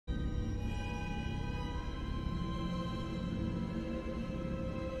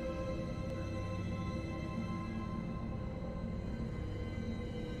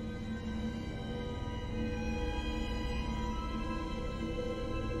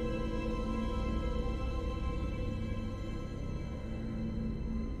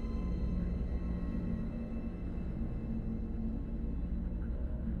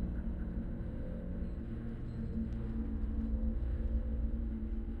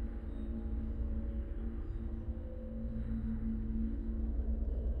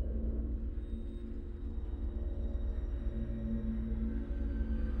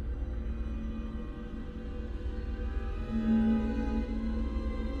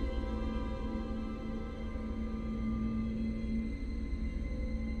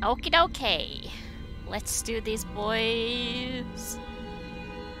Okie dokie. Let's do this, boys.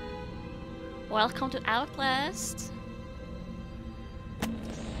 Welcome to Outlast.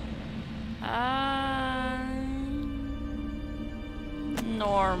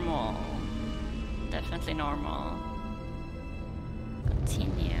 Normal. Definitely normal.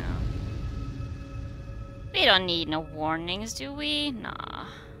 Continue. We don't need no warnings, do we? Nah.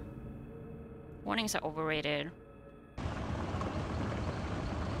 Warnings are overrated.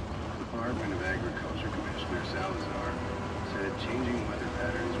 Department of Agriculture Commissioner Salazar said changing weather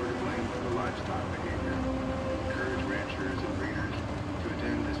patterns were to blame for the livestock behavior. Encourage ranchers and breeders to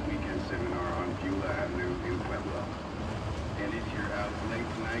attend this weekend seminar on Beulah Avenue in Pueblo. And if you're out late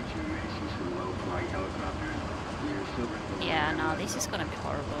tonight, you may see some low-flying helicopters near Silverthorne. Yeah, no, this is gonna be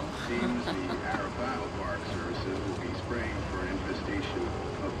horrible. Seems the Arabao Park Services will be spraying for an infestation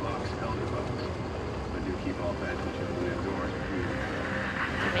of box elder bugs. But do keep all pets and children indoors.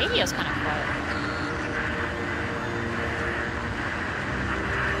 The radio's kind of quiet.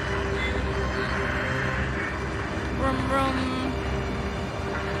 Vroom vroom.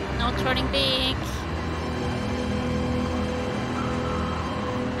 No turning big.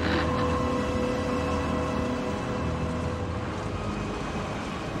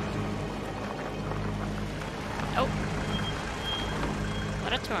 Oh.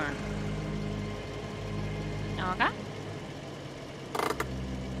 What a turn. Okay.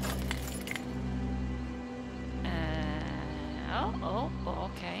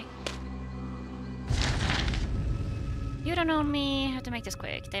 Okay. You don't know me. Have to make this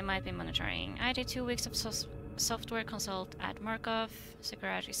quick. They might be monitoring. I did 2 weeks of software consult at Markov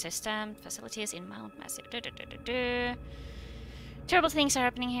security system facilities in Mount Massive. Terrible things are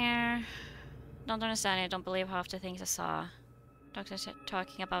happening here. Don't understand it. Don't believe half the things I saw. Doctors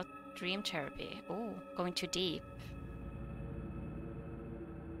talking about dream therapy. Oh, going too deep.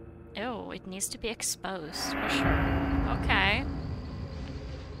 Oh, it needs to be exposed for sure. Okay.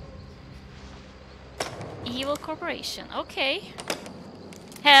 Evil corporation. Okay.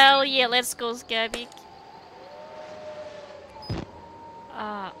 Hell yeah, let's go, Skabik.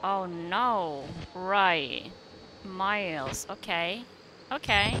 Oh no. Right. Miles. Okay.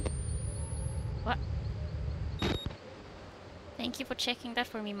 Okay. What? Thank you for checking that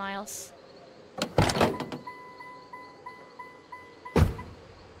for me, Miles.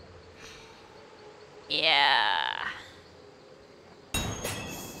 Yeah.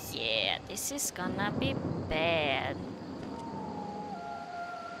 Yeah, this is gonna be bad.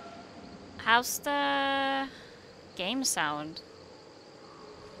 How's the game sound?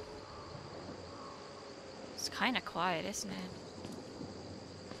 It's kind of quiet, isn't it?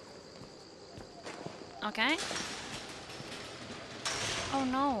 Okay. Oh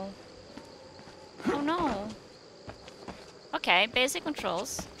no. Oh no. Okay, basic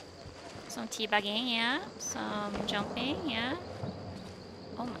controls. Some teabagging, yeah. Some jumping, yeah.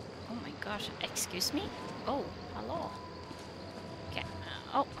 Oh my gosh. Excuse me? Oh, hello. Okay.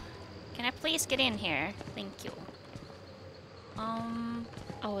 Oh, can I please get in here? Thank you.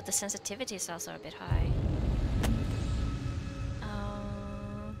 Oh, the sensitivity is also a bit high.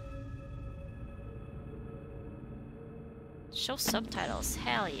 Show subtitles.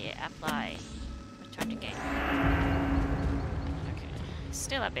 Hell yeah, apply. Return to game. Okay.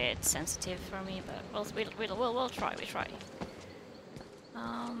 Still a bit sensitive for me, but we'll try. We try.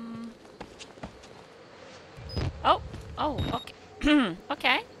 Oh, okay.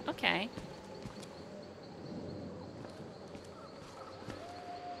 Okay.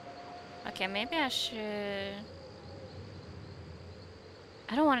 Okay, maybe I should.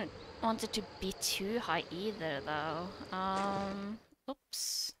 I don't want it to be too high either, though.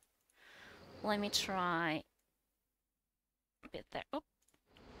 Oops. Let me try a bit there. Oop.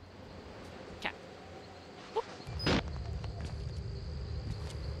 Okay. Oop.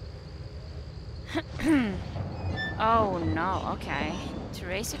 Oh no, okay. To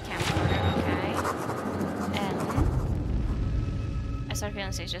raise your camcorder, okay. And I start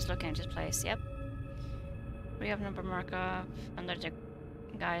feeling safe just looking at this place, yep. We have number markup under the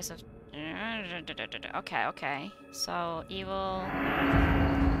guise of okay. So evil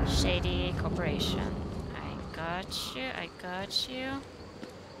shady corporation. I got you.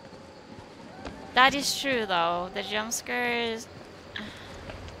 That is true though. The jump scares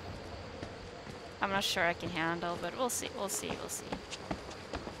I'm not sure I can handle, but we'll see.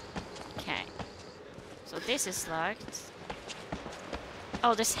 Okay. So this is locked.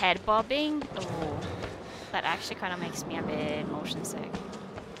 Oh, this head bobbing? Oh. That actually kind of makes me a bit motion sick.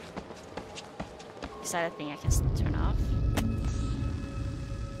 Is that a thing I can turn off?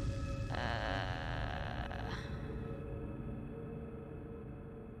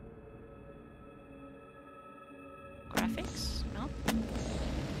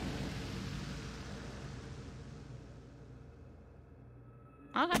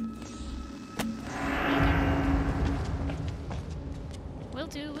 Okay. Will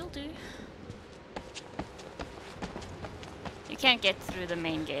do, will do. You can't get through the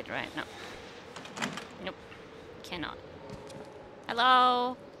main gate right now. Nope. Cannot.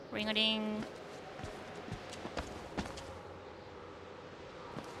 Hello? Ring-a-ding.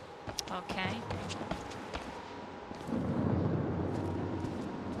 Okay.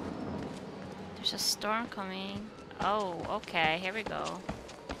 There's a storm coming. Oh, okay. Here we go.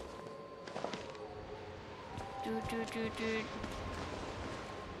 Do.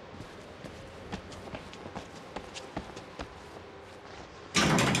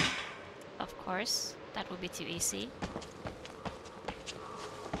 Of course. That would be too easy.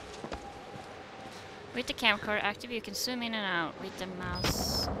 With the camcorder active, you can zoom in and out with the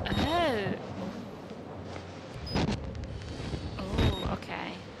mouse. Oh! Oh,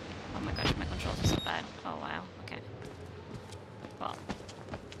 okay. Oh my gosh, my controls are so bad. Oh wow, okay. Well.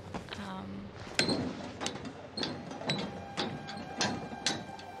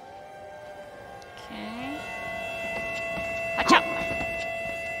 Okay. Hacha!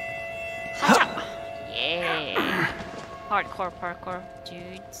 Hacha! Yeah! Hardcore parkour,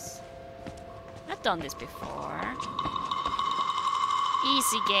 dudes. I've done this before.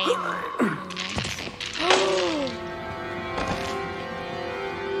 Easy game.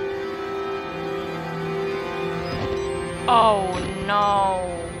 Oh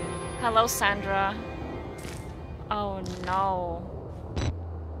no. Hello, Sandra. Oh no.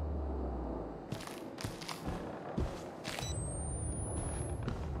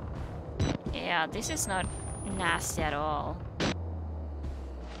 Yeah, this is not nasty at all.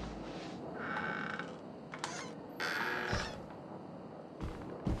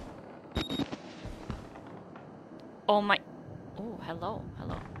 Oh my... Oh, hello,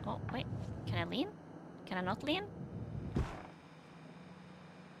 hello. Oh, wait. Can I lean? Can I not lean?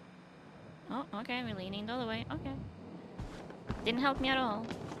 Oh, okay, we're leaning the other way. Okay. Didn't help me at all.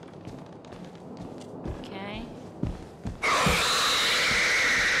 Okay.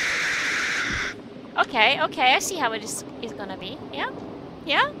 Okay, okay, I see how it is gonna be. Yeah?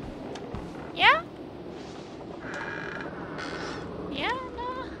 Yeah? Yeah? Yeah?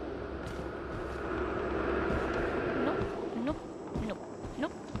 No?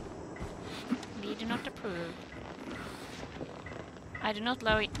 Nope. We do not approve. I do not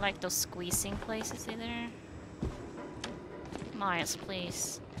like those squeezing places either. Miles,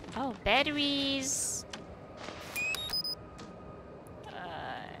 please. Oh, batteries!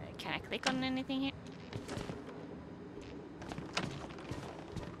 Can I click on anything here?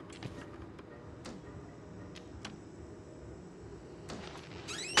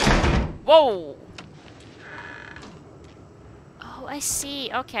 Whoa! Oh, I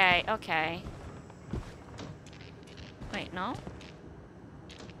see. Okay, okay. Wait, no?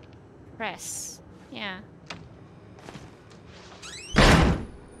 Press. Yeah.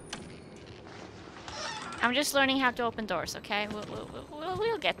 I'm just learning how to open doors, okay?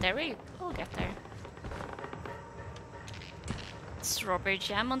 We'll get there. We'll get there. Strawberry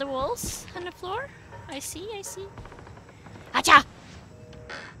jam on the walls and the floor. I see, I see. Hacha!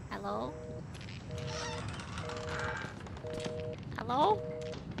 Hello? Hello?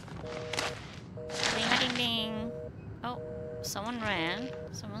 Ding ding ding. Oh, someone ran.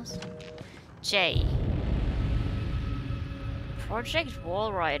 Someone's... J. Project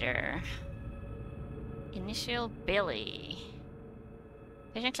Wall Rider. Initial Billy.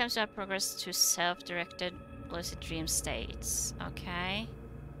 Patient claims to have progressed to self-directed lucid dream states. Okay.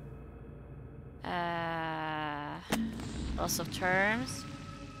 Loss of terms.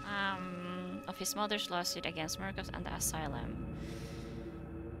 Of his mother's lawsuit against Murkoff and the asylum.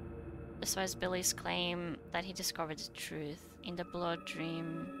 Despite Billy's claim that he discovered the truth in the blood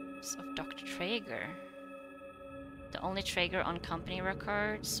dreams of Dr. Traeger. The only Traeger on company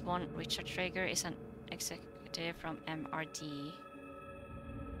records, one Richard Traeger, is an executive from MRD.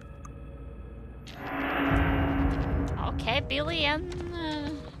 Okay, Billy and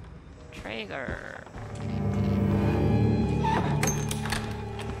Traeger.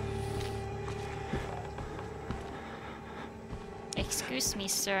 Excuse me,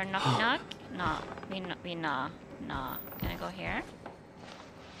 sir. Knock knock. No, we nah. Can I go here?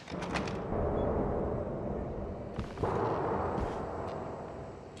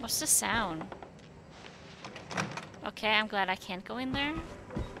 What's the sound? Okay, I'm glad I can't go in there.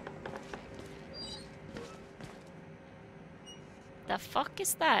 The fuck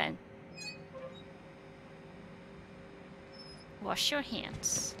is that? Wash your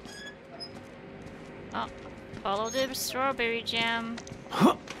hands. Oh, follow the strawberry jam.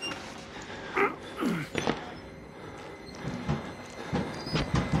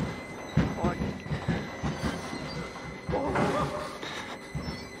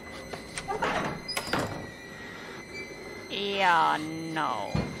 Yeah,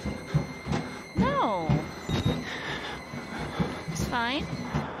 no. No. It's fine.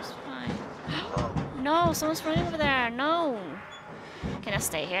 It's fine. No, someone's running over there. No. Can I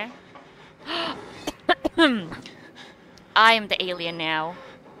stay here? I am the alien now.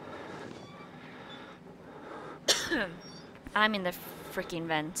 I'm in the freaking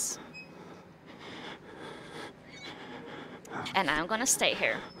vents. And I'm gonna stay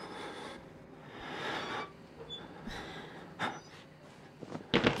here.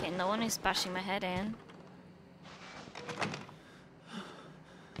 Okay, no one is bashing my head in.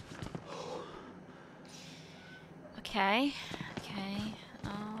 Okay, okay.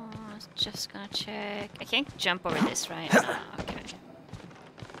 Just gonna check. I can't jump over this, right? Ah, okay.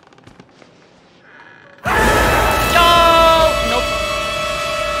 Oh! Nope.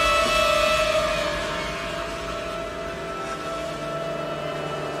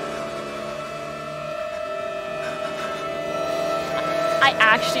 I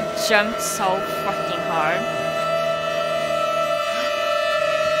actually jumped so fucking hard.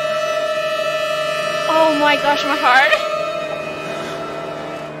 Oh my gosh, my heart.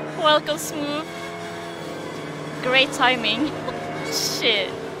 Welcome, Smooth. Great timing. Shit.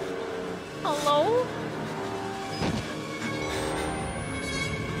 Hello?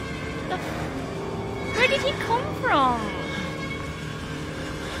 Where did he come from?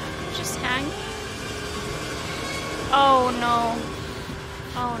 Just hanging? Oh no.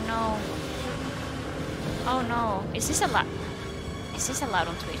 Oh no. Oh no. Is this allowed? Is this allowed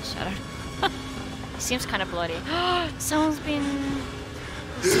on Twitch? I don't know. It seems kind of bloody. Someone's been...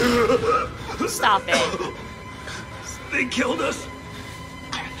 Stop it. They killed us.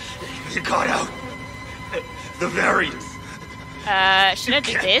 You got out. The variants. Should I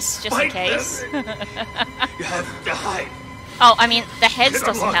do this just in case? You have to hide. Oh, I mean, the heads Can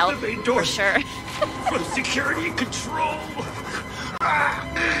doesn't unlock help, the main door for sure. From security control.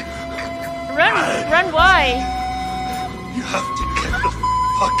 Run, why? You have to get the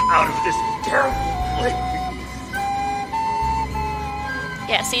fuck out of this terrible place.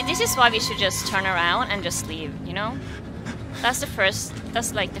 Yeah, see, this is why we should just turn around and just leave, you know? That's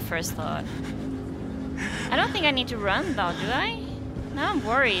like the first thought. I don't think I need to run though, do I? Now I'm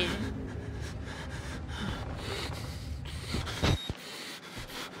worried.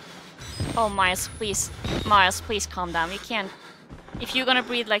 Oh, Miles, please calm down. We can't... If you're gonna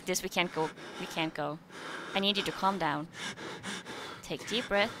breathe like this, we can't go. We can't go. I need you to calm down. Take a deep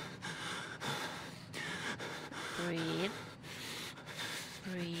breath. Breathe.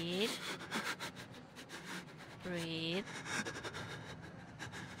 Breathe. Breathe.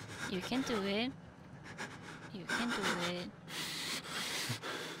 You can do it. You can do it.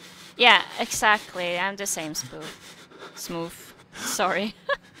 Yeah, exactly. I'm the same, Smooth. Sorry.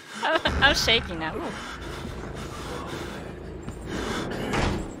 I'm shaking now. Ooh.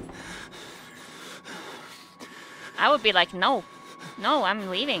 I would be like, no. No, I'm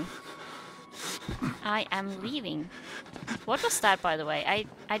leaving. I am leaving. What was that, by the way?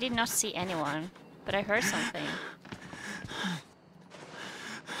 I did not see anyone, but I heard something.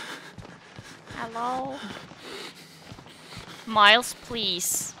 Hello? Miles,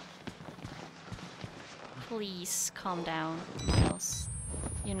 please. Please calm down, Miles.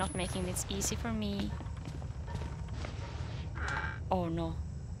 You're not making this easy for me. Oh no.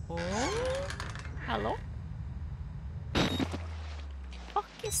 Oh? Hello? Fuck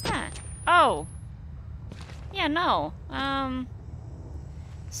is that? Oh! Yeah, no.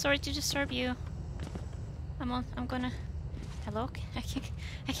 Sorry to disturb you. I'm gonna... Hello?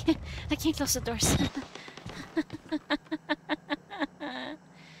 I can't close the doors.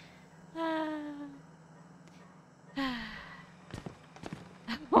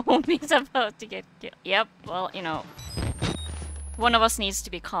 Homie's about to get killed. Yep, well, you know. One of us needs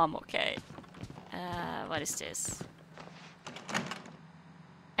to be calm, okay? What is this?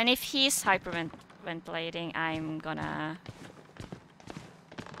 And if he's hyperventilating, I'm gonna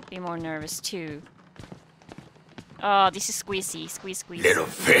be more nervous too. Oh, this is squeezy. Squeeze. Little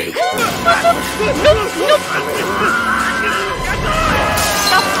pig. The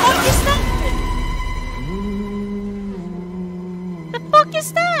fuck is that? The fuck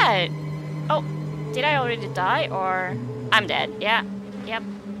is that? Oh, did I already die or... I'm dead, yeah. Yep.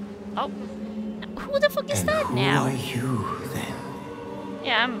 Oh. Who the fuck is that now? Who are you then?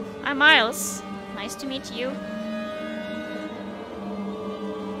 Yeah, I'm Miles. Nice to meet you.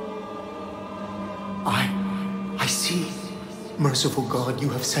 I see. Merciful God, you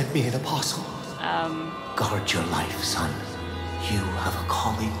have sent me an apostle. Guard your life, son. You have a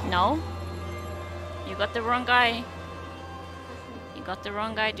calling. No. You got the wrong guy. You got the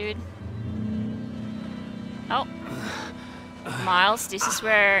wrong guy, dude. Oh. Miles, this is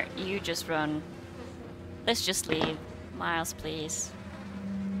where you just run. Let's just leave. Miles, please.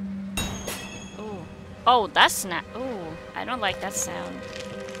 Ooh. Oh, that's not. Ooh, I don't like that sound.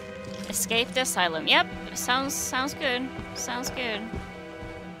 Escape the asylum. Yep, sounds good. Sounds good.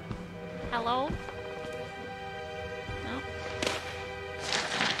 Hello? No.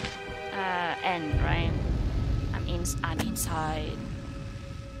 N, right? I'm inside.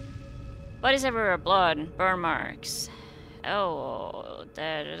 What is everywhere? Blood, burn marks. Oh,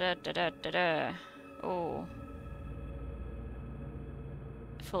 Oh.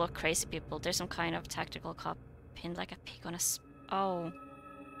 Full of crazy people. There's some kind of tactical cop pinned like a pig on a oh.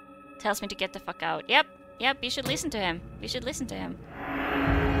 Tells me to get the fuck out. Yep, you should listen to him. We should listen to him.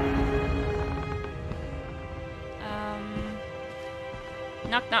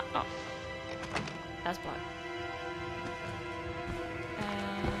 Knock, knock. Oh. That's blood.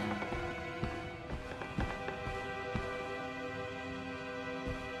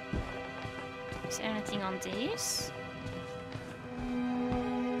 Is there anything on these?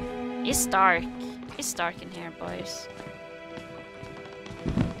 It's dark. It's dark in here, boys.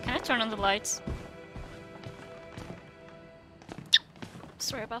 Can I turn on the lights?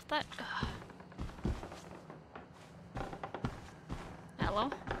 Sorry about that. Hello?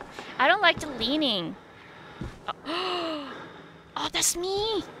 I don't like the leaning. Oh, oh, that's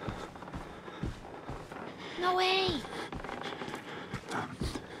me! No way!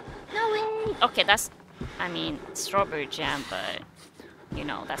 No way! Okay, that's... I mean, strawberry jam, but... You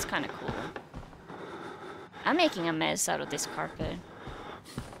know, that's kind of cool. I'm making a mess out of this carpet.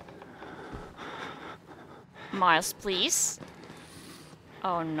 Miles, please.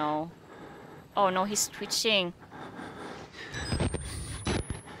 Oh no. Oh no, he's twitching.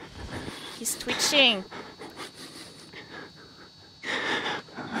 He's twitching.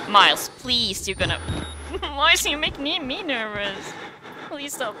 Miles, please, you're gonna... Miles, you make me nervous.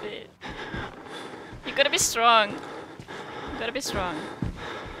 Please stop it. You gotta be strong. You gotta be strong.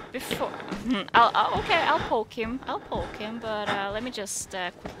 Before... I'll poke him. But let me just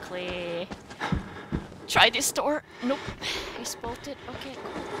quickly... Try this door. Nope. He's bolted. Okay,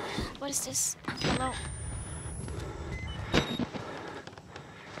 cool. What is this? Hello?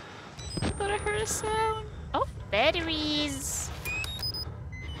 I thought I heard a sound. Oh, batteries.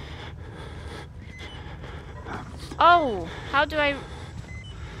 Oh, how do I...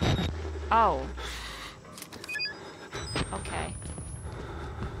 Oh. Okay.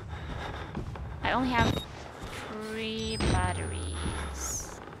 I only have 3 batteries.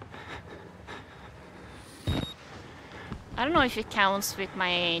 I don't know if it counts with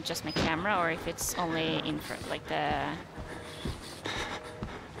just my camera or if it's only in for like the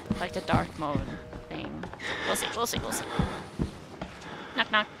dark mode thing. We'll see.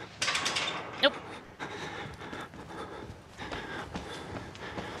 Knock knock. Nope.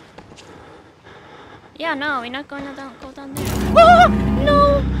 Yeah, no, we're not going to go down there. Oh!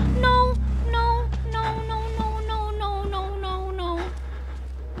 No! No! No! No! No! No! No! No! No! No! No!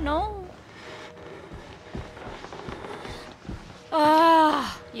 No!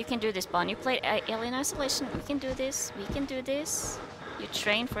 Ah! You can do this, Bon. You played Alien Isolation. We can do this. We can do this. You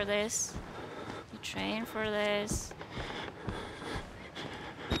train for this. You train for this.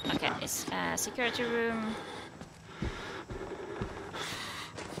 Okay, it's security room.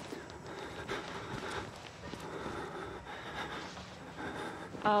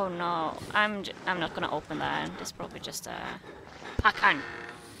 Oh no, I'm not gonna open that. It's probably just a pakan.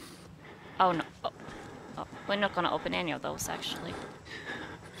 Oh no. Oh, we're not gonna open any of those actually.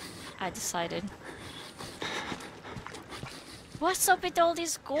 I decided. What's up with all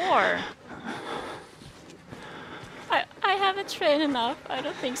this gore? I haven't trained enough. I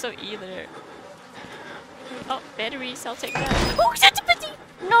don't think so either. Oh, batteries, I'll take that. Oh, that's a pity!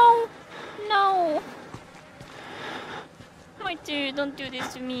 No! No! My dude, don't do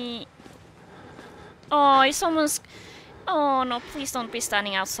this to me. Oh, it's almost... Oh no, please don't be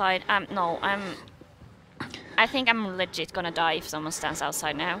standing outside. No, I think I'm legit gonna die if someone stands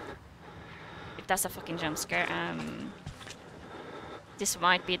outside now. If that's a fucking jump scare, this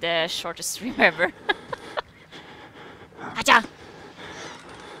might be the shortest stream ever. Acha!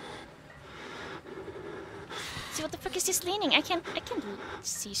 See, what the fuck is this leaning? I can't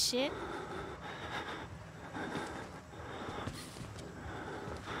see shit.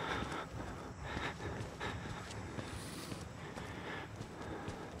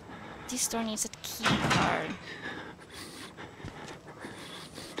 This door needs a key card.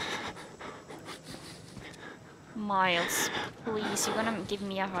 Miles, please, you're gonna give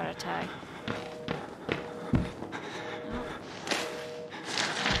me a heart attack.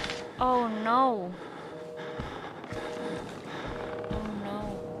 Oh no.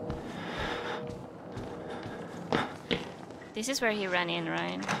 This is where he ran in,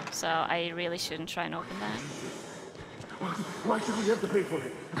 right? So I really shouldn't try and open that. Why should we have to pay for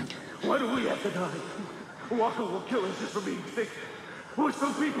it? Why do we have to die? Walker will kill us just for being sick. We're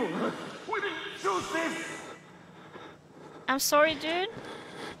some people. We didn't choose this. I'm sorry, dude.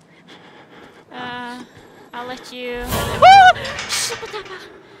 I'll let you...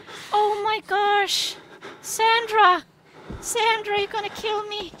 Oh my gosh! Sandra! Sandra, you're gonna kill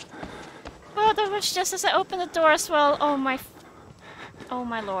me! Oh, that was just as I opened the door as well. Oh my... Oh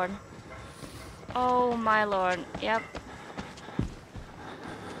my lord. Oh my lord. Yep.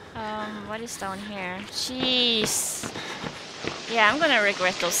 What is down here? Jeez. Yeah, I'm gonna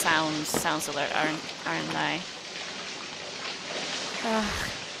regret those sounds alert, aren't I?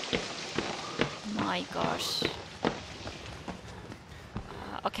 My gosh.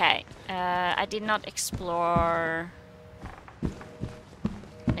 Okay. I did not explore...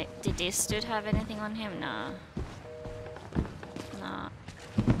 Did this dude have anything on him? No. No.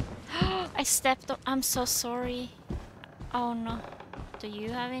 I stepped on... I'm so sorry. Oh no. Do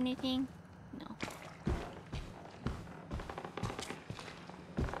you have anything? No.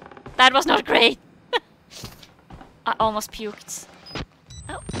 That was not great! I almost puked.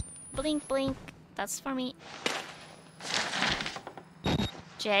 Oh. Blink, blink. That's for me.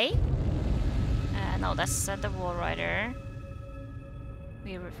 Jay? No, that's the wall rider.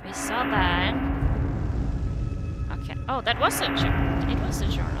 We saw that. Okay. Oh, that was a journal. It was a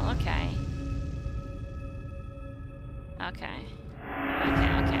journal. Okay. Okay.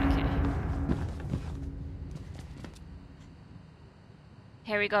 Okay.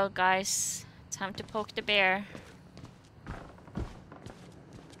 Here we go, guys. Time to poke the bear.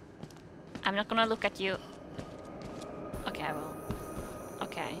 I'm not gonna look at you. Okay, I will.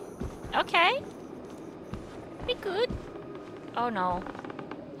 Okay. Okay. Be good. Oh no.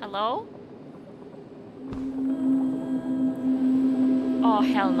 Hello? Oh,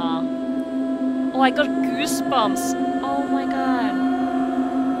 hell no. Oh, I got goosebumps. Oh my god.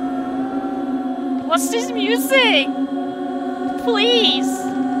 What's this music? Please.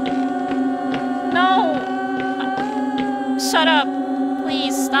 No. Shut up.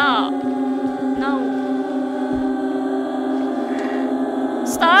 Please stop. No.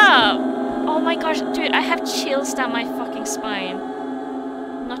 Stop. Oh my gosh, dude, I have chills down my fucking spine.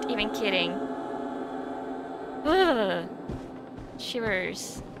 I'm not even kidding. Ugh.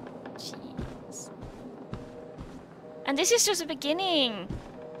 Shivers. Jeez. And this is just the beginning.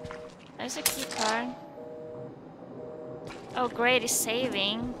 There's a key card. Oh great, it's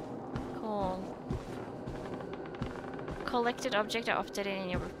saving. Cool. Collected object are updated in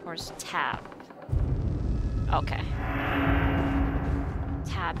your reports tab. Okay.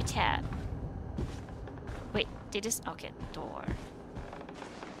 Tab. Wait, did this... Okay, door.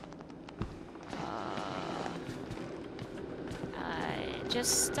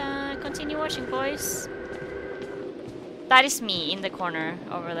 Just continue watching, boys. That is me in the corner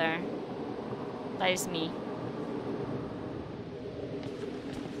over there. That is me.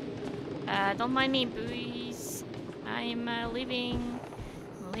 Don't mind me, boys. I'm leaving.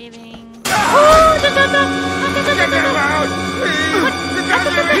 Oh,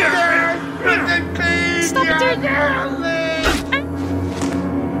 stop it, dude!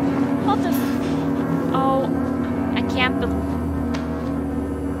 What the Oh, I can't believe...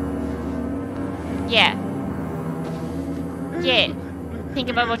 Yeah. Think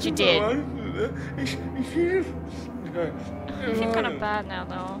about what you did. I feel kind of bad now,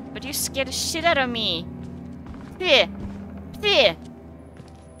 though. But you scared the shit out of me.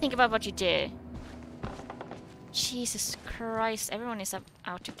 Think about what you did. Jesus Christ, everyone is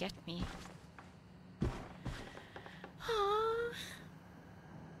out to get me.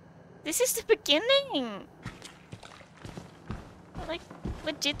 This is the beginning! Like,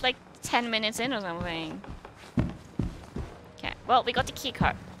 legit, like 10 minutes in or something. Okay, well, we got the key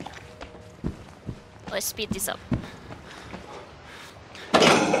card. Let's speed this up.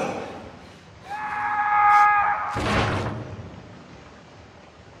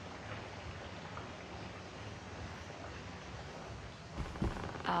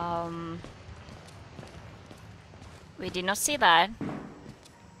 We did not see that.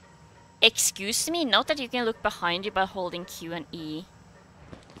 Excuse me, note that you can look behind you by holding Q and E.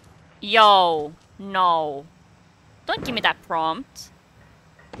 Yo, no. Don't give me that prompt.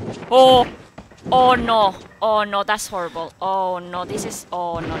 Oh no. Oh no, that's horrible. Oh no, this is...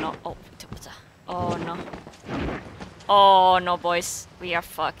 Oh no. Oh no. Oh no, boys. We are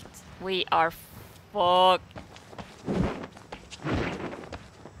fucked. We are fucked.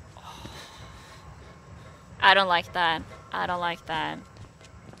 I don't like that.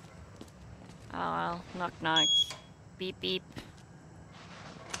 Oh well, knock knock. Beep beep.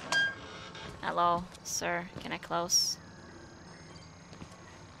 Hello, sir. Can I close?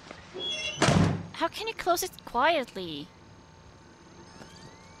 How can you close it quietly?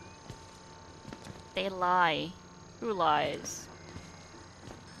 They lie. Who lies?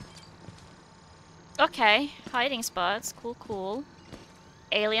 Okay, hiding spots. Cool, cool.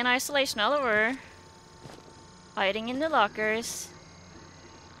 Alien isolation all over. Hiding in the lockers.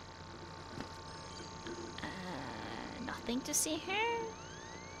 Nothing to see here.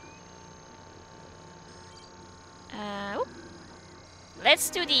 Oop. Let's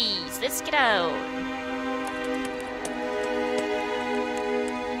do these. Let's get out.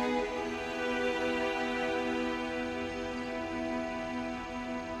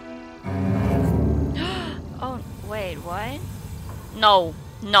 Oh, wait, what? No,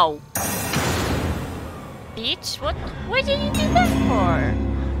 no. Beach? What? What did you do that for?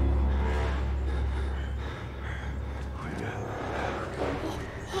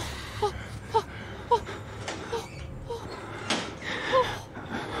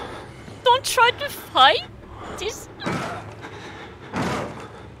 Don't try to fight this.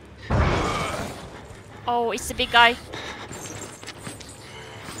 Oh, it's the big guy.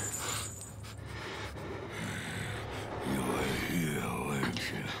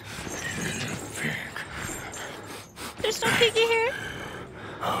 There's no piggy here.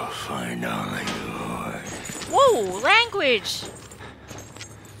 I'll find all yours. Whoa, language.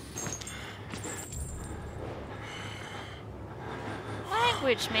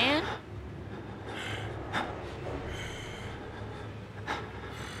 Language, man.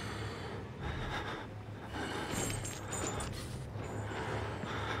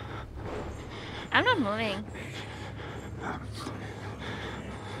 I'm not moving.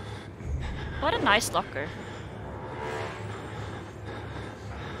 What a nice locker.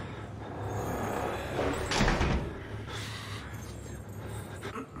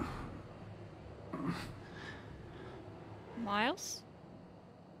 Miles?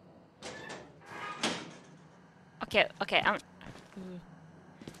 Okay, okay,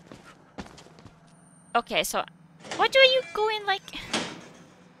 okay, so why do you go in like...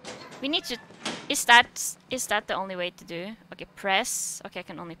 We need to... Is that the only way to do? Okay, press. Okay, I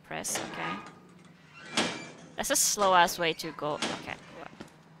can only press, okay. That's a slow ass way to go. Okay.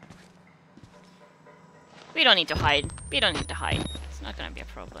 We don't need to hide. We don't need to hide. It's not gonna be a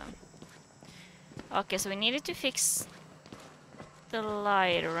problem. Okay, so we needed to fix the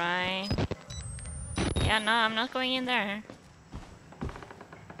light, right? Yeah, no, I'm not going in there.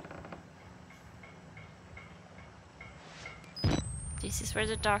 This is where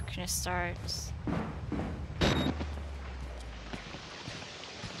the darkness starts.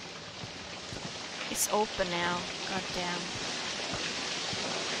 It's open now. God damn.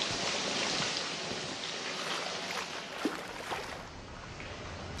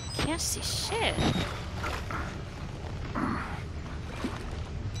 Can't see shit.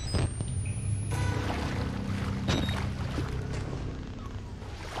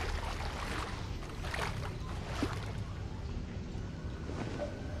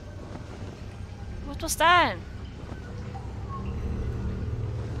 What was that?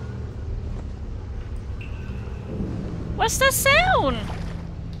 What's that sound?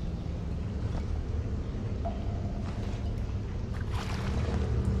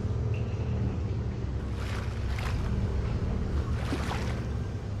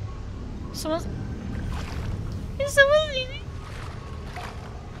 Someone's... Is someone leaving?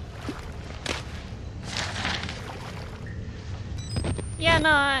 Yeah, no,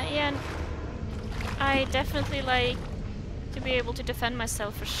 yeah. I definitely like to be able to defend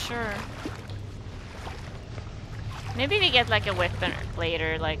myself for sure. Maybe we get like a weapon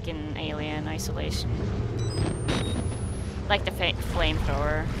later, like in Alien Isolation. Like the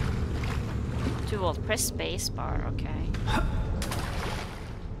flamethrower. 2-volt, press space bar, okay.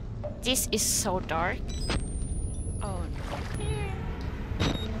 This is so dark. Oh no.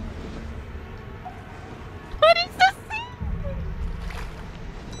 What is this thing?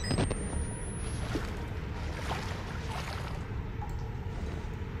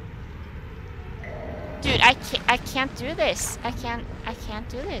 Dude, I can't do this. I can't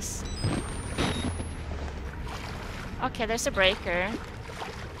do this. Okay, there's a breaker.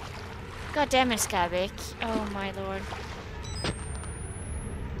 God damn it, Skavik. Oh my lord.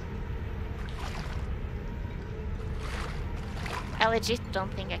 I legit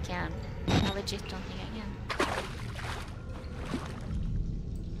don't think I can. I legit don't think I can.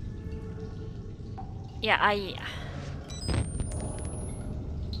 Yeah, I...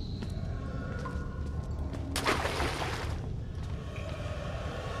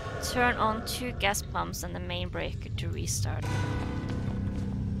 Turn on 2 gas pumps and the main breaker to restart.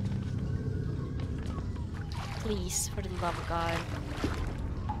 Please, for the love of God.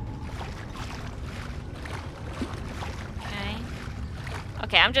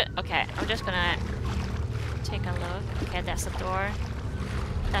 Okay. Okay, I'm just gonna take a look. Okay, that's the door.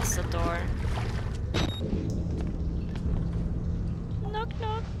 That's the door. Knock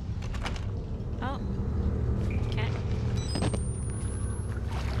knock. Oh. Okay.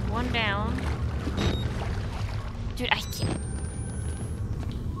 One down. Dude, I can't.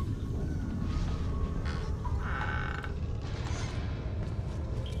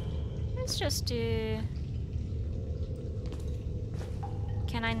 Let's just do.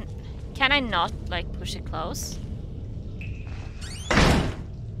 Can I not like push it close?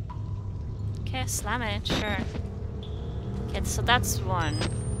 Okay, slam it, sure. Okay, so that's one.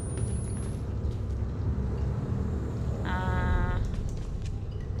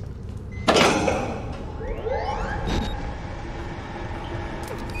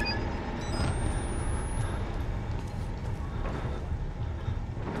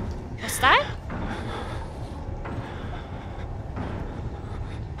 What's that?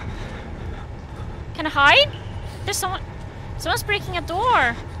 Can I hide? There's someone's breaking a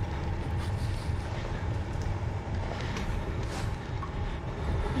door.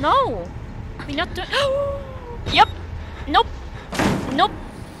 No, we're not doing. Yep. Nope. Nope.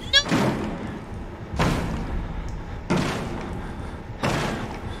 Nope.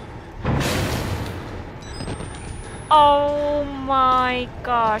 Oh my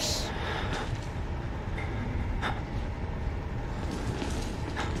gosh.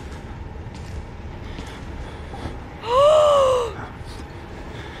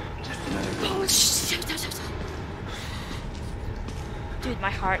 Dude,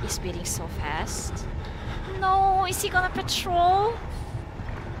 my heart is beating so fast. No, is he gonna patrol?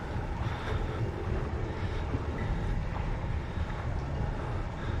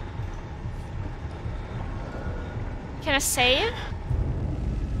 Can I save?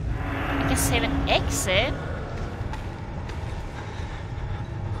 I can save and exit.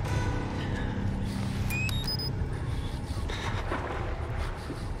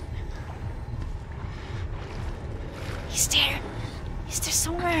 He's there. He's there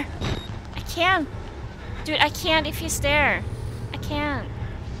somewhere. I can't. Dude, I can't if he's there. I can't.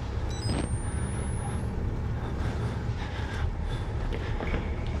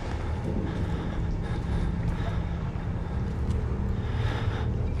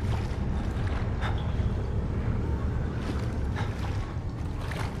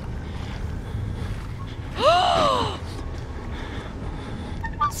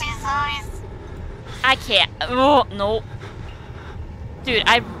 I can't. Oh, no. Dude,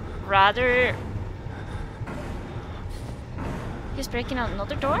 I'd rather... He's breaking out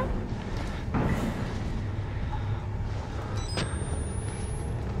another door?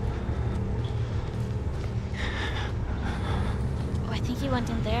 Oh, I think he went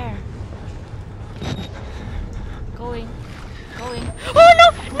in there. Going. Going. Oh,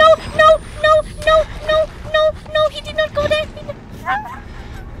 no! No! No! No! No! No! No! No! He did not go there! He did...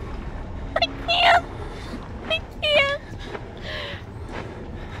 I can't! I can't!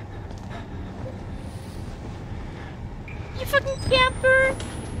 You fucking camper!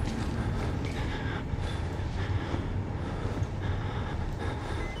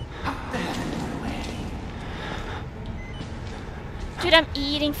 Dude, I'm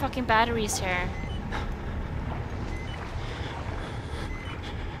eating fucking batteries here.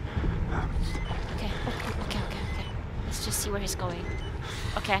 Okay, okay. Let's just see where he's going.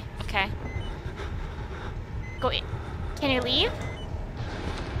 Okay, okay. Go in. Can you leave?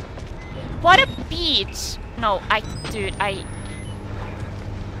 What a beach! No, dude,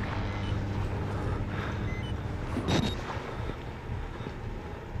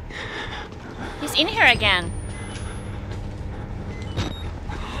 He's in here again.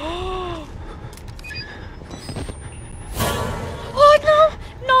 Oh no!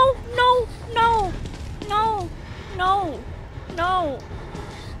 No! No! No! No! No! No!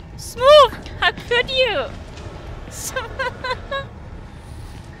 Smooth! How could you?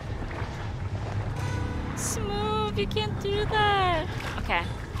 Smooth, you can't do that. Okay,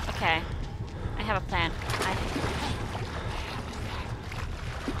 okay. I have a plan.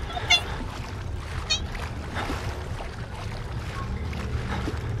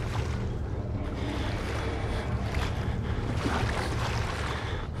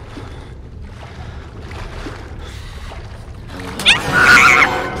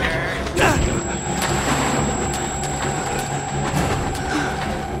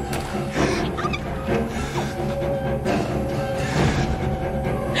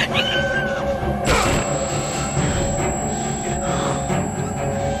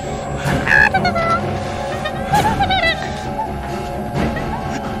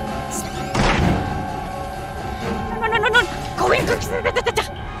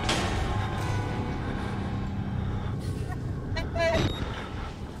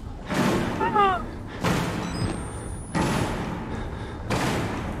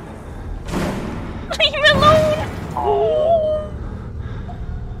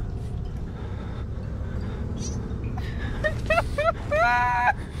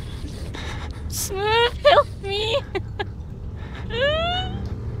 Smooth, help me!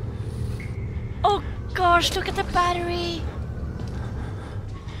 Oh gosh, look at the battery!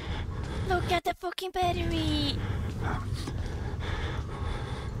 Look at the fucking battery!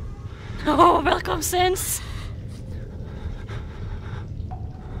 Oh, welcome, Sense!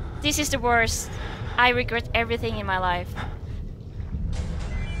 This is the worst. I regret everything in my life.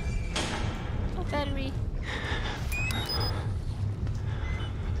 Oh, battery.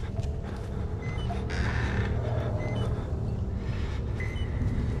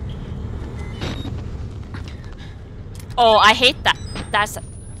 Oh, I hate that. That's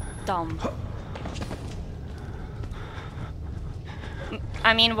dumb.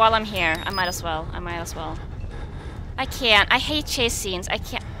 I mean, while I'm here, I might as well. I can't. I hate chase scenes. I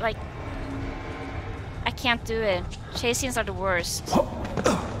can't, like... I can't do it. Chase scenes are the worst.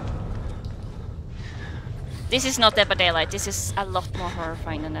 This is not Dead by Daylight. This is a lot more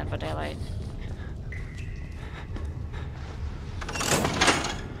horrifying than Dead by Daylight.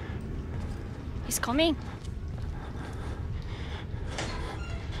 He's coming.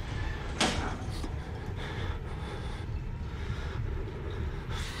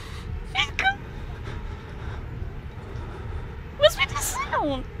 What's with the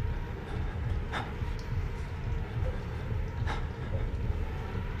sound?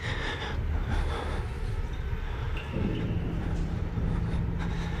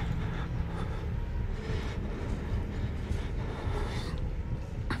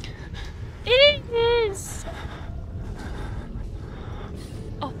 It is.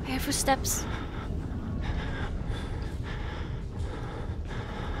 Oh, I hear footsteps.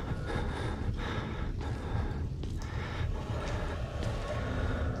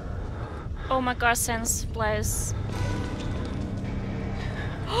 Oh my god, Sense, please.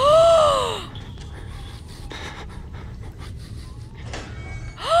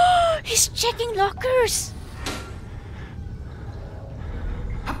 He's checking lockers!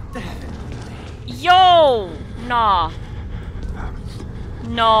 Yo! Nah.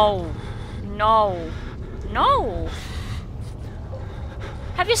 No. No. No.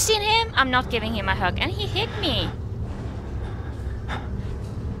 Have you seen him? I'm not giving him a hug, and he hit me.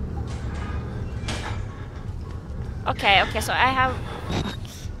 Okay, okay, so I have... Fuck.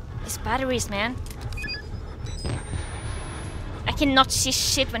 These batteries, man. I cannot see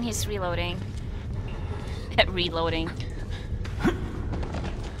shit when he's reloading. Reloading.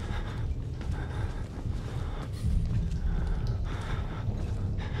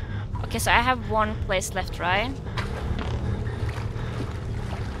 Okay, so I have one place left, right?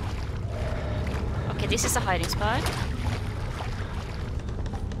 Okay, this is a hiding spot.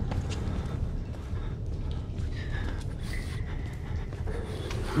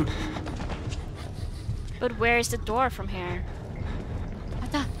 But where is the door from here?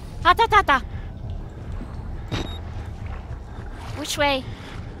 Ata! Ata, ata, ata! Which way?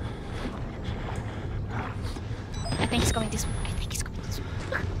 I think it's going this way. I think it's going this way.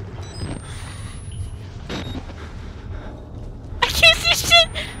 I can't see shit!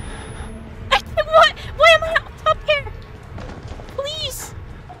 What? Why am I up top here? Please!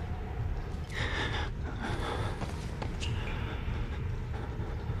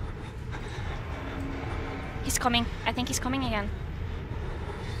 He's coming. I think he's coming again.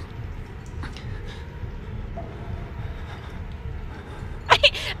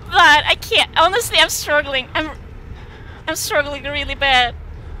 But I can't. Honestly, I'm struggling. I'm struggling really bad.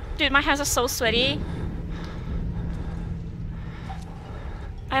 Dude, my hands are so sweaty.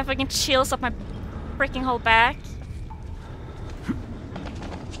 I have fucking chills up my freaking whole back.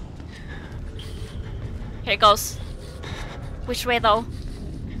 Here it goes. Which way though?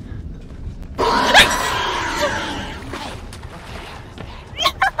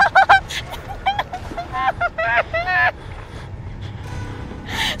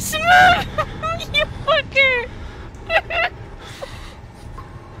 Smooth! You fucker!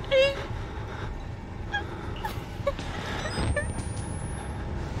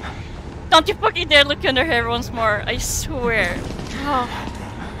 Don't you fucking dare look under here once more, I swear. Oh.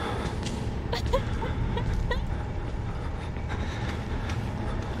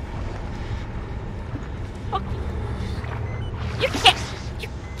 You can't!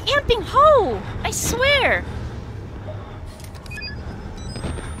 You're camping hoe! I swear!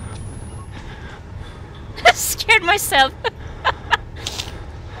 I scared myself!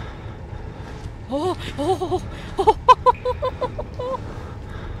 Oh, oh, oh, oh.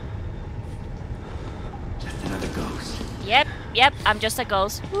 Just another ghost. Yep, yep, I'm just a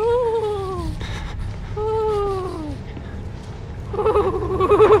ghost. Ooh. Ooh.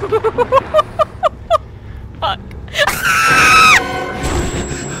 Fuck.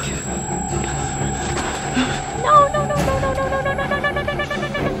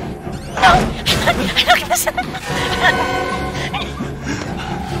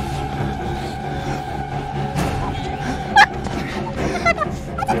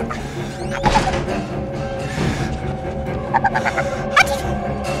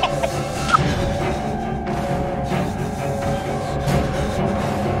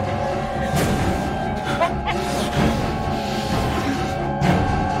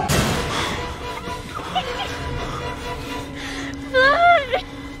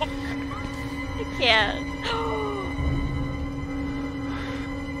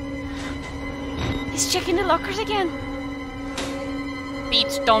 He's checking the lockers again.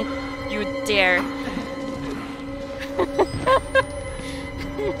 Beach, don't you dare.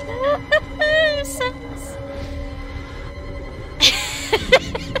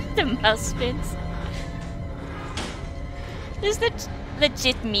 The mouse spins. Is that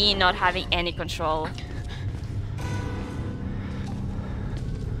legit me not having any control?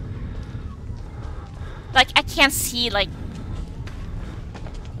 Like, I can't see, like,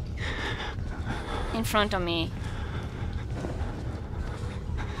 in front of me.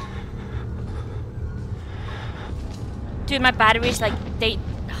 Dude, my batteries, like,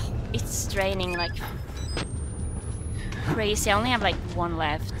 it's draining like crazy. I only have like one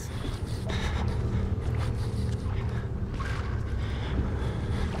left.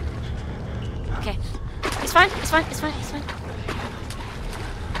 Okay. It's fine, it's fine, it's fine, it's fine.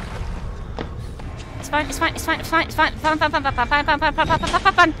 It's fine, it's fine, it's fine, it's fine, it's fine, fine, fine, fine, fine, fine, fine, fine, fine, fine,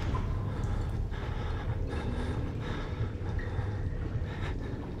 fine, fine.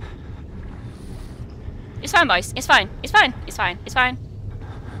 It's fine, boys. It's fine. It's fine. It's fine. It's fine.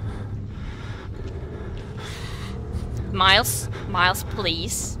 Miles, Miles,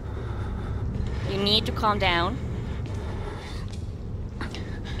 please. You need to calm down.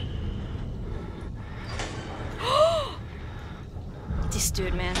 This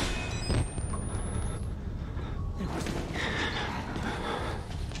dude, man.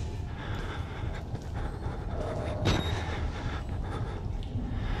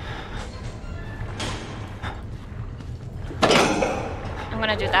 I'm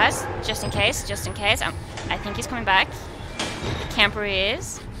gonna do that, just in case, just in case. I think he's coming back. The camper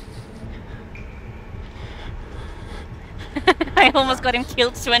is. I almost got him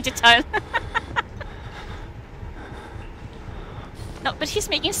killed 20 times. No, but he's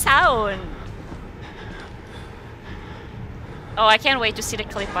making sound. Oh, I can't wait to see the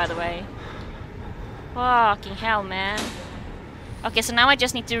clip, by the way. Fucking hell, man. Okay, so now I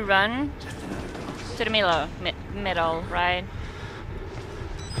just need to run to the middle, right?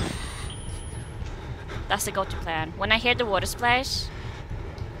 That's the go-to plan. When I hear the water splash...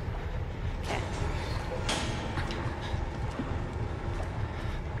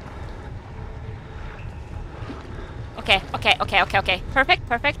 Okay. Okay. Perfect.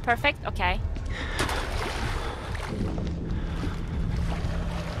 Okay.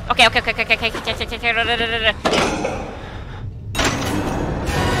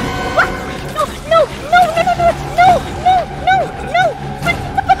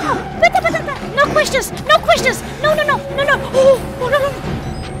 No questions! No! Oh, no!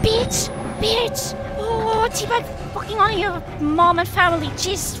 Bitch! Oh, teabag fucking on your mom and family.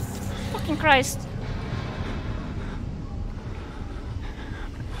 Jesus fucking Christ.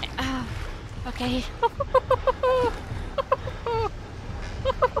 Okay.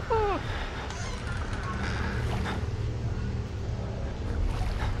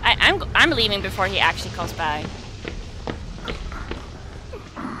 I'm leaving before he actually comes by.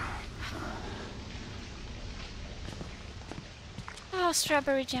 Oh,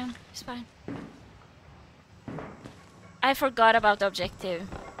 strawberry jam. It's fine. I forgot about the objective.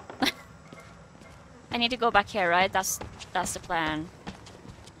 I need to go back here, right? That's the plan.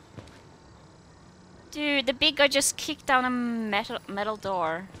 Dude, the big guy just kicked down a metal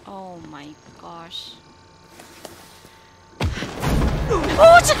door. Oh my gosh.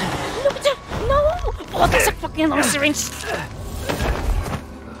 Oh, no! Oh, that's a fucking long syringe.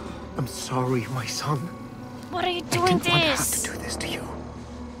 I'm sorry, my son. What are you doing this? I didn't want to have to do this to you.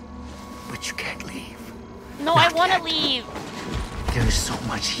 But you can't leave. No, I want to leave. There is so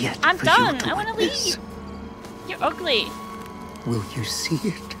much yet. I'm for done. You to I want to leave. You're ugly. Will you see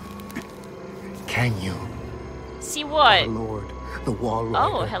it? Can you? See what? Our Lord, the wall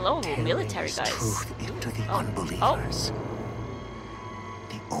Oh, hello, military his guys. Truth into the unbelievers.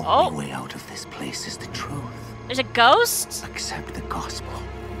 The only Oh. way out of this place is the truth. There's a ghost? Accept the gospel,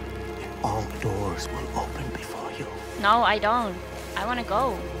 and all doors will open before you. No, I don't. I want to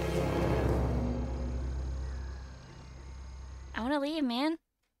go. I want to leave, man.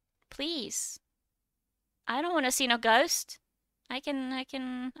 Please. I don't want to see no ghost. I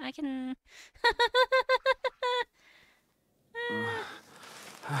can.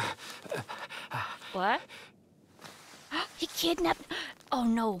 What? He kidnapped. Oh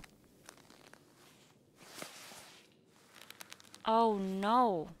no. Oh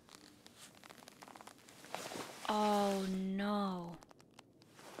no. Oh no.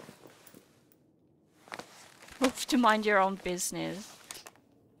 Move to mind your own business.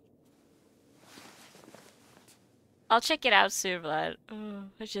 I'll check it out soon, but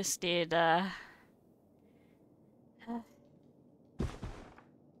I just did.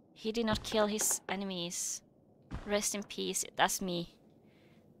 He did not kill his enemies. Rest in peace. That's me.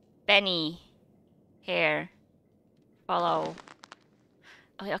 Benny. Here. Follow.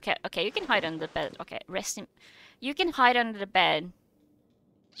 Okay, okay, you can hide under the bed. Okay, rest in... You can hide under the bed.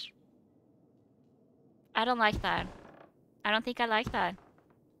 I don't like that. I don't think I like that.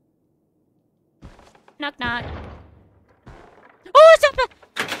 Knock knock. Oh, stop it!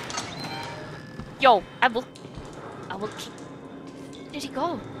 Yo, I will... Did he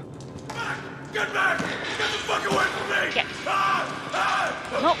go? Get back! Get the fuck away from me! Get...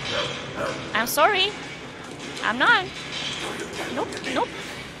 No. I'm sorry. I'm not. Nope, nope.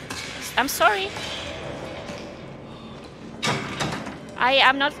 I'm sorry.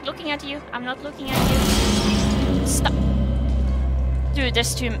 I'm not looking at you. I'm not looking at you. Stop. Dude,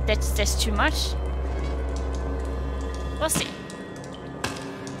 that's too much.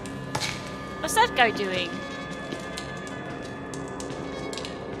 What's that guy doing?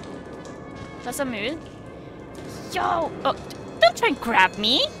 That's a mood. Yo! Oh, don't try and grab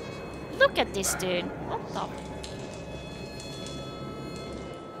me! Look at this dude. What the?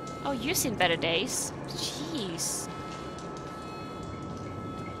 Oh, you've seen better days. Jeez.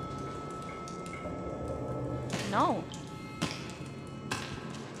 No.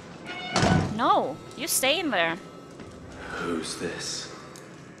 No, you stay in there. Who's this?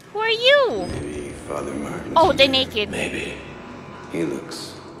 Who are you? Maybe Father Martin. Oh, they're naked. Maybe. He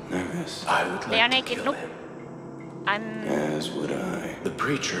looks nervous. I would They are like to naked. kill Nope. him. I'm As would I. The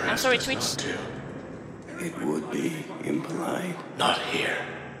preacher asked sorry, us Twitch. not to. It would be impolite. Not here.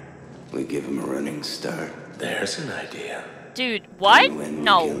 We give him a running start. There's an idea. Dude, what? And when we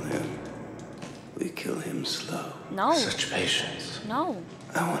No. kill him, we kill him slow. No. Such patience. No.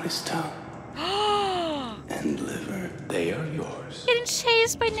 I want his tongue and liver. They are yours. Getting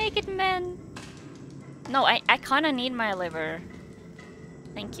chased by naked men. No, I kinda need my liver.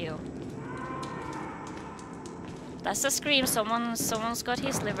 Thank you. That's a scream. Someone's got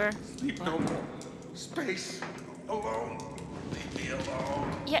his liver. Sleep no more. Space. Alone. Leave me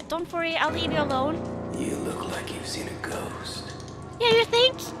alone. Yeah, don't worry. I'll leave you alone. You look like you've seen a ghost. Yeah, you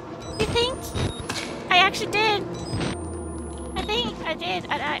think? You think? I actually did. I think I did.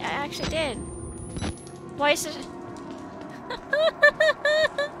 I actually did. Why is it?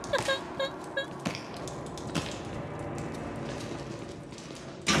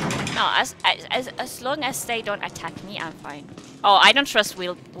 No, as long as they don't attack me, I'm fine. Oh, I don't trust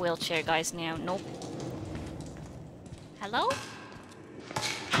wheelchair guys now. Nope. Hello?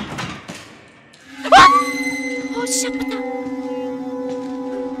 Ah! Oh, shut up.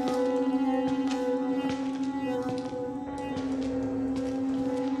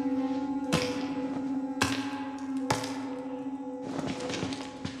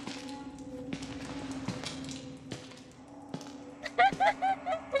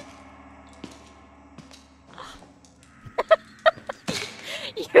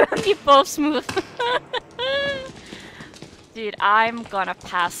 You and me both smooth. Dude, I'm gonna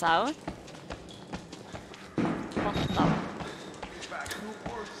pass out. What the?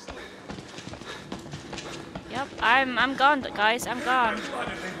 Yep, I'm gone, guys. I'm gone.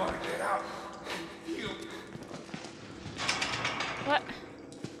 What?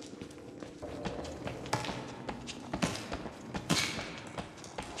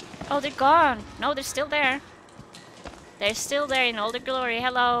 Oh, they're gone. No, they're still there. They're still there in all their glory.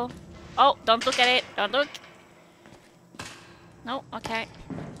 Hello. Oh, don't look at it. Don't look. No, okay.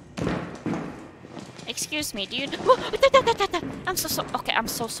 Excuse me, do you... I'm so sorry. Okay, I'm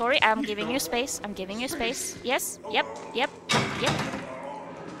so sorry. I'm giving you space. I'm giving you space. Yes. Yep. Yep. Yep.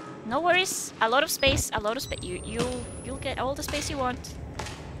 No worries. A lot of space. A lot of space. You'll get all the space you want.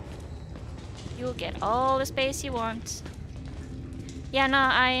 You'll get all the space you want. Yeah, no,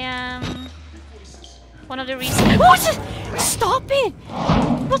 I am... one of the reasons... Oh, stop it!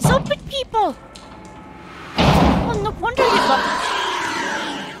 What's up with people? Oh, no wonder you love...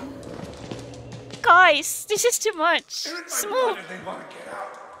 Guys, this is too much. Smooth.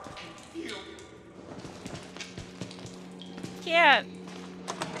 Yeah.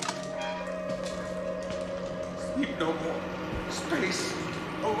 Sleep no more. Space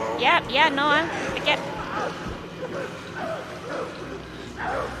alone. Yeah, no, I get.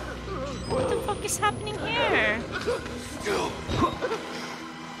 What the fuck is happening here?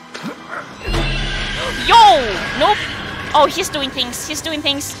 Yo! Nope. Oh, he's doing things. He's doing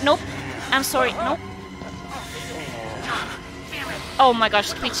things. Nope. I'm sorry. Nope. Oh my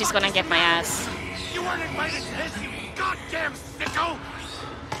gosh, Twitch is gonna get my ass. You weren't invited to this, you goddamn sicko!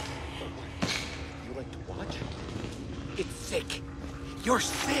 You like to watch? It's sick. You're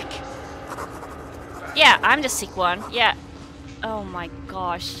sick. Yeah, I'm the sick one. Yeah. Oh my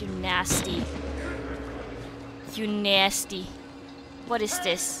gosh, you nasty. You nasty. What is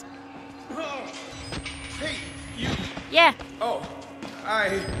this? Hey, you. Yeah. Oh,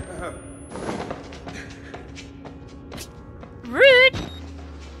 I. Rude.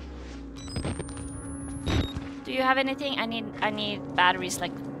 Do you have anything? I need batteries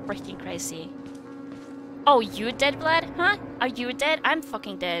like freaking crazy. Oh, you dead, Vlad? Huh? Are you dead? I'm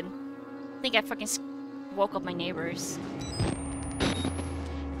fucking dead. I think I fucking woke up my neighbors.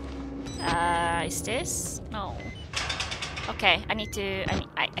 Is this? No. Okay, I need to.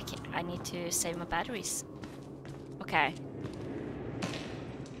 I need to save my batteries. Okay.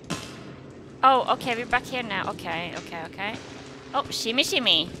 Oh, okay, we're back here now. Okay. Oh, shimmy,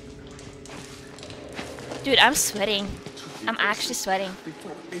 shimmy. Dude, I'm sweating. I'm actually sweating.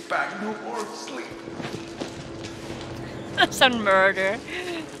 Before me back, no more sleep. Some murder.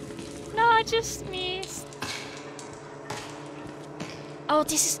 No, I just missed. Oh,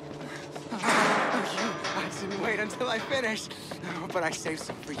 this is. I didn't wait until I finished, but I saved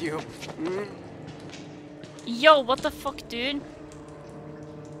some for you. Yo, what the fuck, dude?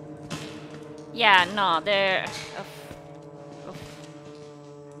 Yeah, no, they're.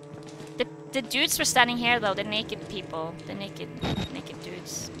 The dudes were standing here though. The naked people, the naked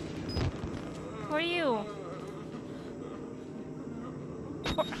dudes. Who are you?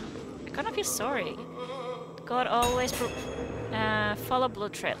 I kind of feel sorry. God always follow blue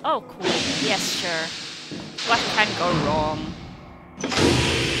trail. Oh, cool. Yes, sure. What can go wrong?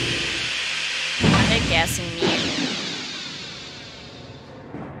 And they're guessing me.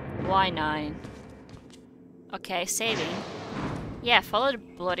 Why 9? Okay, saving. Yeah, follow the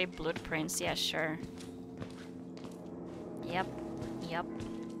bloody blueprints. Yeah, sure. Yep.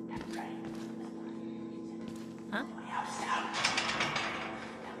 Huh?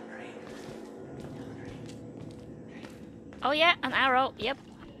 Oh yeah, an arrow. Yep.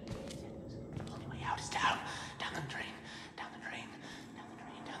 Only way out is down the drain, down the drain, down the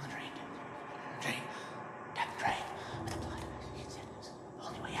drain, down the drain, drain, down the drain. With the blood,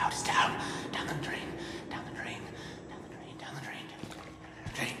 only way out is down the drain, down the drain, down the drain, down the drain,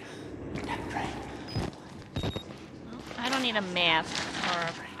 drain, down the drain. I don't need a map or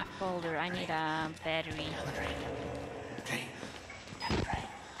a folder. I need a battery. Down the drain, drain, down the drain.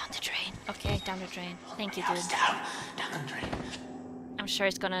 Down the drain. Okay, down the drain. Thank you, dude. Down the drain. I'm sure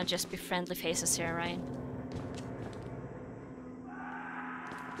it's gonna just be friendly faces here, right?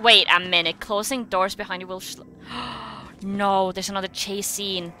 Wait a minute. Closing doors behind you will No, there's another chase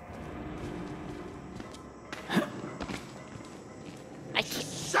scene. I can't.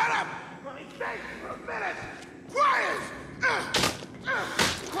 Shut up! Let me think for a minute! Quiet!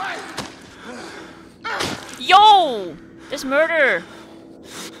 Quiet! Yo! There's murder!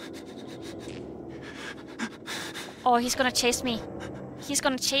 Oh, he's gonna chase me. He's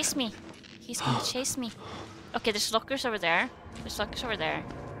gonna chase me. He's gonna chase me. Okay, there's lockers over there. There's lockers over there.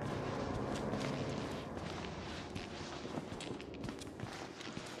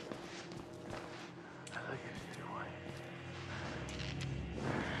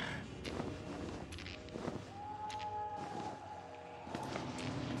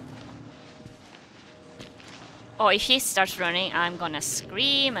 Oh, if he starts running, I'm gonna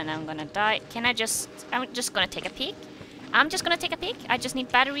scream and I'm gonna die. Can I just... I'm just gonna take a peek. I'm just gonna take a peek. I just need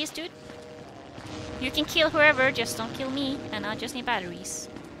batteries, dude. You can kill whoever, just don't kill me. And I just need batteries.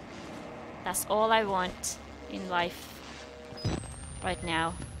 That's all I want in life right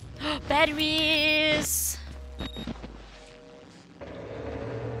now. Batteries!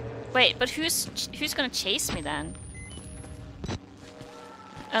 Wait, but who's gonna chase me then?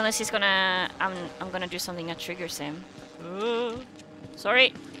 Unless he's gonna... I'm gonna do something that triggers him.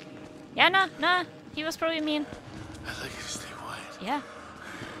 Sorry. Yeah, no. He was probably mean. I'd like you to stay quiet. Yeah.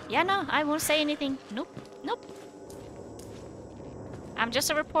 Yeah, no, I won't say anything. Nope. I'm just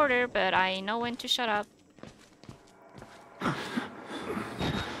a reporter, but I know when to shut up.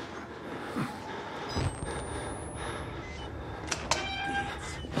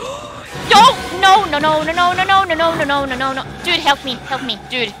 Yo! No, no, no, no, no, no, no, no, no, no, no, no, no, no. Dude, help me,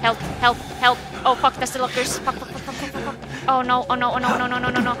 dude, help, help, help. Oh fuck, that's the lockers. Fuck, fuck, fuck, fuck, fuck, fuck. Oh no, oh no, oh no, no, no, no,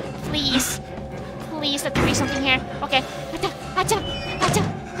 no, no. Please, please, let there be something here. Okay. Acha, acha, acha,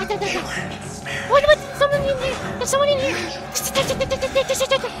 acha, acha. What? Someone in here. There's someone in here.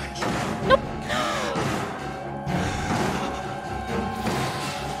 Nope.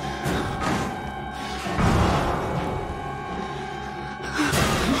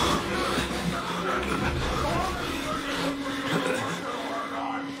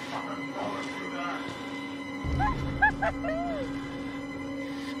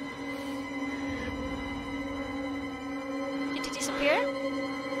 Did he disappear?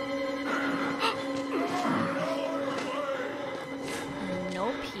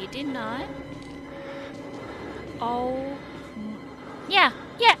 Nope, he did not. Oh. Yeah,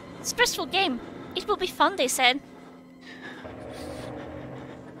 stressful game. It will be fun, they said.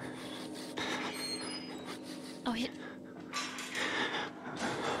 Oh, I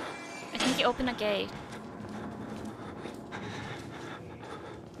think he opened a gate.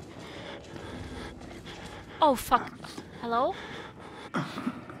 Oh, fuck. Hello?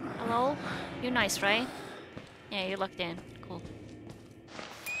 Hello? You're nice, right? Yeah, you're locked in. Cool.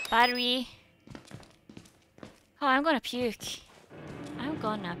 Battery. Oh, I'm gonna puke. I'm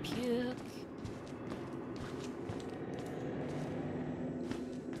gonna puke.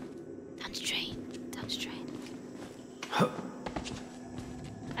 Down the drain. Down the drain.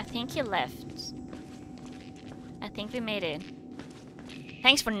 I think he left. I think we made it.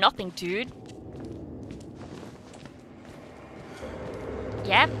 Thanks for nothing, dude.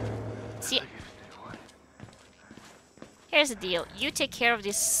 Yep. See, here's the deal. You take care of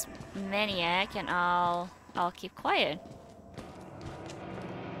this maniac, and I'll keep quiet.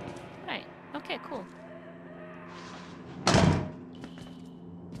 Right. Okay. Cool.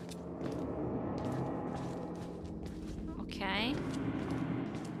 Okay.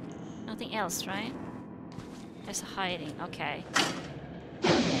 Nothing else, right? There's a hiding. Okay.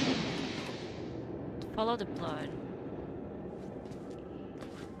 Follow the blood.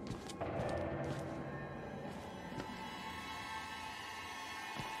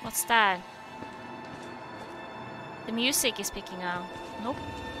 What's that? The music is picking up. Nope.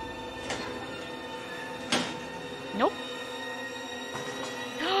 Nope.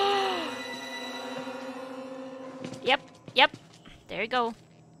 Yep. There you go.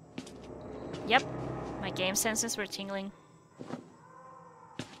 Yep. My game senses were tingling.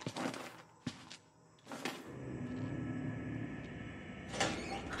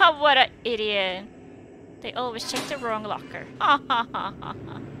 Oh, what an idiot. They always check the wrong locker. Ha ha ha ha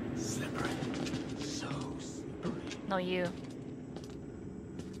ha. Slippery. So slippery. No, you.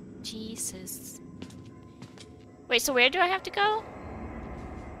 Jesus. Wait, so where do I have to go?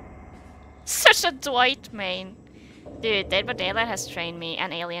 Such a Dwight main. Dude, Dead by Daylight has trained me,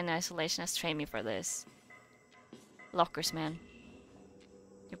 and Alien Isolation has trained me for this. Lockers, man.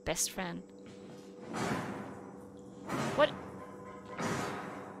 Your best friend. What?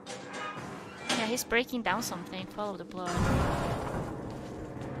 Yeah, he's breaking down something. Follow the blood.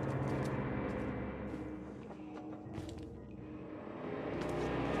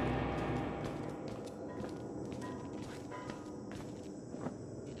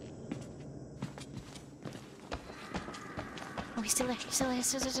 Oh, he's still there. He's still there.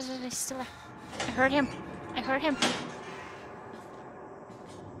 He's still there. I heard him. I heard him.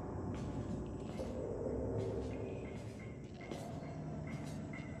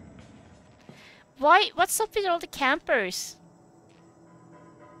 Why? What's up with all the campers?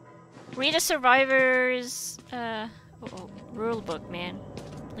 Read the survivors rule book, man.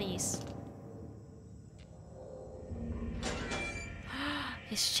 Please.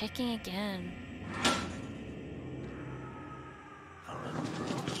 He's checking again.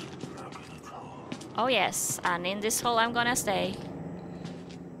 Oh yes, and in this hole I'm gonna stay.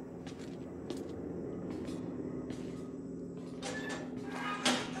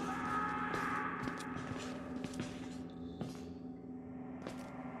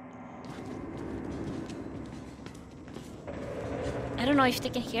 I don't know if they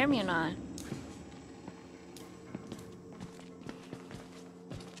can hear me or not.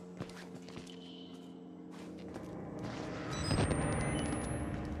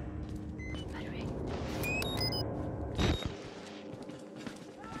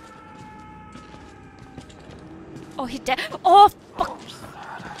 Oh, he dead. Oh, fuck.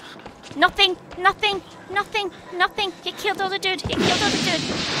 Nothing. He killed the other dude.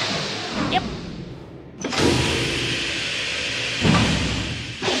 Yep.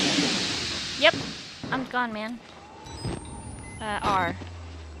 Yep. I'm gone, man. R.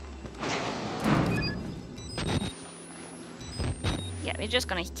 Yeah, we're just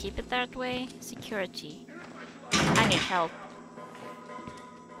gonna keep it that way. Security. I need help.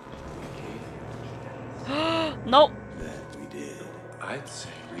 No! That we did. I'd say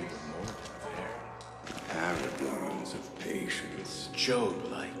we were more than fair. Paragons of patience.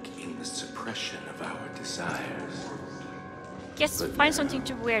 Job-like in the suppression of our desires. Guess find something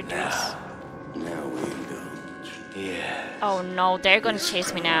to wear, dudes. Now we indulge. Yeah. Oh no, they're gonna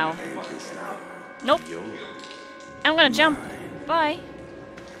chase me now. Nope. I'm gonna jump. Bye.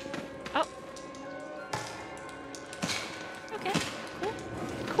 Oh. Okay.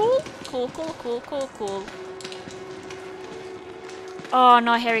 Cool. Cool, cool, cool, cool, cool. Oh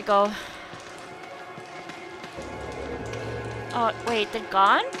no, here we go. Oh, wait, they're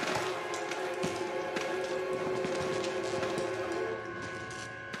gone?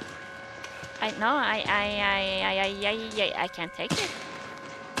 I can't take it.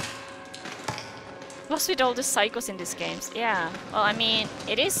 What's with all the psychos in these games? Yeah. Well, I mean,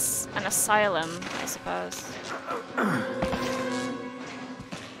 it is an asylum, I suppose.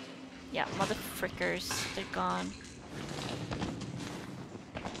 Yeah, motherfrickers, they're gone.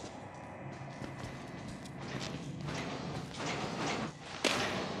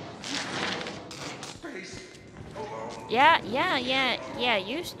 Yeah.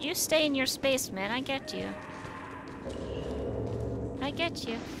 You stay in your space, man. I get you. I get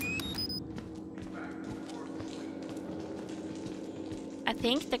you. I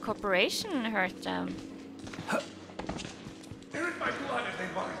think the corporation hurt them. They're in my blood if they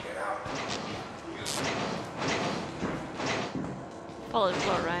want to get out. Follow the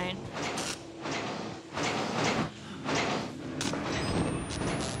floor, Ryan.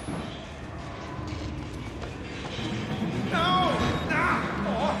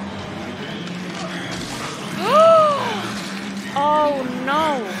 Oh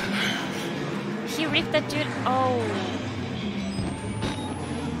no! He ripped that dude. Oh.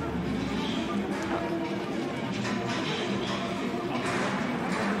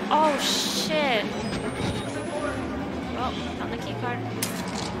 Oh shit! Oh, found the key card.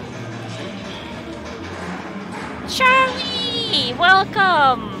 Charlie!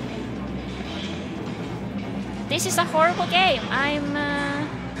 Welcome! This is a horrible game. I'm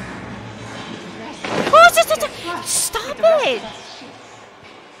Oh, stop it!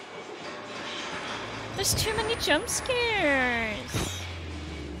 There's too many jump scares.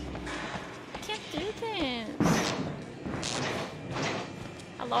 I can't do this.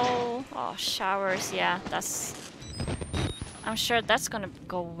 Hello? Oh, showers, yeah, that's... I'm sure that's gonna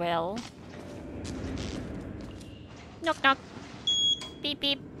go well. Knock knock. Beep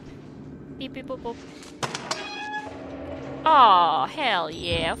beep. Beep beep boop boop. Oh, hell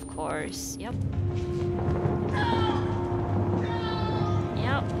yeah, of course. Yep.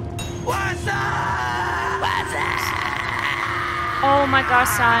 Yep. What's up? What's up? Oh my god,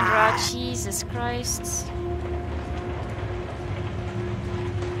 Sandra. Jesus Christ.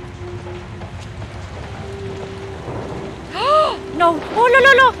 No! Oh no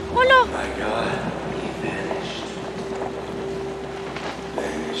no no! Oh no! My God, he vanished.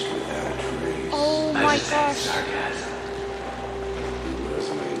 Vanished without a trace. Oh I my just had gosh. sarcasm. It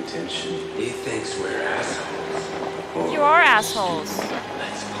wasn't my intention. He thinks we're assholes. You are assholes.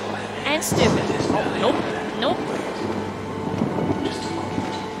 Let's pull it. And stupid. Oh, nope. Nope. Just a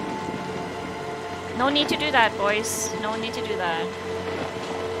moment. No need to do that, boys. No need to do that.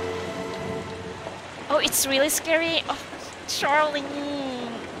 Oh, it's really scary. Oh, Charlie.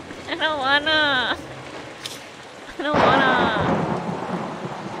 I don't wanna. I don't wanna.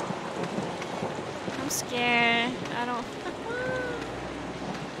 I'm scared. I don't.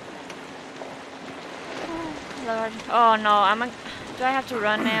 Oh, Lord. Oh no, I'm a... Do I have to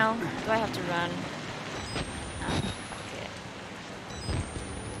run now? Do I have to run? No. Okay.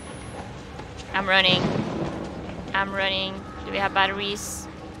 I'm running. I'm running. Do we have batteries?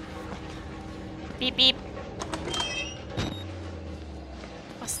 Beep beep.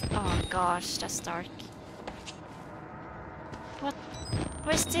 Oh gosh, that's dark. What?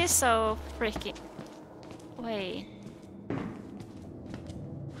 Why is this so freaking... Wait.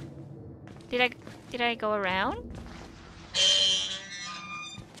 Did I go around?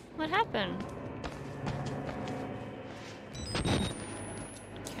 What happened?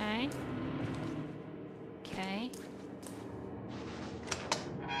 Okay. Okay.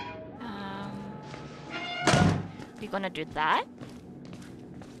 We're gonna do that?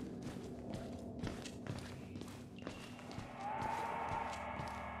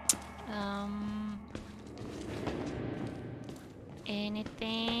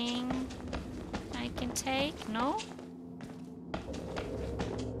 Anything I can take? No?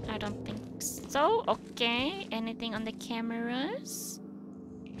 I don't think so. Okay. Anything on the cameras?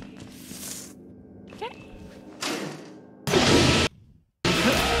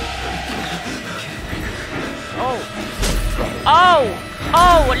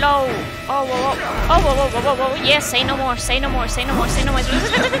 Oh, low. Oh, whoa, whoa. Oh, whoa, whoa, whoa, whoa, whoa. Yes, say no more, say no more, say no more, say no more.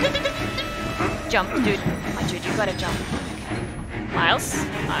 Jump, dude. Oh, dude, you gotta jump. Okay. Miles,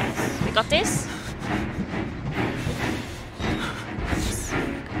 Miles. We got this? Yes, we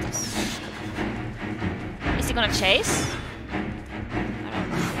got this. Is he gonna chase? I don't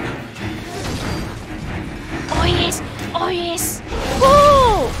know. Oh, yes! Oh, yes!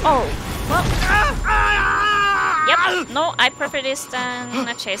 Woo! Oh, well. Yep, no, I prefer this than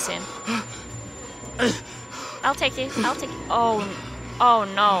not chasing. I'll take it, I'll take it. Oh, oh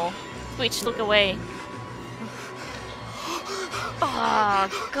no. Switch, look away.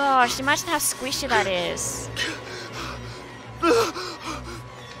 Oh gosh, imagine how squishy that is.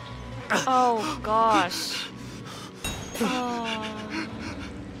 Oh gosh. Oh.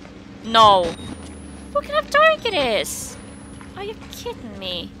 No. Look at how dark it is. Are you kidding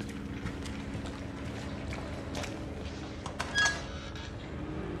me?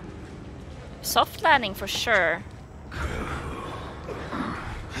 Soft landing for sure.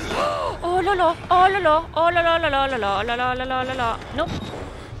 Oh la la, oh la la, oh la la la la la la la la la la la. Nope.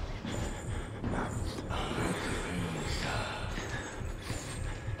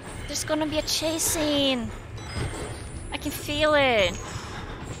 There's gonna be a chase scene. I can feel it.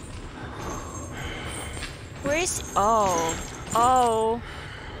 Where is he? Oh. Oh.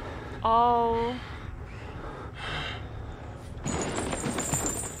 Oh.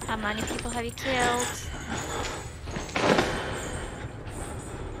 How many people have you killed?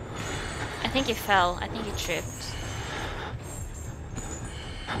 I think he fell. I think he tripped.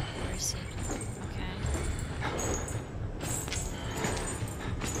 Where is he? Okay.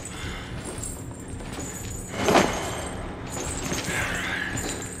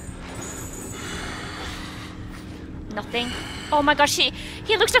 Nothing. Oh my gosh, he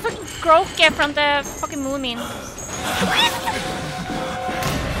looks like fucking Groke from the fucking Moomin.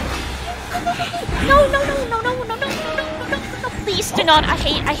 No, no, no, no, no, no, no, no, no, no, no, please do not. I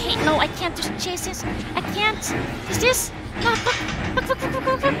hate, no, I can't just chase this. I can't. Is this? No, fuck, fuck, fuck, fuck,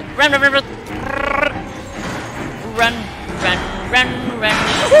 fuck, fuck. Run, run, run, run. Run, run, run, run.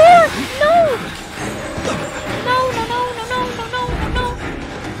 No! No, no, no, no, no, no, no, no, no.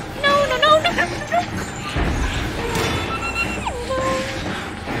 No, no, no, no, no, no.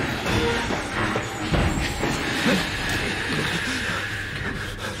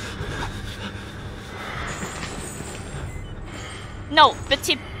 No, but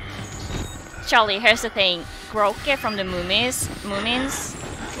Charlie, here's the thing. Groke from the Moomins?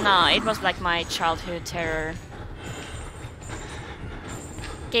 Nah, it was like my childhood terror.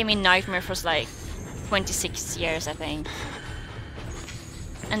 Gave me nightmare for like 26 years, I think.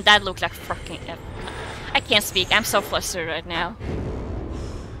 And that looked like fucking... I can't speak, I'm so flustered right now.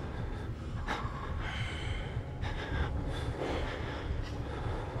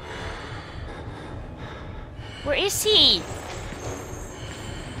 Where is he?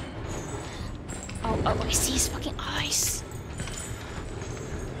 Oh, oh, I see his fucking eyes.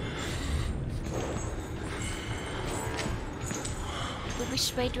 But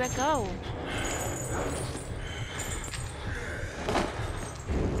which way do I go?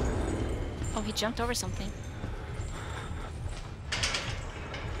 Oh, he jumped over something.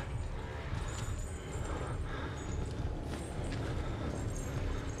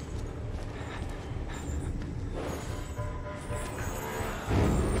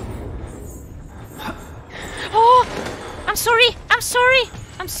 I'm sorry! I'm sorry!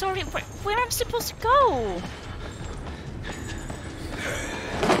 I'm sorry! Where am I supposed to go?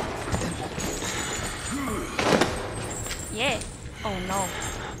 Yeah. Oh no.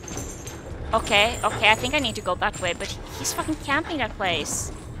 Okay, okay, I think I need to go that way, but he's fucking camping that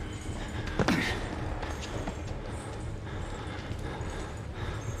place.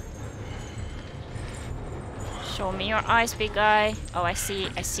 Show me your eyes, big guy. Oh, I see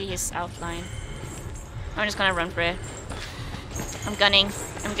his outline. I'm just gonna run for it. I'm gunning.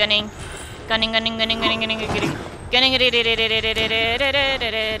 I'm gunning. Gunning.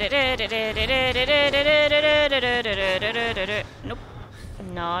 Nope.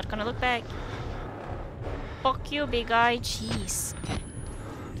 I'm not gonna look back. Fuck you, big guy. Jeez.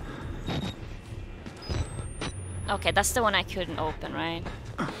 Okay, that's the one I couldn't open, right?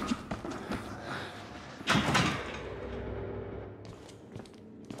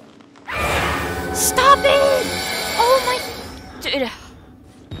 Stop it! Oh my... Dude.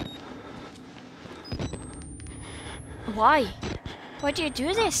 Why? Why do you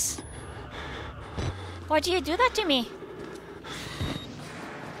do this? Why do you do that to me?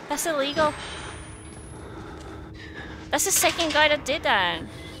 That's illegal. That's the second guy that did that.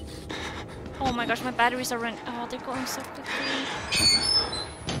 Oh my gosh, my batteries are running. Oh, they're going so quickly.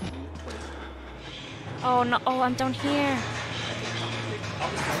 Oh no, oh, I'm down here.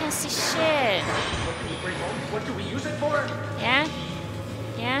 I can't see shit. What do we use it for? Yeah?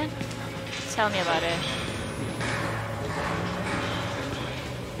 Yeah? Tell me about it.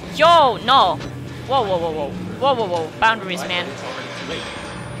 Yo, no! Whoa, whoa, whoa, whoa. Whoa, whoa, whoa. Boundaries, man.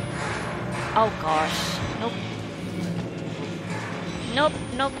 Oh gosh. Nope. Nope,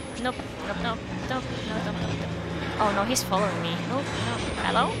 nope, nope, nope, nope, nope, nope, nope, nope. Oh no, he's following me. Nope, nope.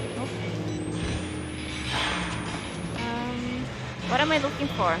 Hello? Nope. What am I looking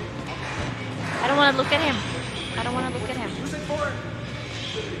for? I don't want to look at him. I don't want to look at him. I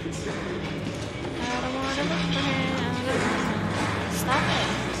don't want to look at him. Stop it.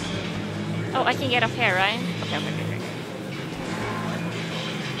 Oh, I can get up here, right? Okay, okay, okay, okay.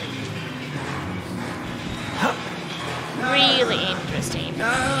 Really interesting.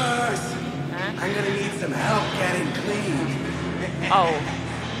 Nurse! Huh? I'm gonna need some help getting clean. Oh.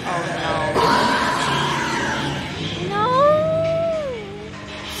 Oh no. No!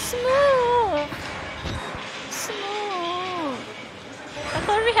 Smooth! Smooth! I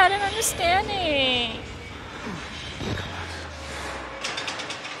thought we had an understanding.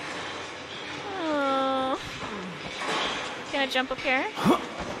 Oh. Can I jump up here?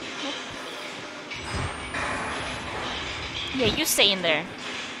 Yeah, you stay in there.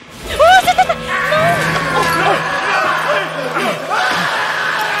 Oh, no!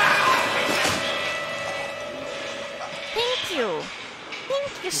 Thank you.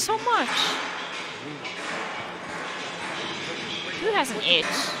 Thank you so much. Who has an itch?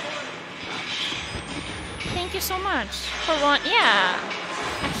 Thank you so much. For one, yeah.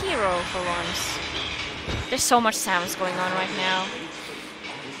 A hero for once. There's so much sounds going on right now.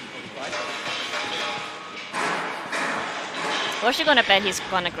 What's she gonna bet he's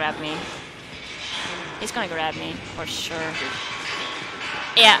gonna grab me? He's gonna grab me, for sure.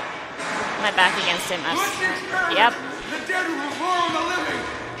 Yeah. My back against him. Yep. The dead will roar on the living.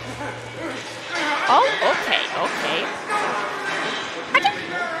 Oh, okay, okay.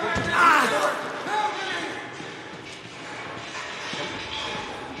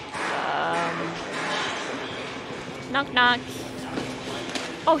 Knock knock.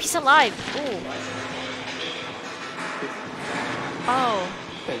 Oh, he's alive. Ooh. Oh.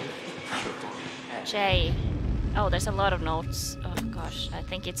 J. Oh, there's a lot of notes. Oh gosh, I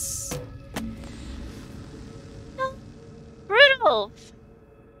think it's... No. Rudolph!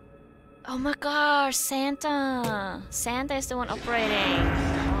 Oh my gosh, Santa! Santa is the one operating.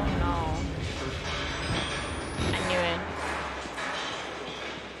 Oh no. I knew it.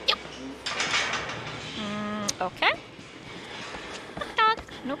 Yep. Okay. Knock knock.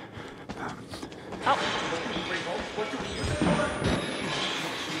 Nope. Oh.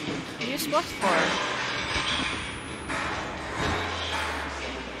 Use what for?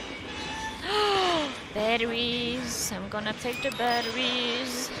 Batteries. I'm gonna take the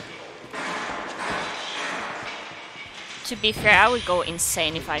batteries. To be fair, I would go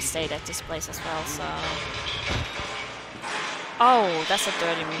insane if I stayed at this place as well, so... Oh, that's a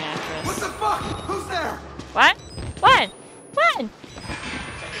dirty mattress. What the fuck? Who's there? What? What? What?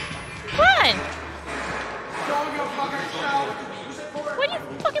 What? What are you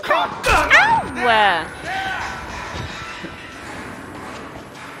fucking Ow! Yeah.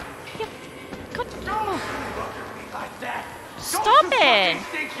 God. Stop it!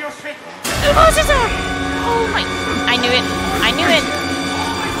 Oh, Caesar! Oh my... I knew it. I knew it.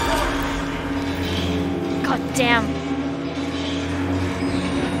 God damn.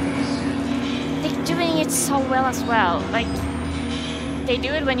 They're doing it so well as well. Like, they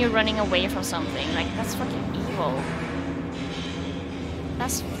do it when you're running away from something. Like, that's fucking evil.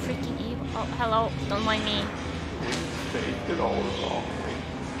 That's freaking evil. Oh, hello. Don't mind me.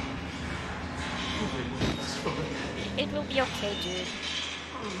 It will be okay, dude.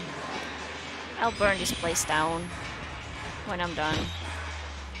 I'll burn this place down when I'm done.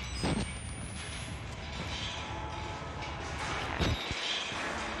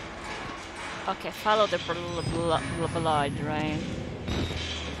 Okay, follow the blood, right?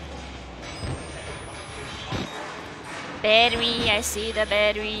 Battery, I see the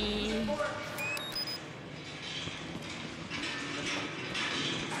battery.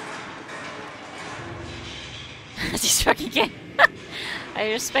 This fucking game.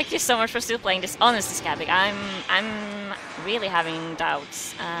 I respect you so much for still playing this. Honestly, Scabig, I'm really having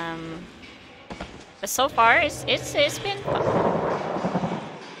doubts. But so far, it's been fun.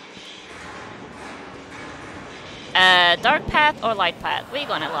 Dark path or light path? We're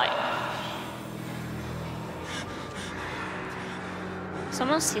gonna light.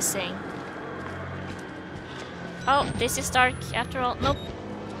 Someone's hissing. Oh, this is dark after all. Nope.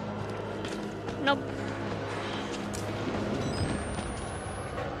 Nope.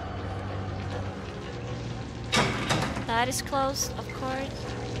 That is closed, of course.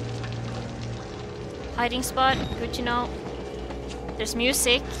 Hiding spot, good to know. There's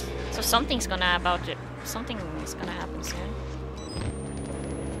music, so something's gonna happen soon.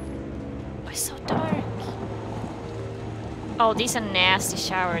 Oh, it's so dark. Oh, these are nasty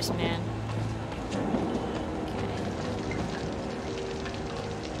showers, man. Okay.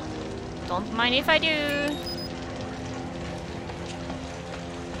 Don't mind if I do.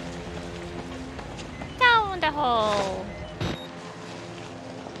 Down the hole.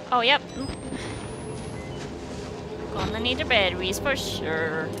 Oh, yep. Gonna need the batteries for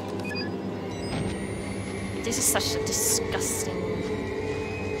sure. This is such a disgusting.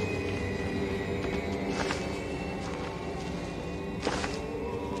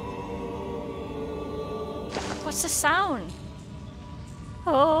 What's the sound?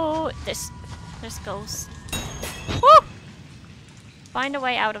 Oh, there's ghosts. Woo! Find a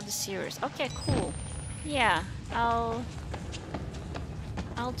way out of the sewers. Okay, cool. Yeah, I'll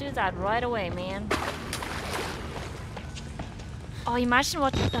do that right away, man. Oh, imagine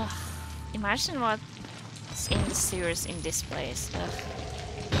what's in the sewers in this place.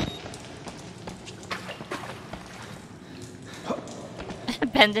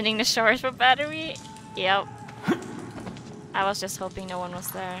 Abandoning the shores for battery? Yep. I was just hoping no one was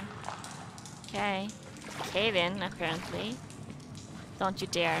there. Okay. Cave in, apparently. Don't you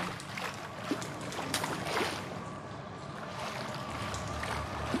dare.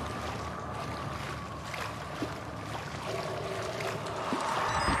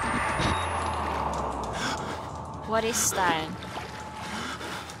 What is that?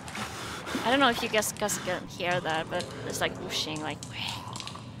 I don't know if you guys can hear that, but it's like whooshing, like.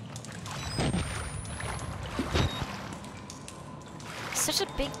 Such a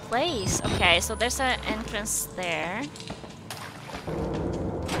big place. Okay, so there's an entrance there.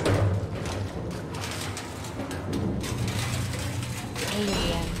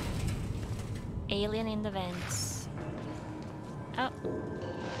 Alien. Alien in the vents. Oh.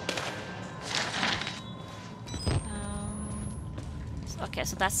 Okay,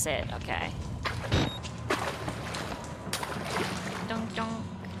 so that's it. Okay. Dunk, dunk,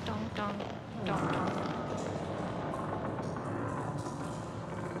 dunk, dunk, dunk, dunk.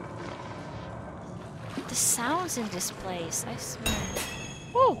 The sounds in this place, I swear.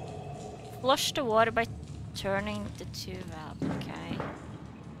 Woo! Flush the water by turning the tube valve. Okay.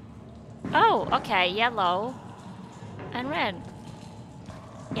 Oh, okay. Yellow and red.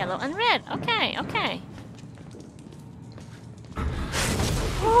 Yellow and red. Okay, okay.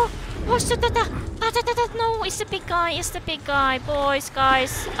 Oh, what's that? No, it's the big guy. It's the big guy. Boys,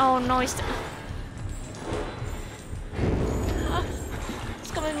 guys. Oh no, it's the.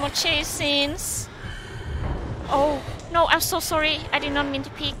 It's gonna be more chase scenes. Oh no, I'm so sorry. I did not mean to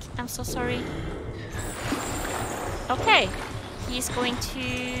peek. I'm so sorry. Okay, he's going to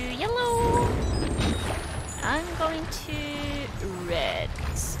yellow. I'm going to red.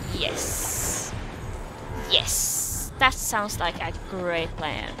 Yes. Yes. That sounds like a great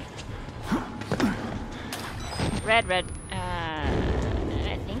plan. Red, red.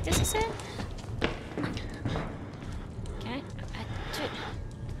 I think this is it. Okay. Dude,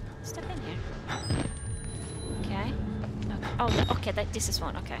 step in here. Okay. Oh, okay. This is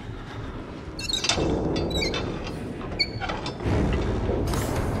one. Okay.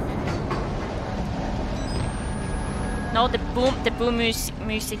 No, the boom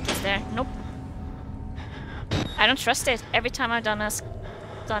music is there. Nope. I don't trust it. Every time I've done a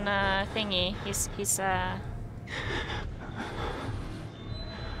thingy, he's I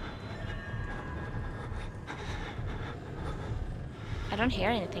don't hear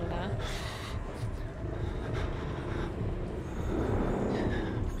anything though.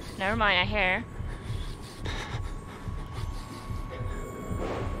 Never mind, I hear.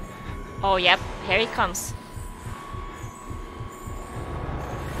 Oh yep, here he comes.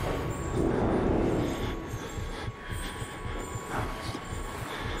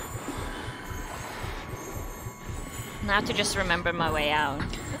 Now to just remember my way out.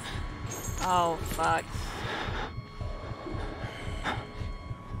 Oh fuck.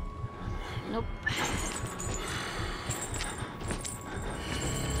 Nope.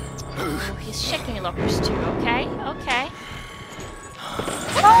 Oh, he's checking lockers too, okay? Okay.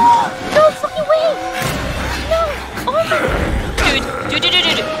 Oh! No fucking way! No! Oh my... Dude.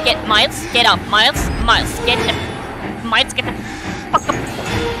 Get Miles, get up. Miles, get the fuck up.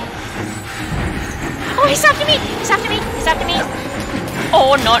 Oh, he's after me! He's after me!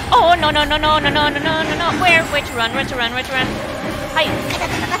 Oh no! Oh no! No! No! No! No! No! No! No! No! No! Where? Where to run? Where to run? Where to run? Hi!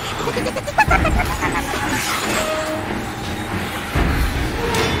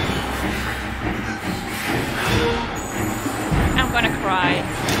 I'm gonna cry.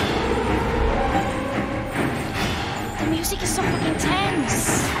 The music is so fucking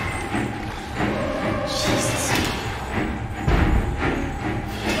tense. Jesus.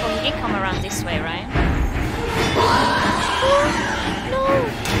 Oh, he can come around this way, right? No!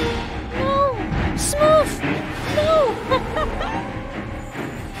 No! Smooth! No!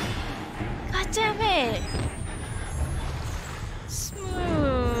 God damn it!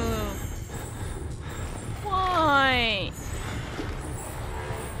 Smooth! Why?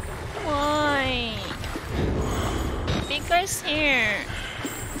 Why? Big guy's here.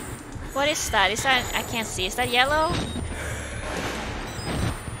 What is that? Is that... I can't see. Is that yellow?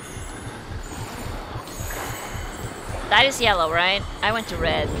 That is yellow, right? I went to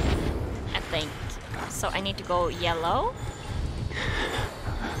red, I think. So I need to go yellow?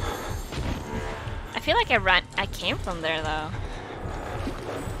 I feel like I came from there though.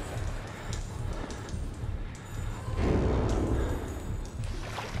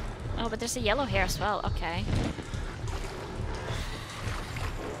 Oh, but there's a yellow here as well, okay.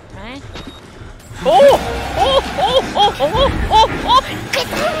 Right? Oh! Oh! Oh! Oh! Oh! Oh! Oh! Get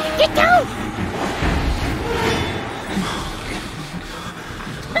down! Get down!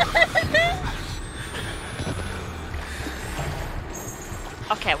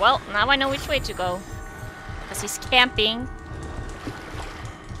 Okay, well, now I know which way to go. Because he's camping.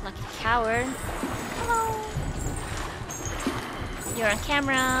 Like a coward. Hello. You're on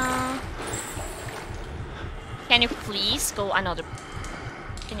camera. Can you please go another...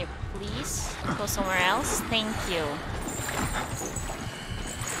 Can you please go somewhere else? Thank you.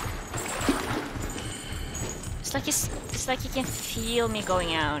 It's like he can feel me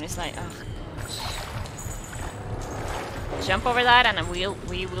going out. It's like, oh gosh. Jump over that and we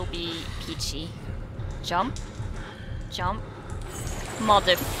will be peachy. Jump. Jump.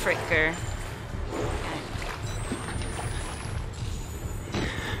 Mother fricker. Okay.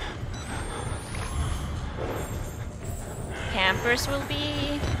 Campers will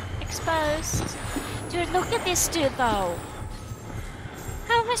be exposed. Dude, look at this dude though.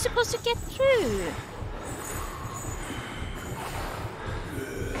 How am I supposed to get through?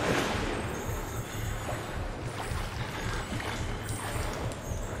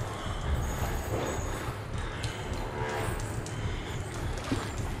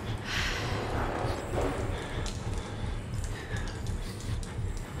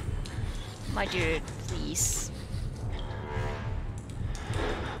 My dude, please.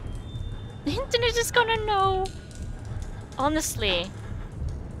 The internet is gonna know. Honestly.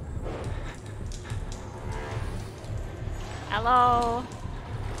 Hello.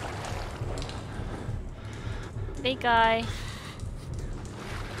 Big guy.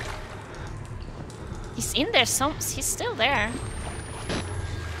 He's in there. He's still there.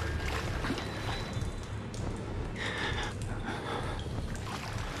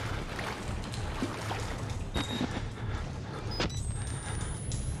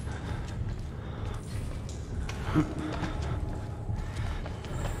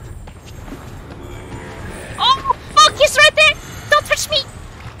 Oh, fuck, he's right there! Don't touch me!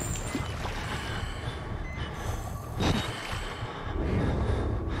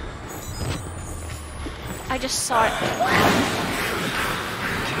 I just saw it.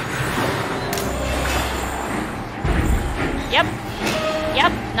 Yep.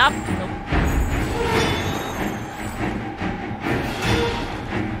 Yep. Nope. Nope.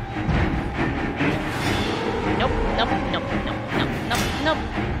 Nope, nope, nope, nope, nope, nope, nope.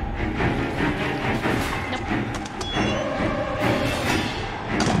 Nope.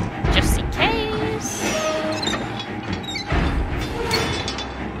 Just in case.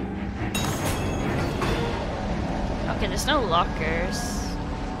 Okay, there's no lockers.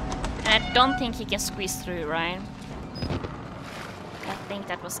 And I don't think he can squeeze through, right? I think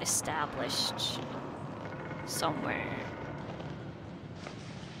that was established somewhere.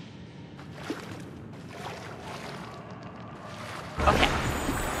 Okay.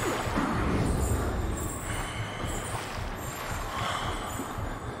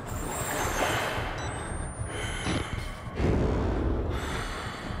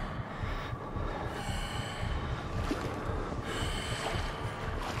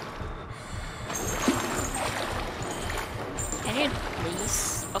 Can you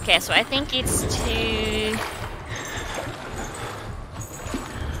please? Okay, so I think it's to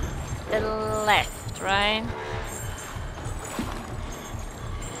the left, right?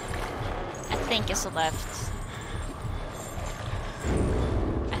 I think it's the left.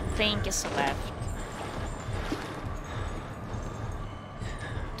 think is left.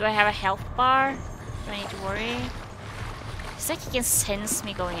 Do I have a health bar? Do I need to worry? It's like he can sense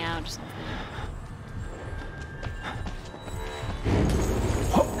me going out or something.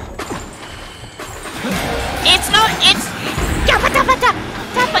 It's not, it's...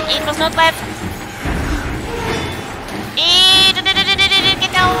 It was not left. Get down, get down, get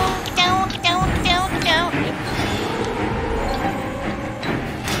down, get down, get down.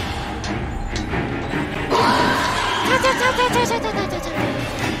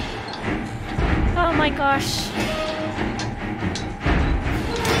 Oh my gosh.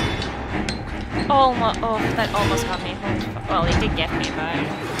 Almost, oh, that almost got me. Well, it did get me, but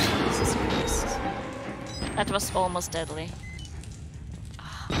Jesus Christ. That was almost deadly.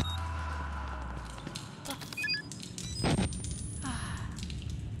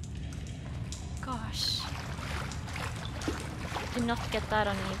 Gosh. Do not get that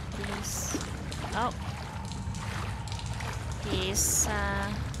on me, please. Oh. He's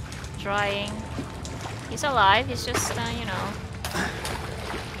drying. He's alive, he's just, you know.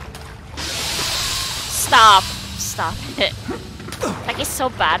 Stop! Stop it. Like, it's so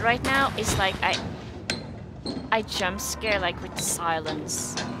bad right now. It's like I jump scare like with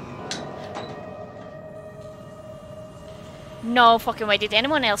silence. No fucking way. Did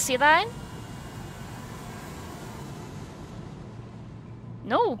anyone else see that?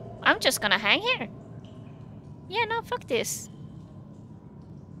 No, I'm just gonna hang here. Yeah, no, fuck this.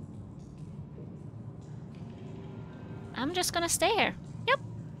 I'm just gonna stay here. Yep.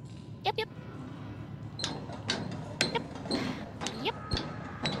 Yep, yep. Yep. Yep.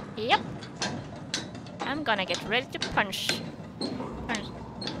 Yep. I'm gonna get ready to punch. Punch.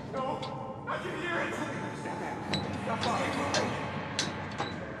 No, I can hear it.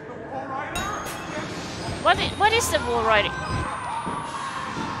 What is the bull riding?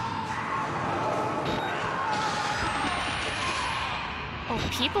 Oh,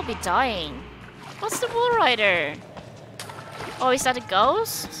 people be dying. What's the bull rider? Oh, is that a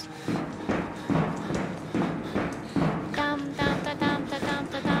ghost?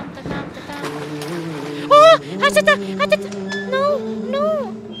 Oh! No!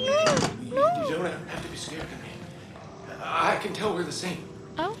 No! No! No! You don't have to be scared of me. I can tell we're the same.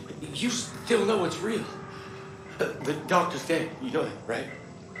 Oh? You still know it's real. The doctor's dead. You know that, right?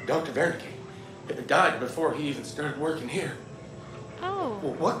 Dr. Wernicke died before he even started working here. Oh.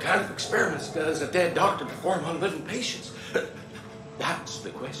 Well, what kind of experiments does a dead doctor perform on living patients? That's the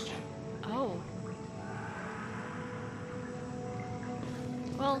question. Oh.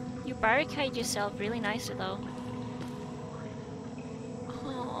 Well, you barricade yourself really nicely, though.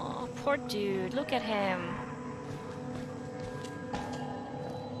 Oh, poor dude. Look at him.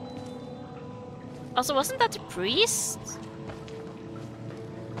 Also, wasn't that the priest?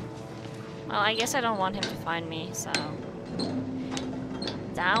 Well, I guess I don't want him to find me, so...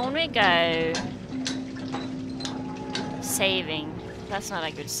 Down we go. Saving. That's not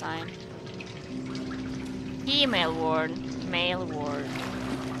a good sign. Female ward. Male ward.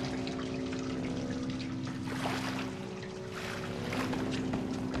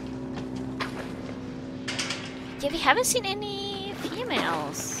 Yeah, we haven't seen any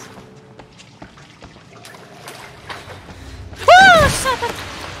females. Oh, stop it!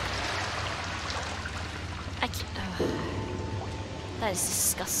 I can't. That is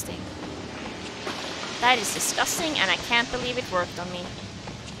disgusting. That is disgusting, and I can't believe it worked on me.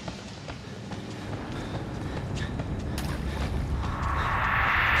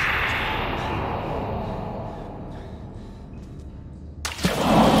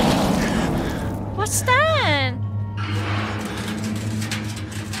 What's that?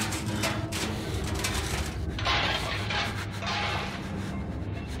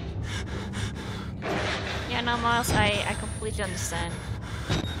 Yeah, no, Miles, I completely understand.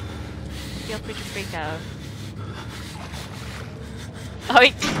 Feel free to freak out. Oh,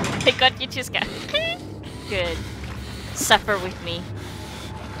 I got you too, Sky. Good. Suffer with me.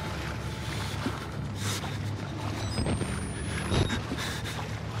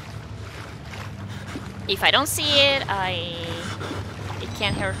 If I don't see it, it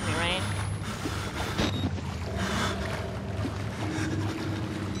can't hurt me, right?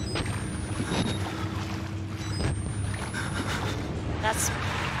 That's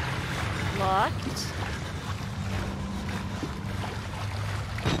locked.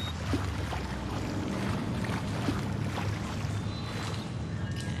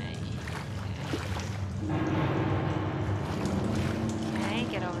 Okay. Okay,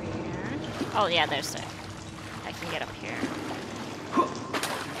 get over here. Oh yeah, there's it. I can get up here.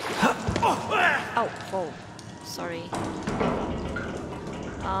 Oh, whoa. Sorry.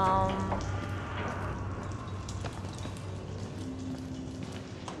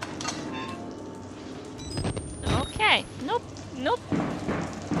 Okay. Nope. Nope.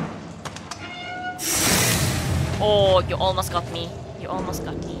 Oh, you almost got me. You almost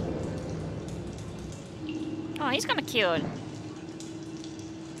got me. Oh, he's gonna kill.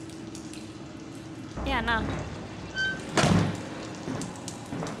 Yeah, no.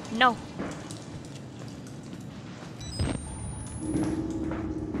 No.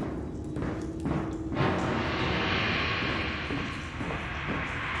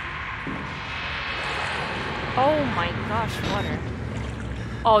 Oh my gosh, water.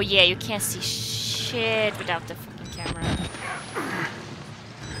 Oh yeah, you can't see shit without the fucking camera.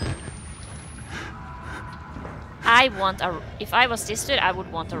 I want a... If I was this dude, I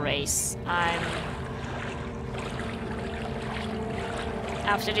would want a race.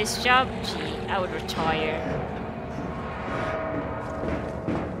 After this job, gee, I would retire.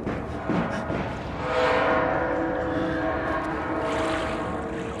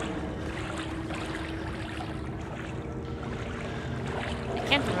 I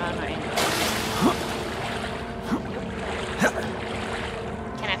can't run or anything.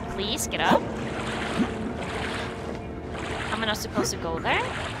 Can I please get up? Am I not supposed to go there?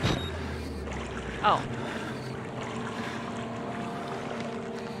 Oh.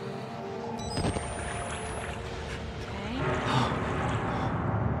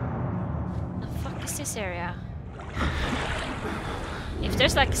 This area. If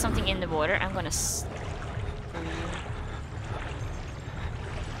there's like something in the water, I'm gonna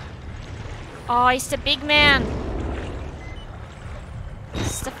Oh, it's the big man.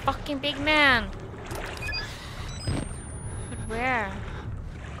 It's the fucking big man. But where?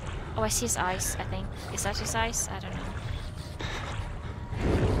 Oh, I see his eyes, I think. Is that his eyes? I don't know.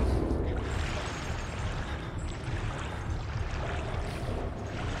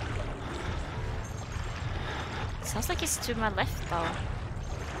 Sounds like it's to my left though.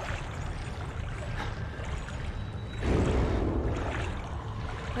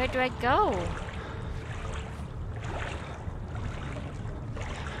 Where do I go?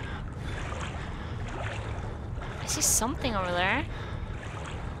 I see something over there.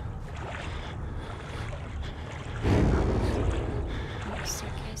 Oh,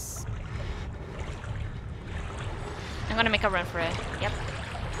 staircase. I'm gonna make a run for it. Yep.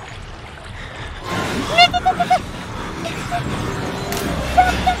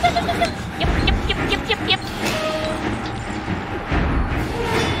 Yep.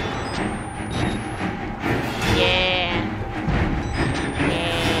 Yeah.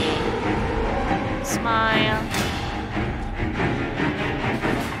 Yay. Smile.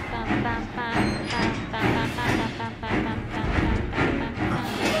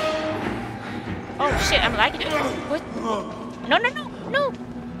 Oh shit, I'm lagging it. What? No.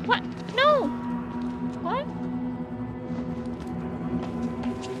 What? No. What?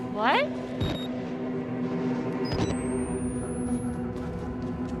 What?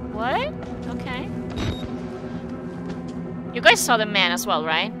 What? Okay. You guys saw the man as well,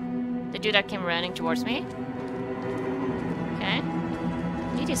 right? The dude that came running towards me? Okay.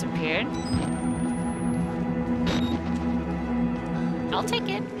 He disappeared. I'll take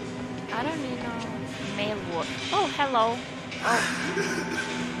it. I don't need no male war. Oh, hello. Oh.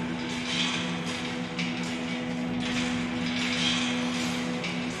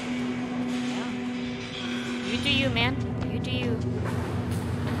 You do you, man. You do you.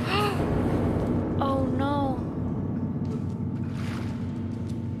 Oh no.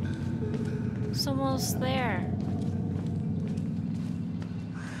 Someone's there.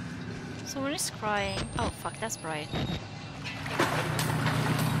 Someone is crying. Oh fuck, that's bright.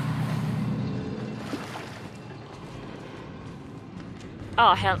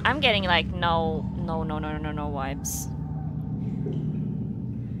 Oh hell, I'm getting like no vibes.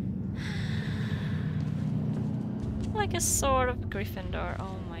 Like a sort of Gryffindor.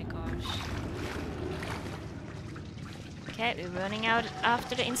 Oh my gosh. Okay, we're running out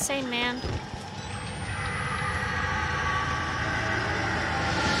after the insane man.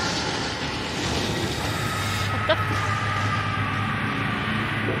 What the?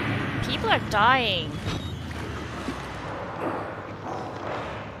 People are dying.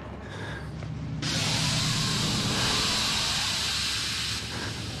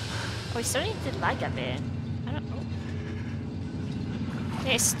 Oh, he's starting to lag a bit. I don't know.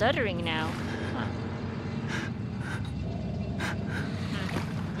 Yeah, he's stuttering now. Huh.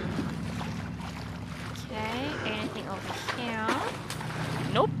 Okay, anything over here?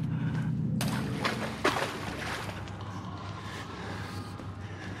 Nope.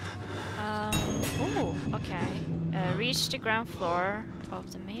 Oh, okay. Reach the ground floor.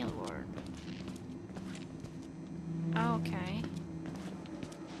 of the mail ward. Okay.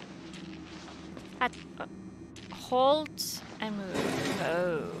 Hold and move.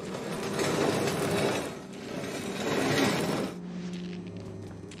 Oh.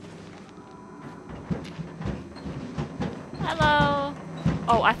 Hello.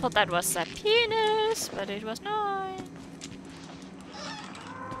 Oh, I thought that was a penis, but it was not.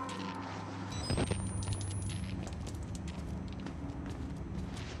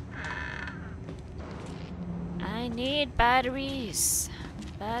 I need batteries.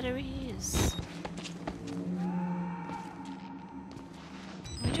 Batteries.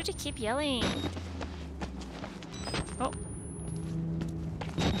 Why do they keep yelling? Oh.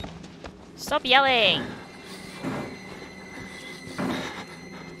 Stop yelling!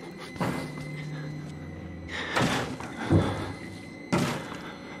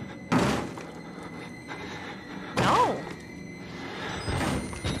 No!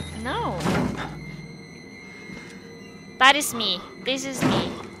 No! That is me. This is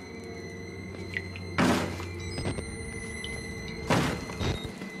me.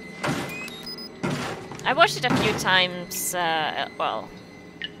 I watched it a few times, well,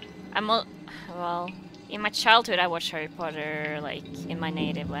 well, in my childhood I watched Harry Potter, like, in my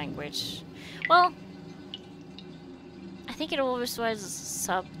native language. Well, I think it always was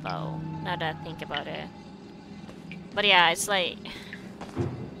sub, though, now that I think about it. But yeah, it's like,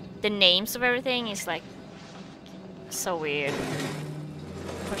 the names of everything is, like, so weird.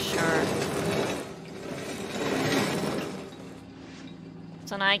 For sure.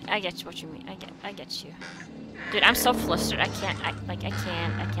 So now I get what you mean. I get you. Dude, I'm so flustered. I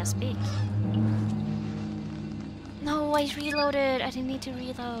can't speak. No, I reloaded. I didn't need to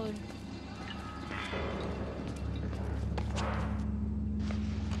reload.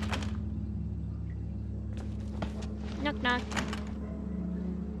 Knock knock.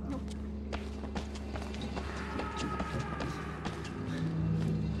 Nope.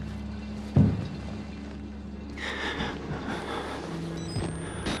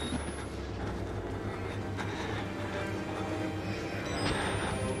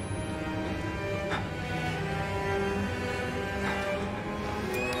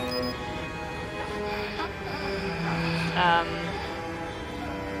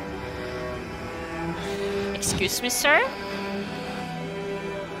 Excuse me, sir?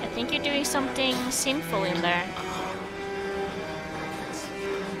 I think you're doing something sinful in there.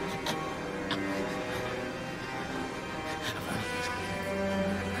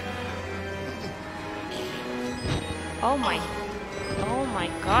 Oh my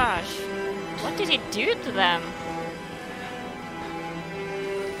gosh. What did he do to them?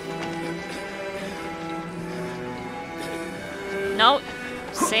 No,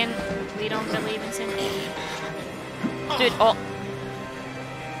 sin. We don't believe in sin. Dude, oh.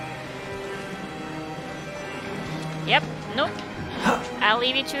 Yep, nope. I'll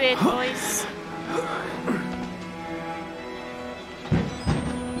leave you to it, boys.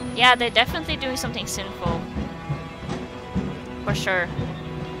 Yeah, they're definitely doing something sinful. For sure.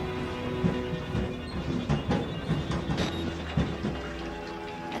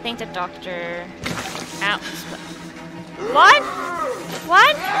 I think the doctor... Ow. What?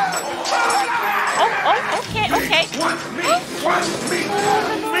 What? Oh, okay, okay. He's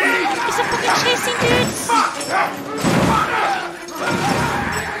a fucking chasing dudes.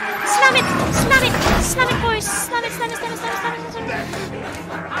 Slam it! Slam it! Slam it, boys! Slam it, slam it, slam it, slam it, slam it, slam it.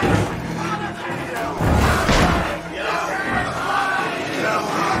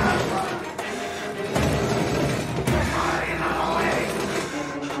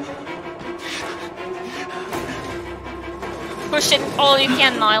 Push it all you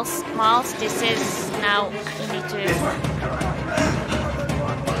can, Miles. Miles, this is now. You need to.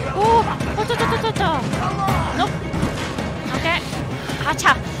 Oh! Nope. Okay.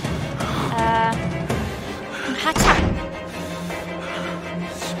 Hacha. Hacha.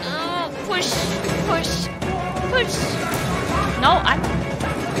 Push, push, push. No,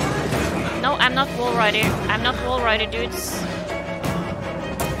 I'm not wall rider. I'm not wall rider, dudes.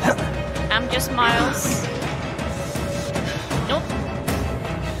 I'm just Miles. Nope.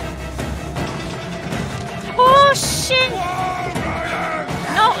 Oh shit!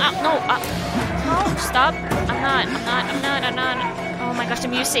 No, no, stop. I'm not. Oh my gosh, the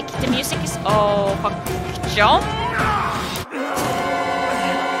music is, oh fuck. Jump!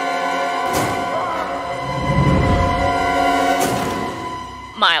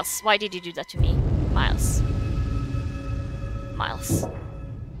 Miles, why did you do that to me? Miles. Miles.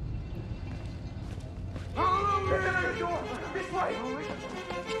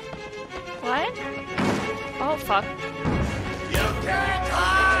 What? Oh fuck.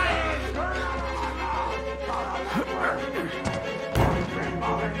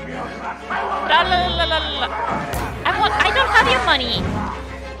 La, la, la, la, la. I don't have your money.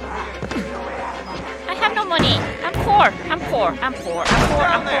 I have no money. I'm poor. I'm poor. I'm poor. I'm poor.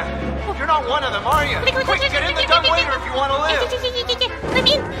 I'm poor. You're not one of them, are you? Quick, get in the dumbwaiter if you want to live. Let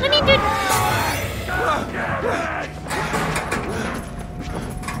me in. Let me in, dude.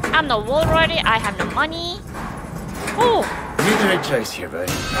 I'm no wall rider. I have no money. Oh. You're the right choice here,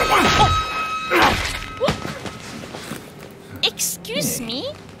 buddy. Excuse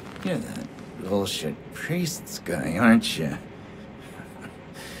me? You're that bullshit priest's guy, aren't you?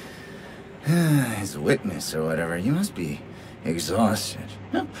 His witness or whatever. You must be exhausted.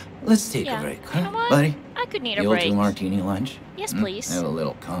 No, let's take a break, huh, You know what? buddy? I could need a The break. old 2-martini lunch? Yes, please. Have a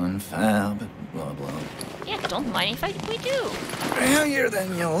little confab, blah, blah. Yeah, don't mind if we do. Healthier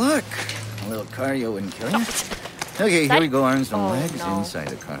than you look. A little cardio wouldn't kill you. Okay, here we go, arms and legs inside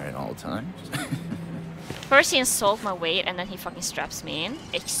the car at all times. First he insults my weight and then he fucking straps me in.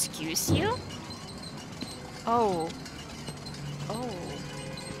 Excuse you? Oh. Oh.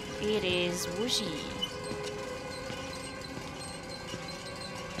 It is whooshy.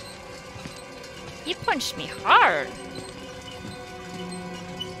 He punched me hard.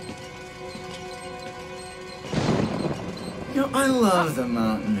 You know, I love the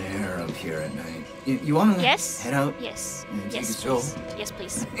mountain air up here at night. You want to head out? Yes. And take Yes, a stroll? please. Yes,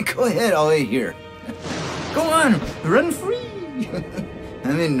 please. Go ahead, I'll wait here. Go on, run free.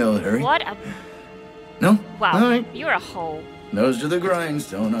 I'm in no hurry. What a... No? Wow, All right. you're a hoe. Nose to the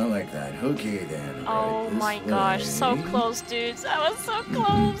grindstone, I like that. Okay then. Oh my gosh, so close, dudes. I was so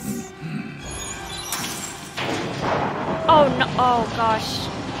close. Oh no, oh gosh.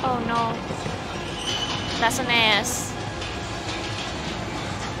 Oh no. That's an ass.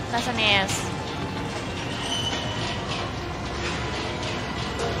 That's an ass.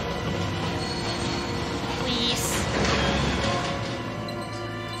 Please.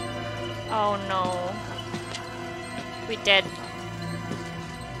 Oh no. We're dead.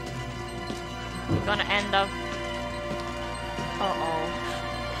 We're gonna end up... Uh-oh.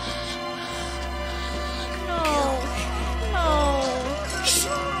 No. No.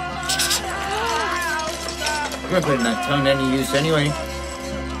 We're putting that tongue to any use anyway.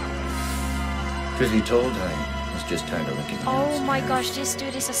 Truth be told, I was just tired of looking at Oh my gosh, this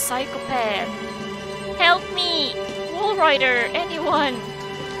dude is a psychopath. Help me! Wall rider, anyone!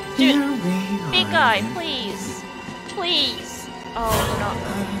 Dude, big guy, please. Please. Oh no.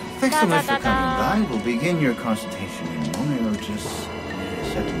 Thanks so much for coming by. We'll begin your consultation in a moment. We'll just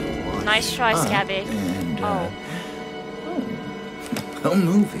set the watch. Nice try, Scabby. And, Oh.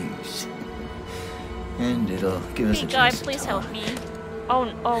 movies. And it'll give us a Big guy, chance to please talk. help me. Oh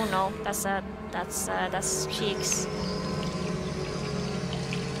no, that's cheeks.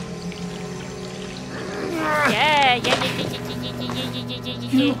 Yeah.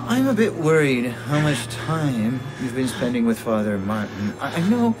 You know, I'm a bit worried how much time you've been spending with Father Martin. I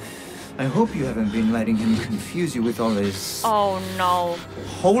know. I hope you haven't been letting him confuse you with all his Oh no.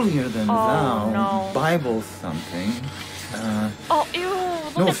 holier than thou no. Bible thumping. Oh ew.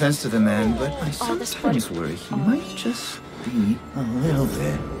 No offense to the man, but I Oh, this sometimes worry he might just be a little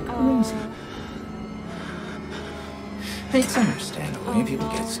bit crazy. It's understandable when people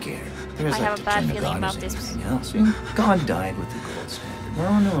get scared. There's I like have a to bad turn to feeling God about as this. anything else. I mean, God died with the gold standard. We're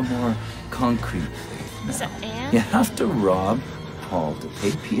on to a more concrete faith now. Is that Anne? You have to rob Paul to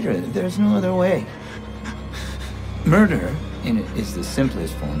pay Peter. There's no other way. Murder is the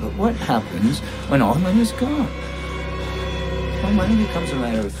simplest form, but what happens when all money's gone? Well, money becomes a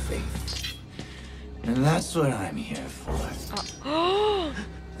matter of faith. And that's what I'm here for. To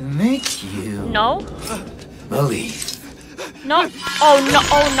make you No. believe. No. Oh no.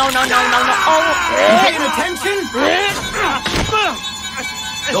 Oh no. Oh. You paying attention?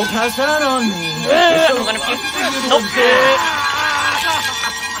 Don't pass that on me. I'm gonna puke. Nope.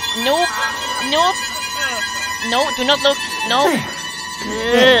 Nope. No, do not look. No. Right?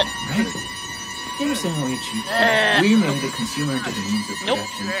 You understand how we cheat? We made a consumer into the means of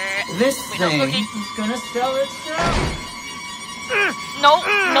production. This thing is gonna sell itself. No.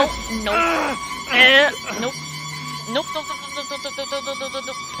 Nope.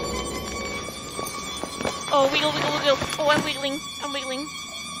 Oh, wiggle. Oh, I'm wiggling.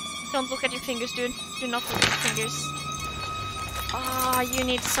 Don't look at your fingers, dude. Do not look at your fingers. Ah, you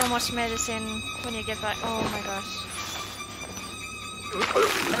need so much medicine when you get back. Oh my gosh.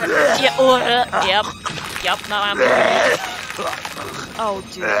 Yeah, yep, now I'm... Oh,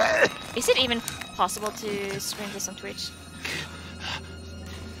 dude. Is it even possible to stream this on Twitch?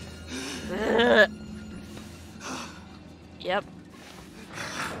 Yep.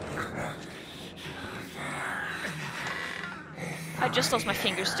 just lost my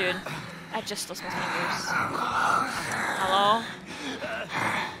fingers, dude. I just lost my fingers. Hello?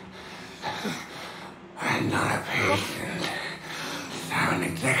 I'm not a patient. I'm an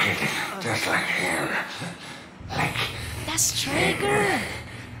executive, just like him. Like... That's Traeger!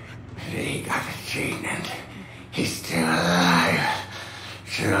 He got the gene and he's still alive.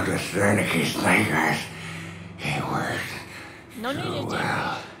 Still the Wernicke's nightmares. He worked so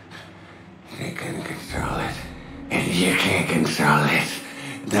well. They couldn't control it. And you can't control it.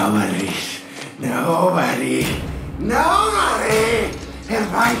 Nobody. He'll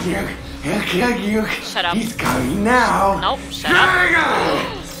find you. He'll kill you. Shut up. He's coming now. Nope, shut up.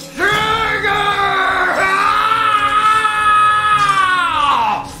 Trigger!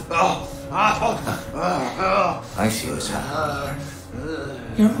 I see what's happening.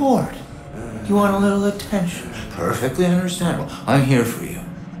 You're bored. You want a little attention. Perfectly understandable. I'm here for you.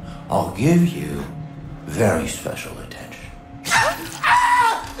 I'll give you very special attention.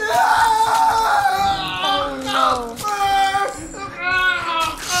 No.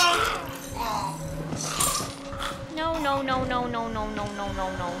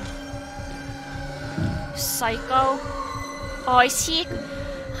 Psycho. Oh, is he?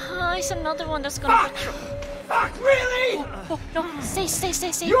 Oh, he's another one that's gonna patrol. Fuck, really? Oh, no, stay.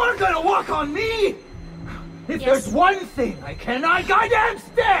 You aren't gonna walk on me? If Yes. there's one thing I cannot goddamn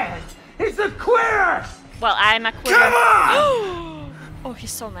stand, it's a quitter! Well, I'm a quitter. Come on! Oh,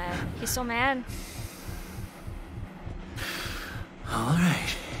 he's so mad. He's so mad. All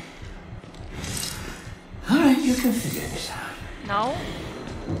right, you can figure this out. No?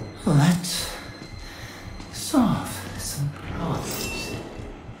 Let's solve some problems.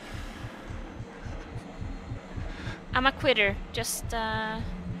 I'm a quitter. Just, well,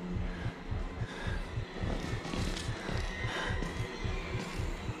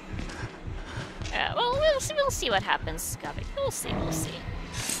 we'll see what happens, Gabby. We'll see.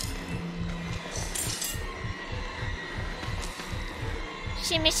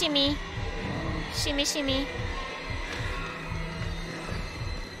 Shimmy.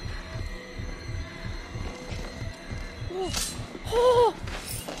 Oh!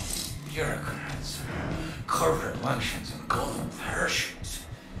 Bureaucrats, corporate luncheons, and golden parachutes.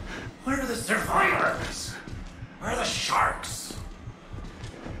 Where are the survivors? Where are the sharks?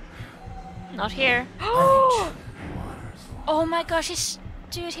 Not here. Oh my gosh, he's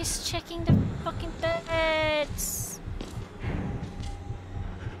checking the fucking beds.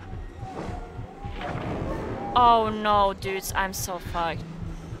 Oh no, dudes, I'm so fucked.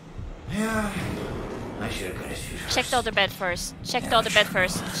 Yeah, I should have got his feet first. Check the other bed first. Check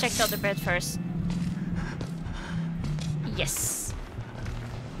the other bed first. Yes.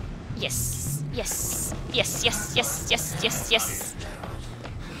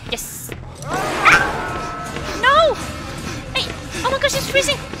 No! Hey! Oh my gosh, it's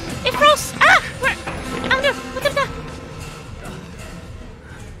freezing! It froze! Ah! Where? Under! What the?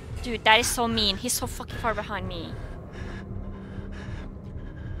 Dude, that is so mean. He's so fucking far behind me.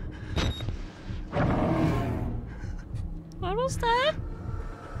 What was that?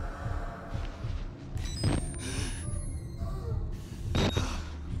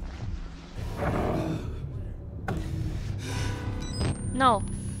 No,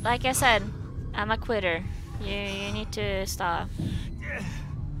 like I said, I'm a quitter. You need to stop.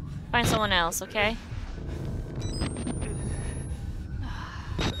 Find someone else, okay?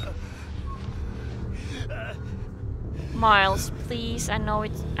 Miles, please. I know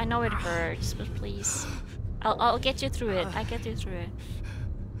it hurts, but please. I'll get you through it. I'll get you through it.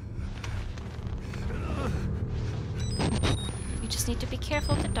 You just need to be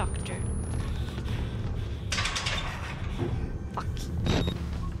careful of the doctor. Fuck.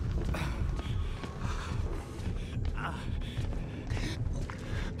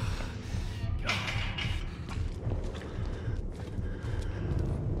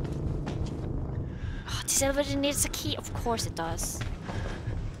 Oh, this elevator needs a key. Of course it does.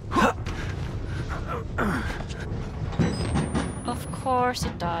 Of course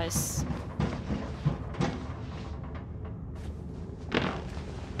it does.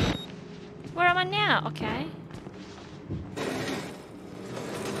 Where am I now? Okay.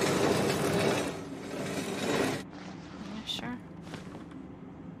 Yeah, sure.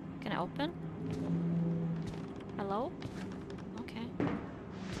 Can I open? Hello? Okay.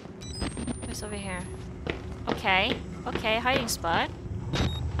 What's over here? Okay. Okay, hiding spot.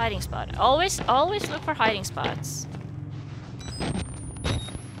 Hiding spot. Always look for hiding spots.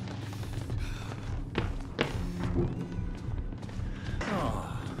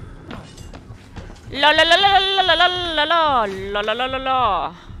 La la la la la la la la la la la la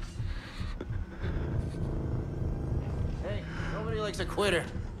la. Hey, nobody likes a quitter.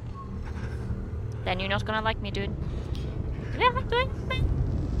 Then you're not gonna like me, dude. There's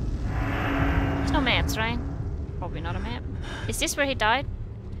no maps, right? Probably not a map. Is this where he died?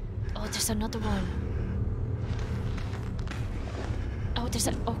 Oh, there's another one. Oh, there's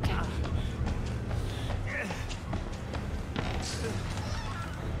a... Okay.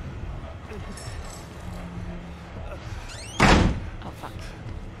 Oh, fuck.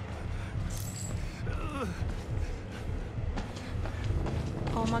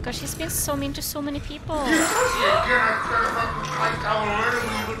 Oh my gosh, he's been so mean to so many people. No.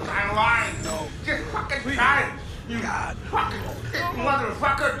 Just fucking try it. You fucking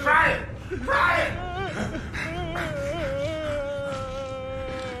motherfucker, try it. Try it.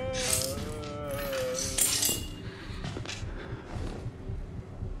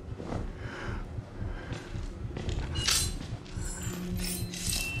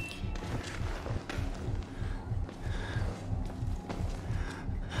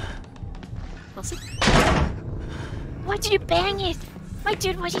 Was it? Why did you bang it? My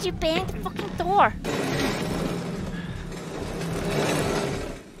dude, why did you bang the fucking door?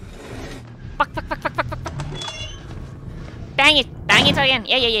 Fuck. Bang it again.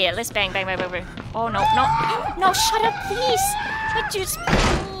 Yeah. Let's bang. Oh no. No, shut up, please. My dude,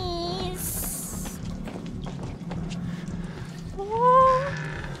 please. Oh.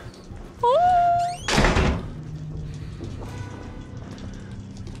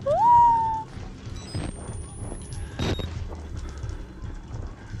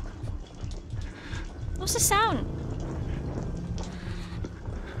 What's the sound?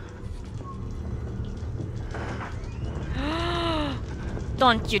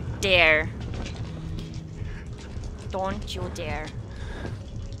 Don't you dare. Don't you dare.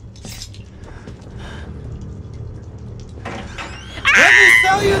 Let me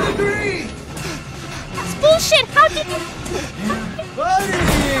sell you the green! That's bullshit! How did you...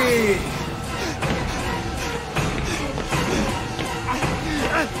 Buddy!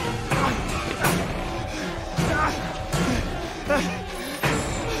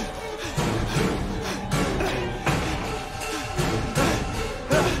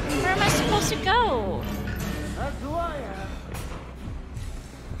 Where am I supposed to go? That's who I am.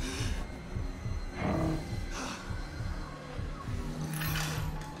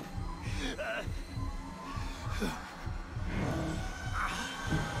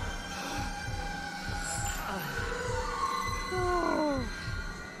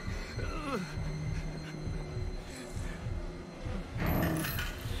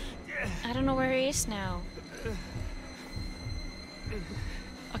 I don't know where he is now.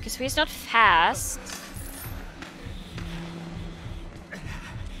 Okay, so he's not fast.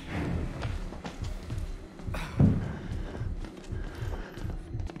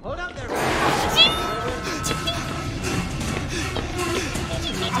 Hold up there.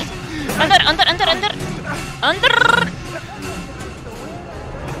 Under.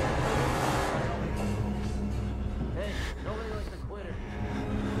 Hey, nobody likes a quitter.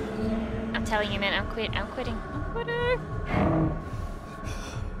 I'm telling you, man, I'm quitting. I'm quitting.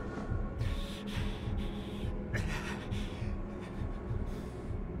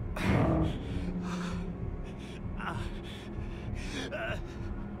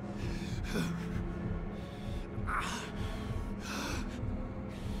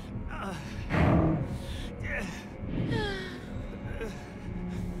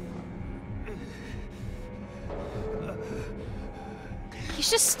 He's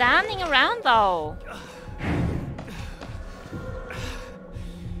just standing around, though.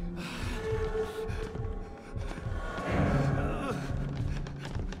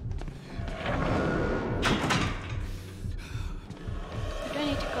 Where do I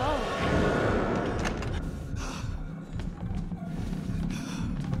need to go?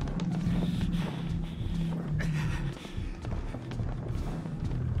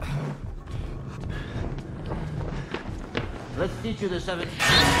 Let's teach you the 7.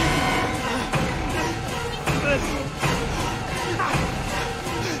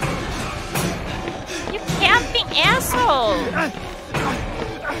 You camping asshole!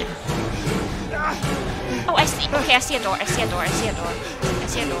 Oh, I see. Okay, I see a door. I see a door.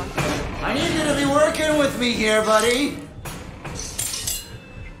 I need you to be working with me here, buddy.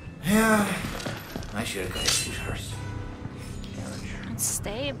 Yeah, I should have got issues first.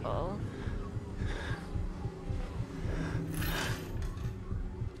 Unstable.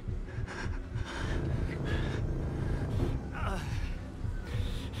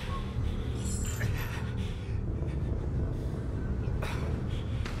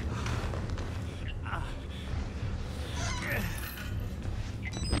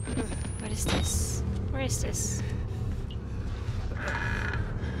 What is this? Where is this?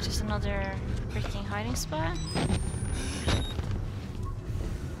 another freaking hiding spot.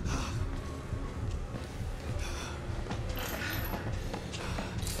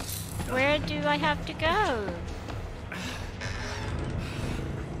 Where do I have to go?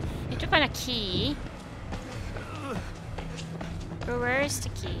 Need to find a key. But where is the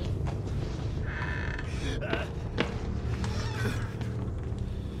key?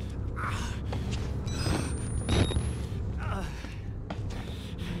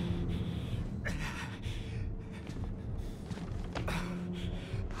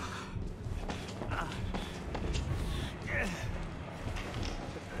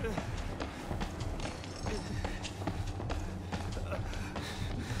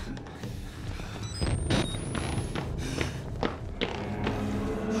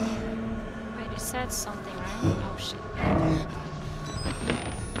 Said something, right? Oh shit.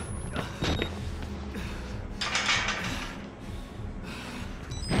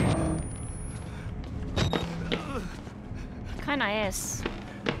 Kinda is.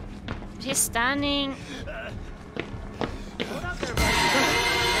 He's standing.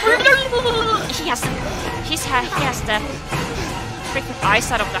 He has the freaking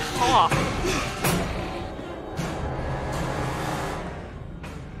eyesight of the hawk.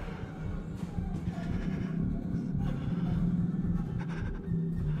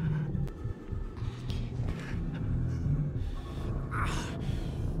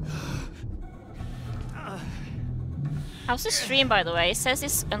 How's the stream, by the way? It says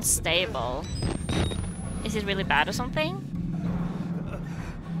it's unstable. Is it really bad or something?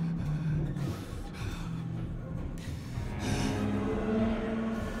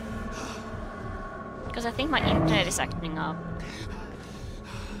 Because I think my internet is acting up.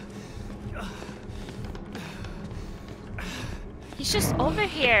 He's just over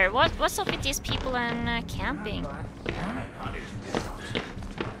here. What's up with these people and camping?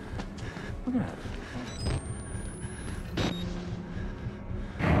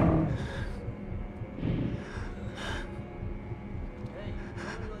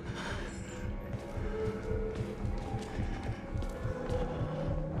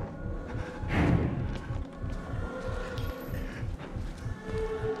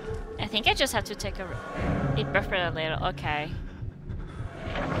 I think I just have to take it buffer a little. Okay.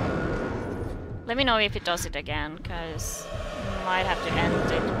 Let me know if it does it again, because might have to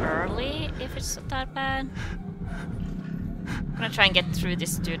end it early if it's that bad. I'm gonna try and get through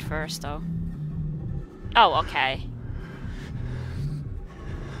this dude first, though. Oh, okay.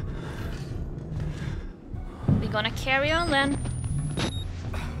 We're gonna carry on then.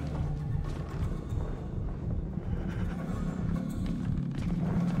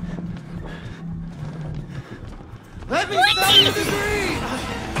 Let me stop you the green!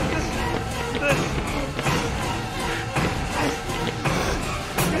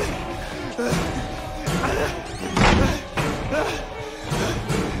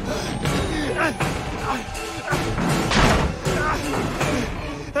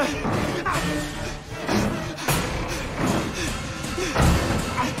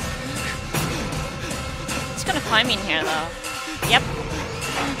 It's gonna find me in here, though. Yep.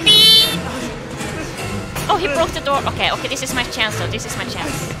 Beep! Oh, he broke the door. Okay, this is my chance, though. This is my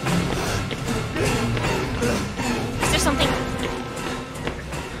chance. Is there something?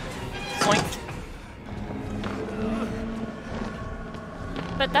 Point.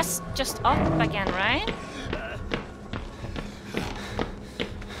 But that's just up again, right?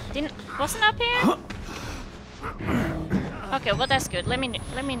 Wasn't up here? Okay, well that's good. Let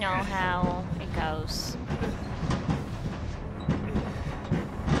me know how it goes.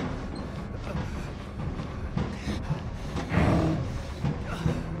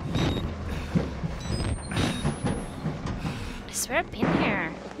 I swear I've been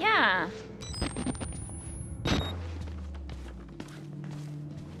here. Yeah.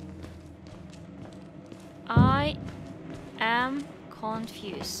 I am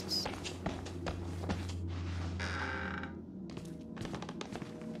confused.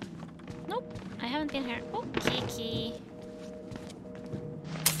 Nope, I haven't been here. Oh, Kiki.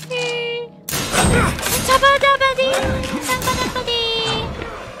 Tabadabadi! Tabadabadi!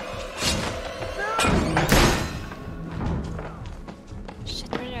 Shit,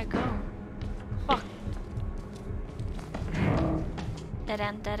 where did I go? Fuck. Dead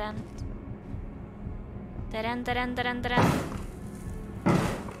end, dead end. Dead end, dead end, dead end, dead end.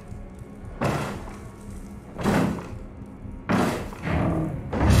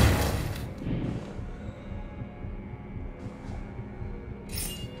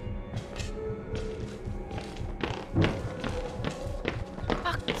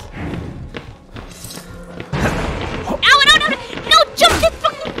 Fuck. Ow, no, no, no! No, jump the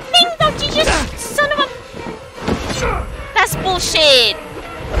fucking thing!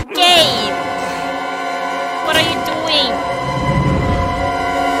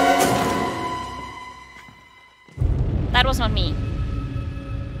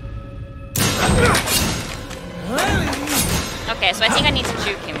 think I need to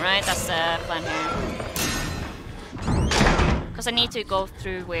juke him, right? That's the plan here. Because I need to go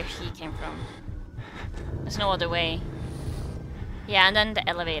through where he came from. There's no other way. Yeah, and then the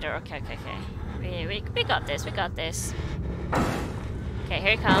elevator. Okay. We got this, we got this. Okay,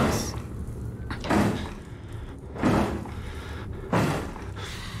 here he comes.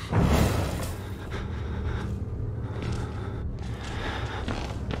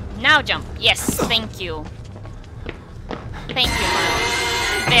 Now jump. Yes, thank you. Thank you, Miles.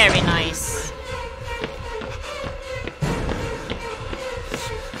 Very nice.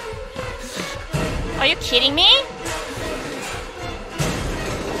 Are you kidding me?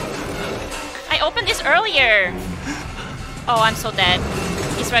 I opened this earlier. Oh, I'm so dead.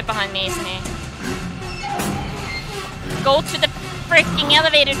 He's right behind me, isn't he? Go to the freaking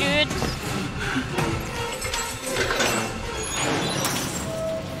elevator, dude.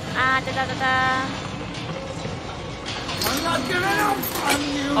 Ah, da da da da. I'm not giving up on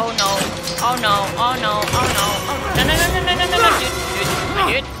you. Oh no. Oh no. Oh no. Oh no. Oh no. No,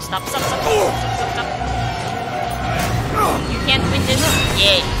 no. Dude. Stop. You can't win this.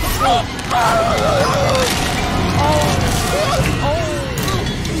 Yay. Oh.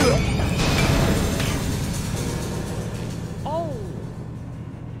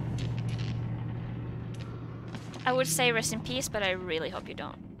 I would say rest in peace, but I really hope you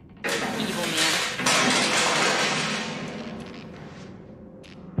don't. Evil man.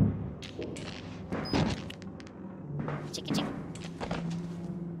 Chicky.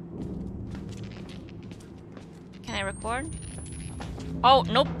 Can I record? Oh,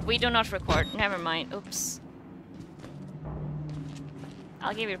 nope, we do not record. Never mind. Oops.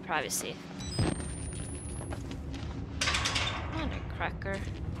 I'll give you privacy. Mothercracker.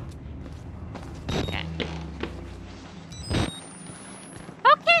 Okay.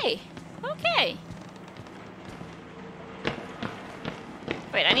 Okay.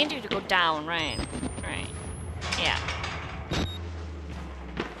 Wait, I need you to go down, right? Right. Yeah.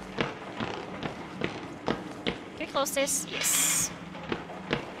 Can we close this? Yes.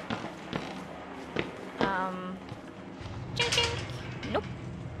 Ching. Nope.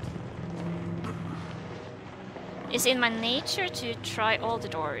 It's in my nature to try all the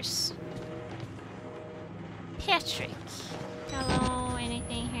doors. Patrick. Hello,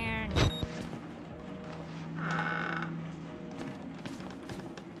 anything here? No.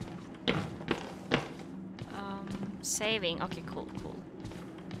 Saving. Okay, cool.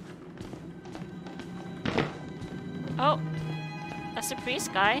 Oh, that's the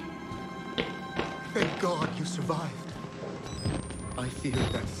priest guy. Thank God you survived. I feared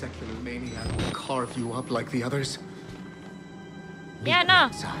that secular maniac would carve you up like the others. Yeah, no,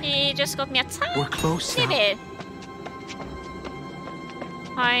 he just got me a tiny We're close now. bit.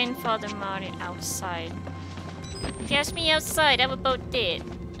 Find Father Martin outside. Catch me outside, I both did.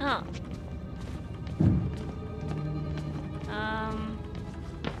 Oh.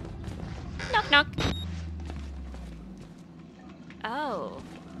 Knock. Oh.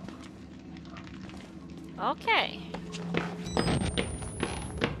 Okay.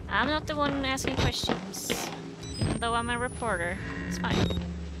 I'm not the one asking questions. Even though I'm a reporter. It's fine.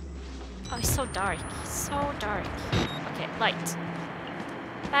 Oh, it's so dark. So dark. Okay, light.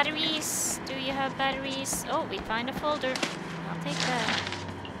 Batteries. Do you have batteries? Oh, we find a folder. I'll take that.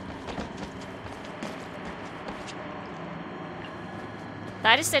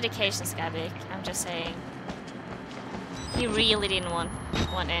 That is dedication, Skabik. I'm just saying. He really didn't want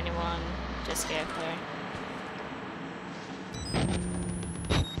anyone to scare her.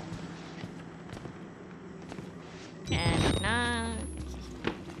 And knock.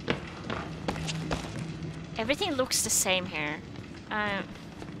 Everything looks the same here.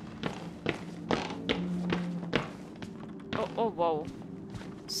 Oh, whoa.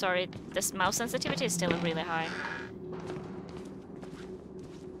 Sorry, this mouse sensitivity is still really high.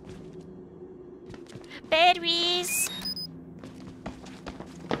 Batteries!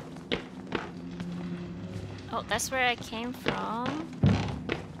 Oh, that's where I came from.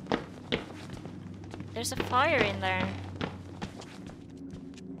 There's a fire in there.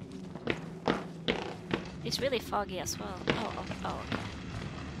 It's really foggy as well. Oh, okay.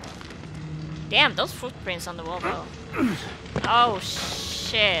 Damn, those footprints on the wall though. Oh,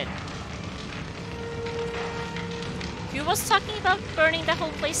 shit. Who was talking about burning the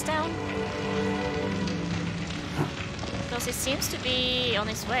whole place down? Because it seems to be on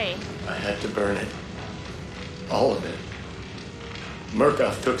its way. I had to burn it. All of it.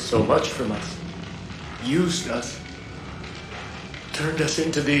 Murkoff took so much from us. Used us. Turned us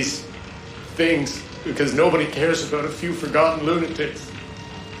into these things because nobody cares about a few forgotten lunatics.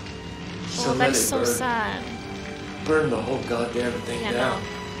 Oh, that's so sad. burn the whole goddamn thing Yeah, down. no.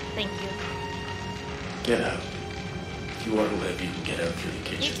 Thank you. Get out. If you want to live, you can get out through the You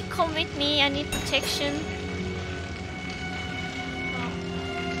kitchen. can come with me, I need protection. Oh.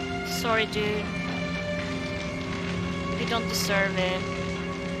 Sorry, dude. You don't deserve it.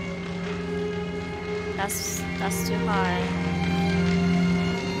 That's too high.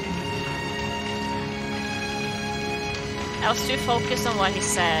 I was too focused on what he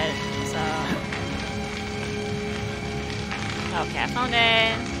said, so... Okay, I found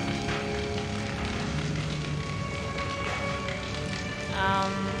it.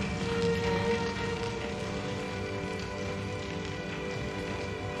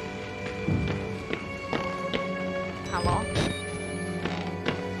 Okay. Hello?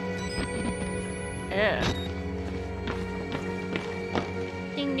 Ugh.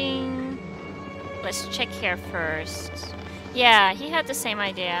 Ding ding. Let's check here first. Yeah, he had the same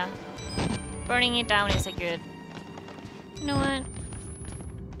idea. Burning it down is a good... You know what?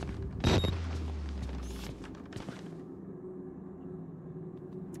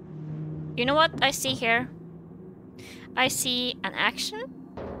 You know what I see here? I see an action.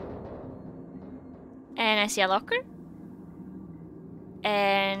 And I see a locker.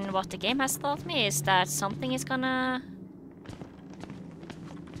 And what the game has told me is that something is gonna...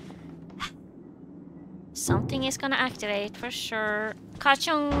 Something is gonna activate for sure.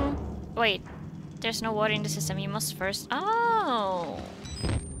 Kachung! Wait, there's no water in the system. You must first... Oh!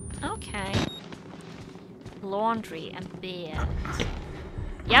 Okay. Laundry and bed.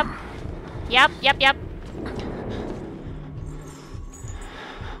 Yep. Yep, yep, yep.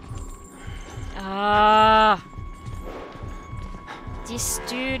 Ah. This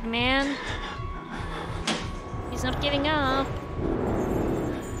dude, man. He's not giving up.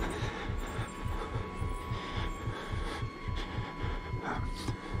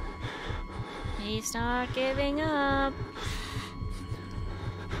 He's not giving up.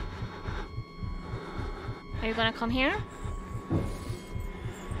 Are you gonna come here?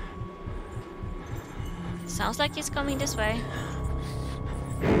 Sounds like he's coming this way.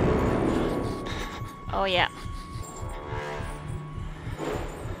 Oh yeah.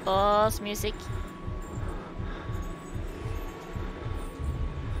 Boss music.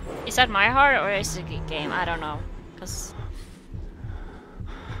 Is that my heart or is it a game? I don't know. Cause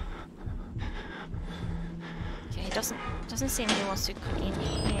okay, it doesn't seem he wants to come in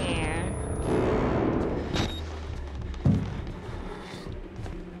here.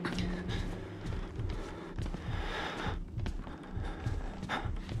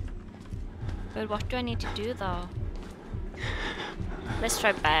 But what do I need to do though? Let's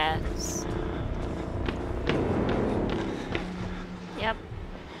try bats. Yep.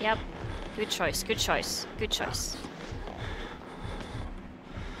 Yep. Good choice, good choice, good choice.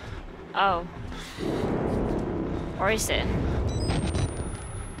 Oh. Or is it?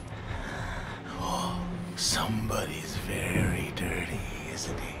 Oh, somebody's very dirty,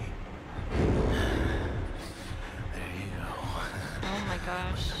 isn't he? There you go. Oh my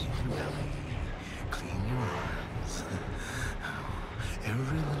gosh. Clean your belly. Clean your arms.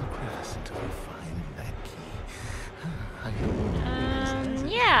 Every little crevice until we find that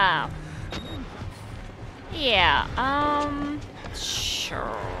key. Yeah. Yeah,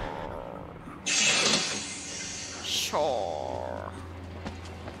 sure. Sure.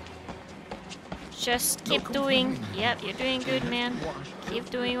 Just keep doing. Yep, you're doing good, man. Keep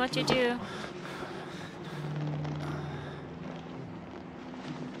doing what you do.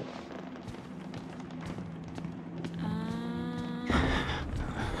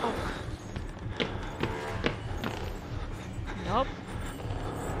 Nope.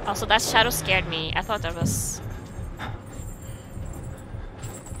 Also, that shadow scared me. I thought that was...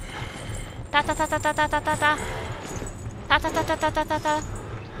 Ta ta ta ta ta ta ta ta ta. Ta ta ta ta ta ta ta ta.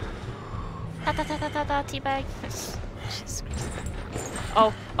 Ta ta ta ta ta ta. Teabag. Jesus Christ.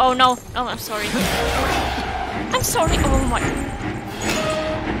 Oh. Oh no. Oh, I'm sorry. I'm sorry. Oh my...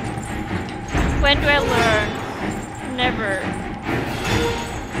 When do I learn? Never.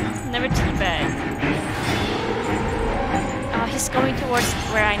 Never teabag. He's going towards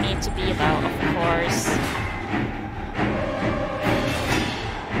where I need to be though, of course.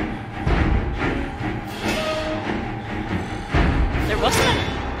 There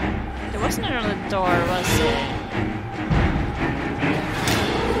wasn't another door, was it?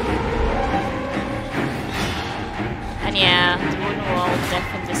 And yeah, the wooden wall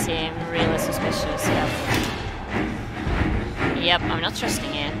definitely seemed really suspicious, yep. Yep, I'm not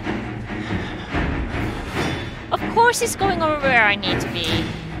trusting it. Of course he's going over where I need to be.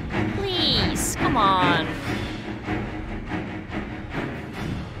 Please, come on.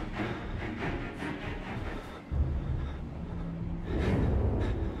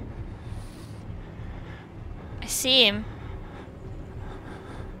 see him.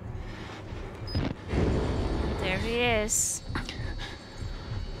 There he is.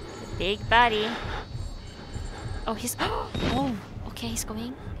 The big body. Oh, he's... Oh, okay, he's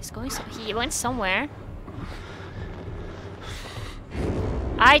going... He went somewhere.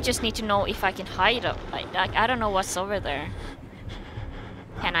 I just need to know if I can hide up. Like, I don't know what's over there.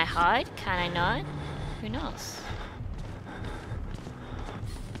 Can I hide? Can I not? Who knows?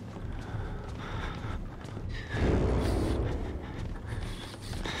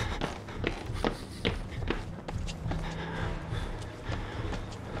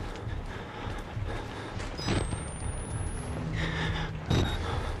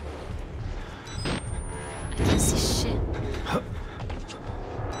 I can't see shit. Oh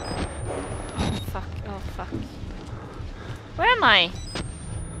fuck, oh fuck. Where am I?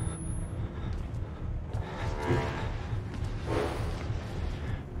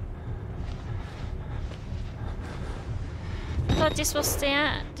 I thought this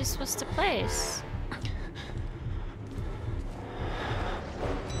was the place.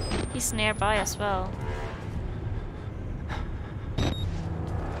 He's nearby as well.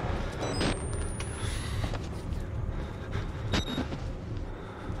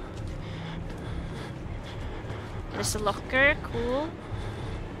 There's a locker, cool.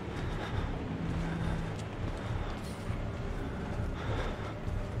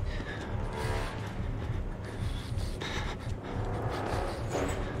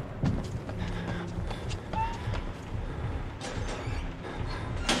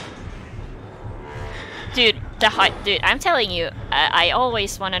 Dude, I'm telling you, I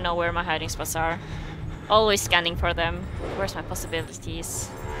always want to know where my hiding spots are. Always scanning for them. Where's my possibilities?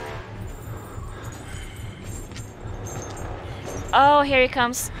 Oh, here he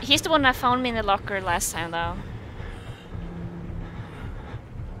comes. He's the one that found me in the locker last time, though.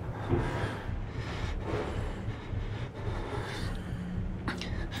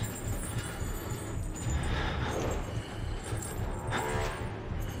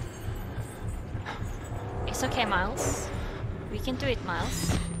 It's okay, Miles. We can do it,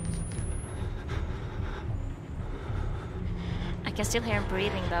 Miles. I can still hear him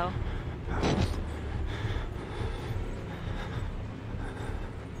breathing, though.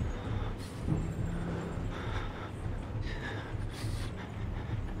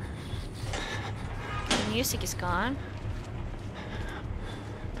 The music is gone.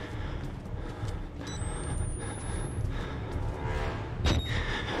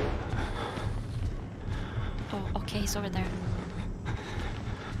 Okay, he's over there.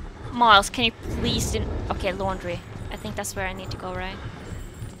 Miles, can you please do... Okay, laundry. I think that's where I need to go, right?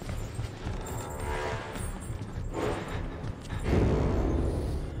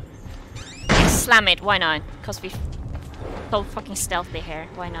 Slam it, why not? Because we're so fucking stealthy here,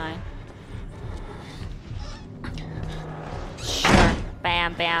 why not? Sure,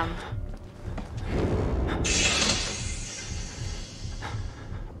 bam, bam.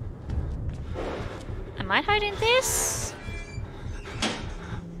 Am I hiding this?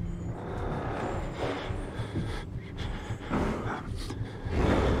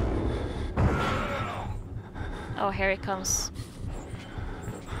 Oh, here it comes.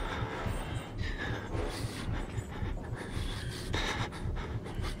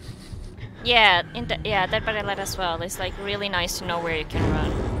 Yeah, Dead by Daylight as well. It's like really nice to know where you can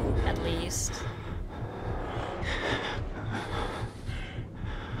run, at least.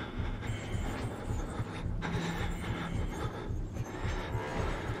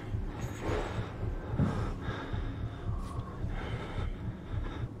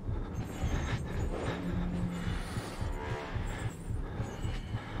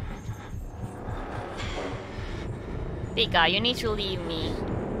 Big guy, you need to leave me,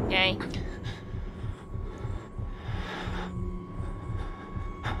 okay?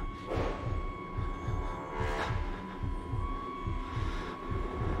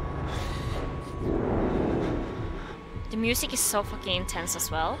 The music is so fucking intense as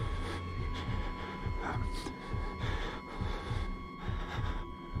well.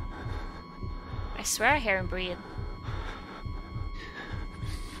 I swear I hear him breathe.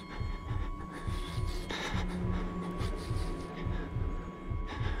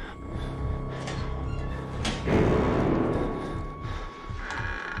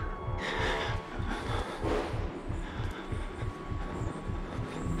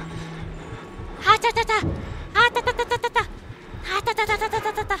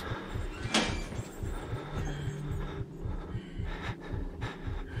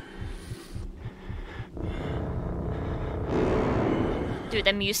 Dude,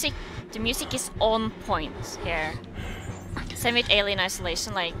 the music is on point here. Same with Alien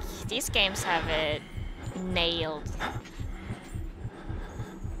Isolation, like, these games have it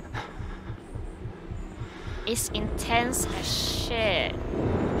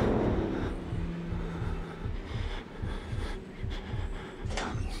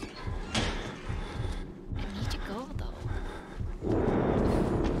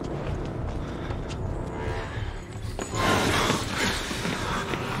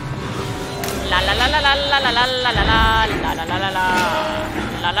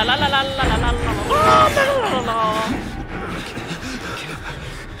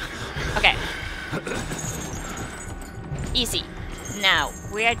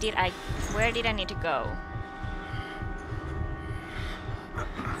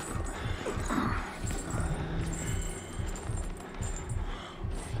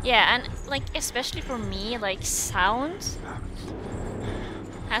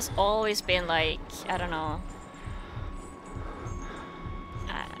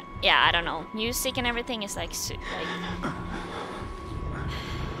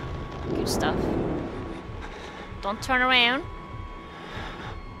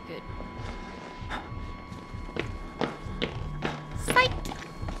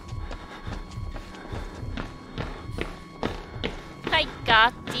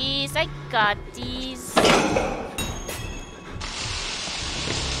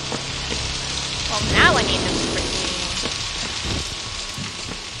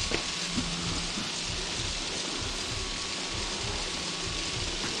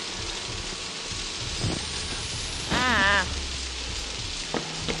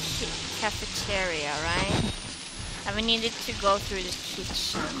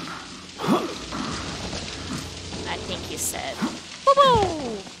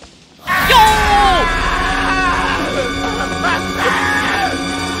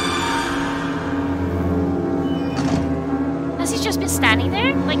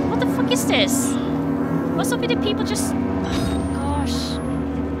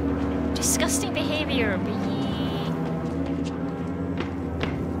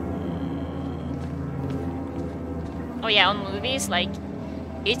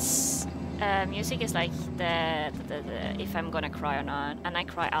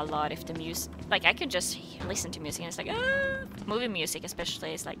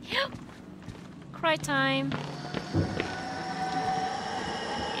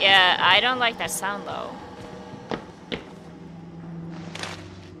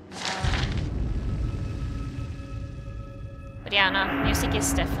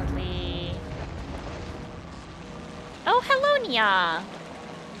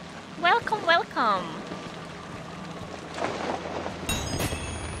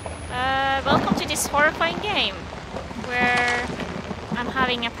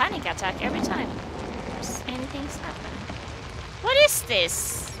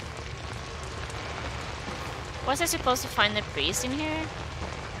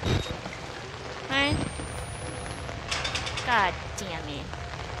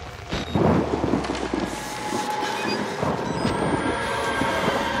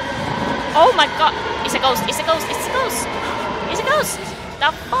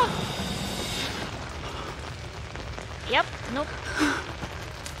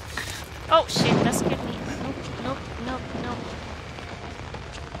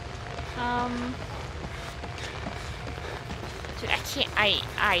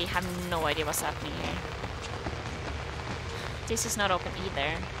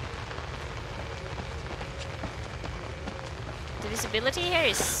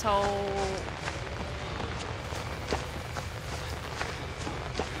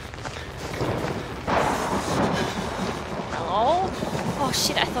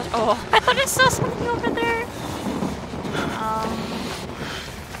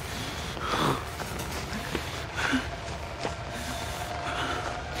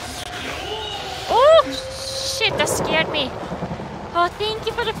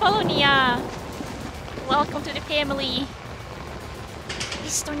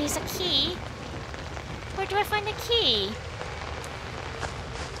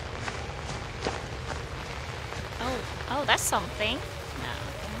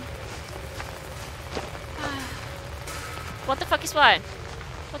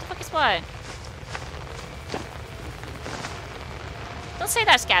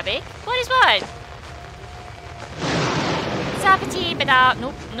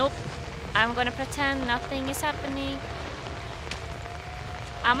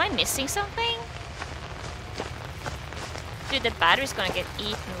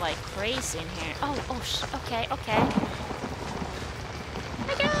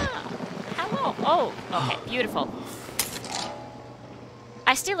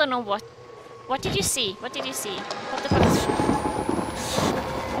What did you see? What did you see? What the fuck is...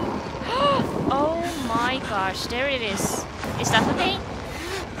 Oh my gosh, there it is. Is that the thing?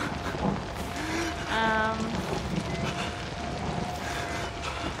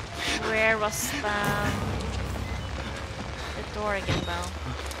 Where was the door again, though?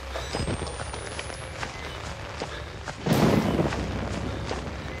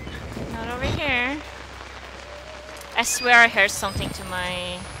 Not over here. I swear I heard something to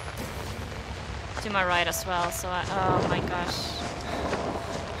my right as well. So oh my gosh,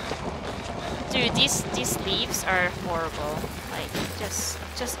 dude, these leaves are horrible. Like just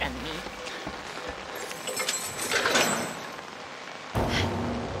end me.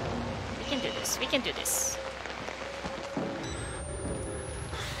 We can do this. We can do this.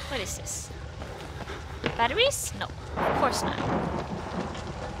 What is this? Batteries? No, of course not.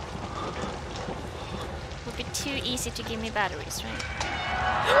 Would be too easy to give me batteries, right?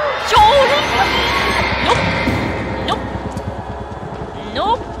 Nope! Nope!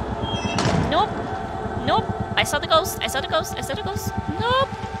 Nope! Nope! Nope! I saw the ghost! I saw the ghost! I saw the ghost! Nope!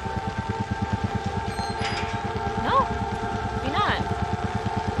 No! You're not.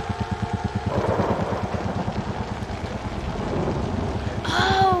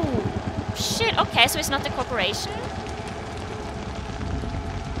 Oh! Shit, okay, so it's not the corporation?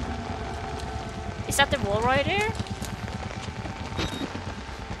 Is that the wall rider?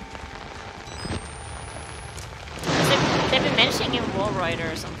 They've been mentioning a wall rider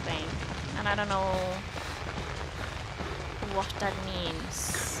or something, and I don't know what that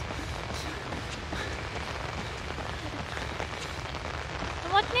means.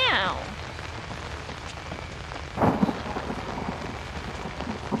 What now?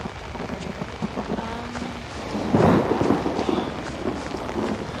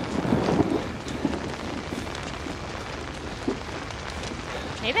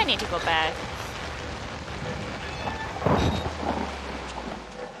 Maybe I need to go back.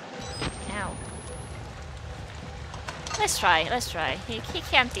 Ow. Let's try, let's try. He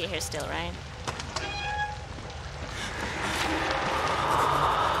can't be here still, right?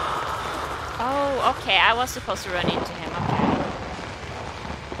 Oh, okay, I was supposed to run into him, okay.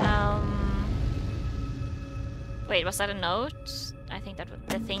 Wait, was that a note? I think that was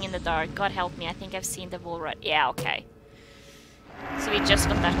the thing in the dark. God help me, I think I've seen the wall right. Yeah, okay. So we just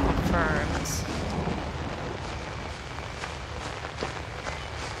got that confirmed.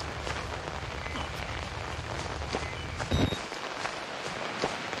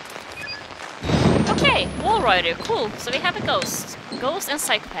 Okay, wall rider, cool. So we have a ghost. Ghost and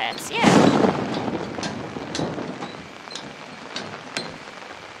psychopaths, yeah.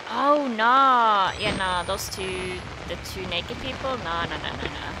 Oh, nah. Yeah, nah, those two, the two naked people? Nah.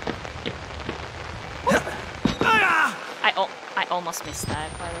 I almost missed that,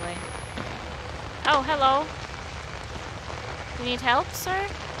 by the way. Oh, hello. You need help, sir?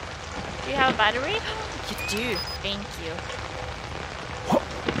 Do you have a battery? You do. Thank you.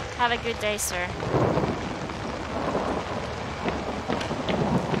 Have a good day, sir.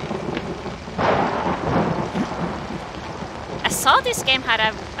 I saw this game had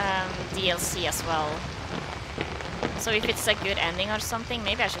a DLC as well. So if it's a good ending or something,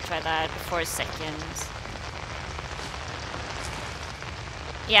 maybe I should try that for a second.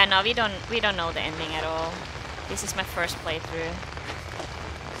 Yeah, no, we don't know the ending at all. This is my first playthrough.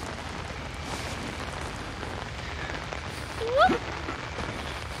 Whoop.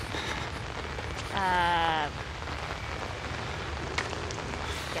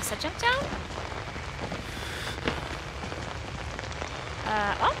 Guess I jump down?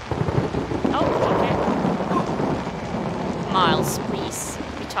 Oh, okay. Miles, please.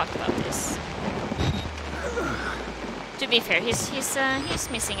 We talked about this. To be fair, he's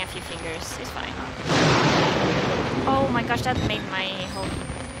missing a few fingers. He's fine. Oh my gosh, that made my whole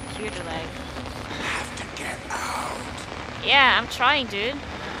computer lag. Have to get out. Yeah, I'm trying, dude.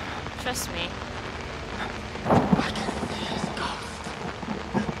 Trust me.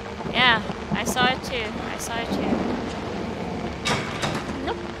 Yeah, I saw it too. I saw it too.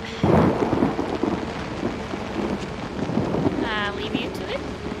 Nope. Leave you to it.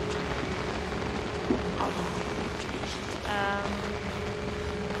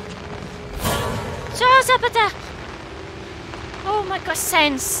 Oh my gosh,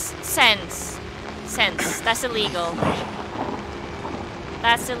 sense. That's illegal.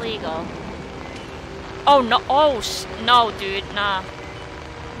 That's illegal. Oh no! Oh no, dude, nah.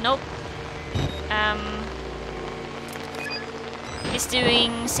 Nope. He's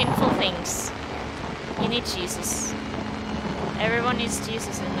doing sinful things. You need Jesus. Everyone needs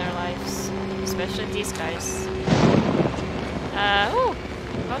Jesus in their lives, especially these guys. Ooh,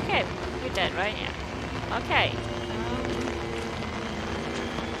 okay. We You're dead, right? Yeah. Okay.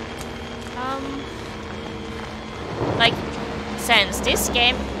 Like, since this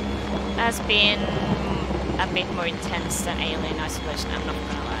game has been a bit more intense than Alien Isolation, I'm not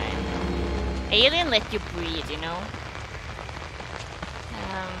gonna lie. Alien let you breathe, you know?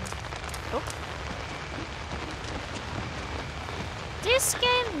 Oh. This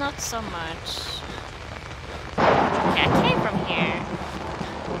game, not so much. Okay, I came from here.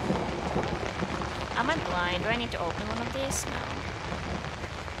 Am I blind? Do I need to open one of these? No.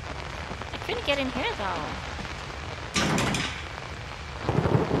 I couldn't get in here though.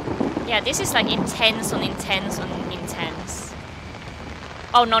 Yeah, this is like intense on intense on intense.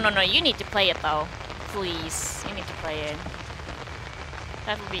 Oh, no, no, no. You need to play it though. Please. You need to play it.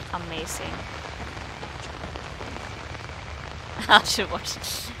 That would be amazing. I should watch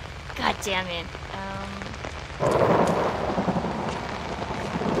it. God damn it.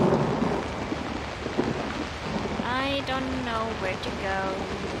 I don't know where to go.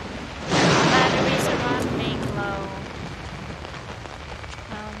 Batteries are running low.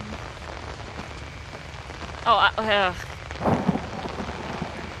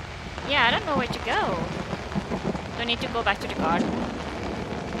 Yeah, I don't know where to go. Do I need to go back to the garden?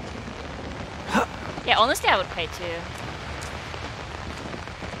 Yeah, honestly, I would pay too.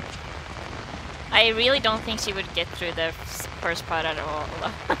 I really don't think she would get through the first part at all.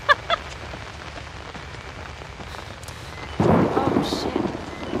 Oh shit.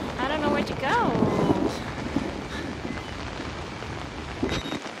 I don't know where to go.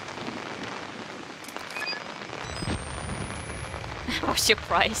 What's your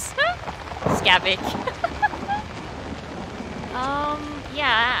price? Scabic.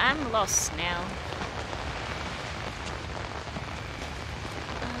 Yeah, I'm lost now.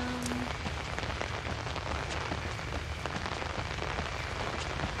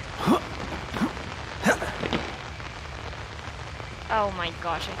 Oh my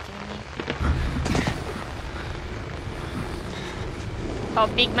gosh, are you kidding me? Oh,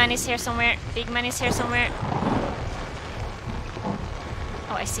 Big Man is here somewhere. Big Man is here somewhere.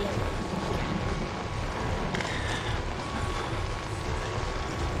 Oh, I see him.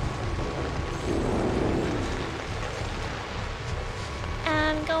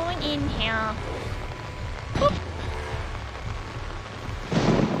 I'm going in here. Boop.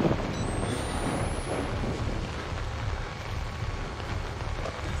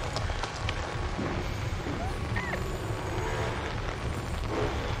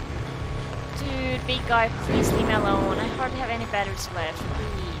 Dude, big guy, please leave me alone. I hardly have any batteries left.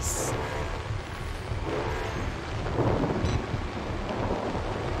 Please.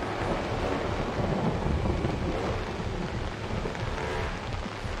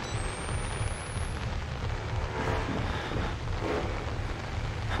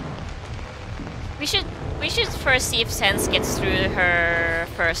 We should first see if Sense gets through her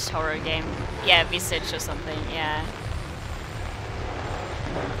first horror game. Yeah, Visage or something, yeah.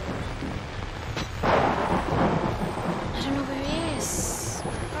 I don't know where he is.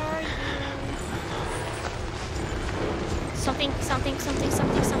 Where are you? Something,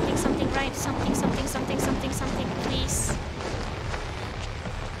 right? Something, please.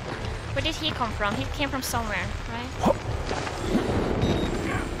 Where did he come from? He came from somewhere, right?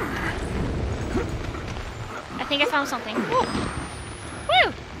 I think I found something. Woo!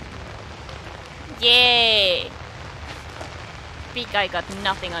 Woo! Yay! Big guy got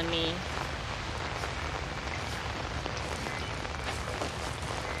nothing on me.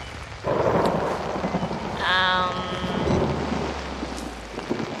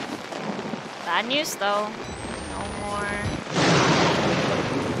 Bad news though. No more.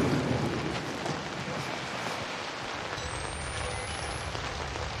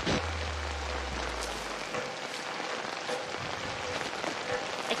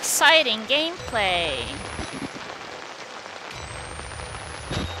 Exciting gameplay.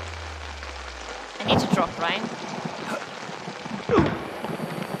 I need to drop, right?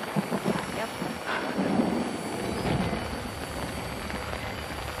 Yep.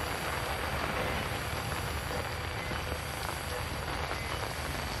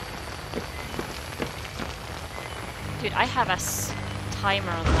 Dude, I have a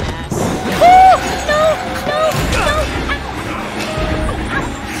timer on my ass.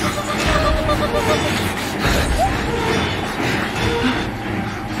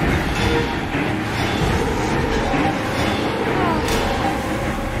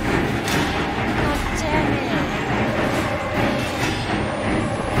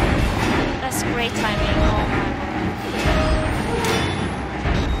 That's great timing. Oh my god.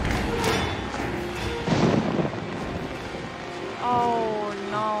 Oh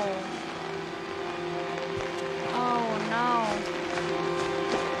no.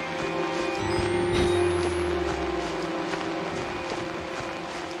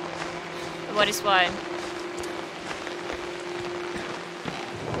 what is what?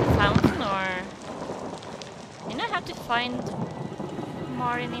 Fountain or... Didn't I have to find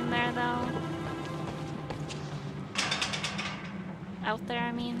Martin in there though? Out there,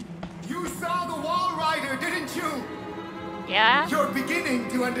 I mean. You saw the Wall Rider, didn't you? Yeah? You're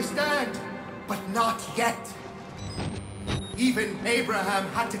beginning to understand, but not yet. Even Abraham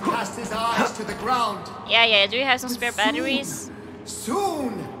had to cast his eyes to the ground. Yeah, do you have some spare batteries?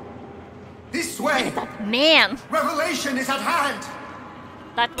 Soon! This way! Man! Revelation is at hand!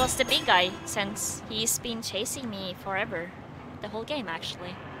 That was the big guy, since he's been chasing me forever. The whole game,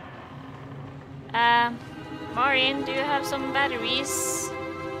 actually. Marin, do you have some batteries?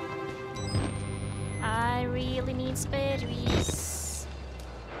 I really need batteries.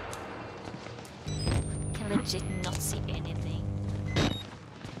 Can legit not see anything.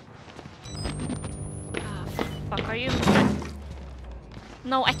 Ah, fuck, are you...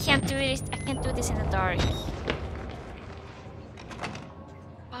 No, I can't do it. I can't do this in the dark.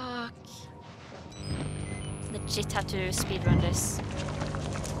 Fuck. Legit have to speedrun this.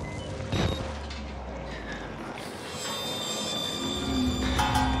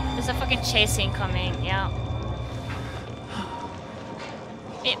 There's a fucking chasing coming, yeah.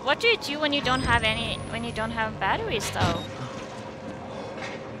 What do you do when you don't have batteries though?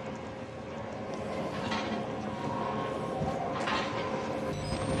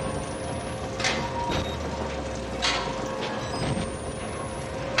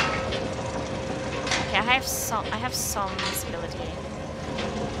 Okay, I have some visibility.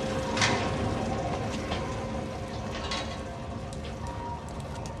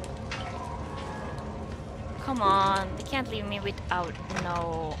 Come on, they can't leave me without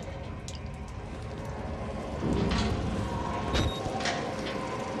no.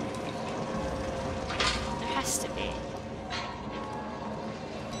 There has to be.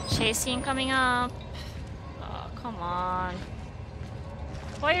 Chasing coming up. Oh, come on.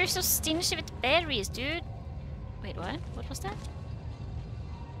 Why are you so stingy with berries, dude? Wait, what? What was that?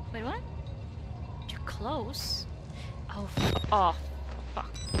 Wait, what? You're close. Oh, oh,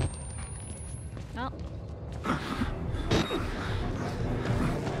 fuck. No.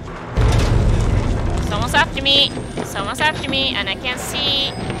 Someone's after me. Someone's after me, and I can't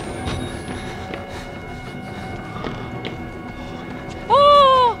see.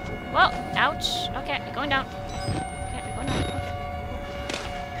 Oh! Well, ouch. Okay, we're going down. Okay, we're going down. Okay.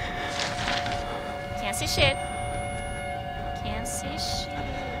 Can't see shit. Can't see shit.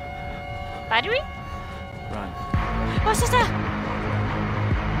 Battery? Run. What's this?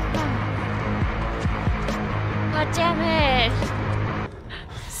 God damn it!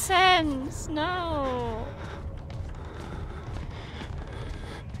 Sense, no.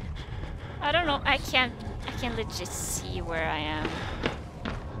 I don't know. I can legit see where I am.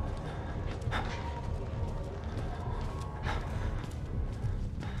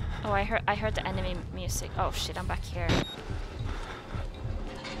 Oh, I heard the enemy music. Oh shit, I'm back here.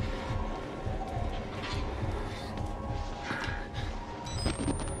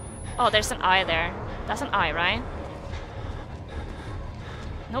 Oh, there's an eye there. That's an eye, right?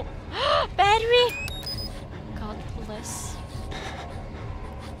 Nope. Battery! God bless.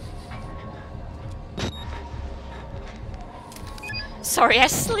 Sorry, I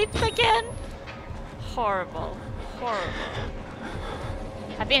slipped again. Horrible. Horrible.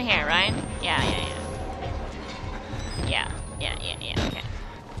 I've been here, right? Yeah. Yeah, okay.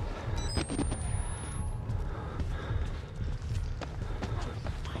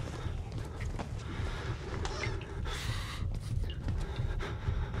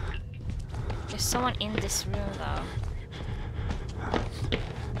 There's someone in this room, though.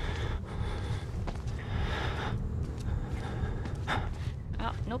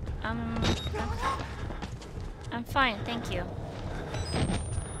 Oh, nope. I'm fine, thank you.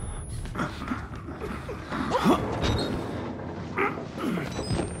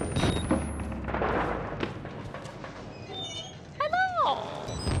 Hello!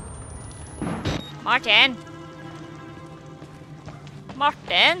 Martin!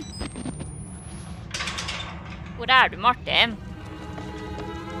 Martin! Hvor er du, Martin?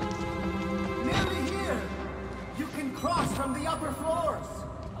 Nearly here. You can cross from the upper floors.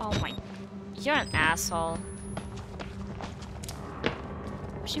 Oh my... You're an asshole.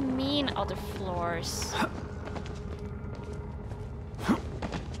 What do you mean other floors?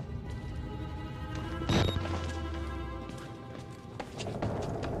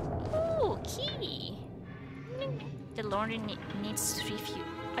 Ooh, key! The laundry needs 3 fuses.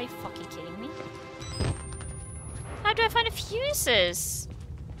 Are you fucking kidding me? How do I find the fuses?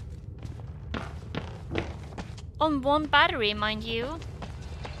 On one battery, mind you.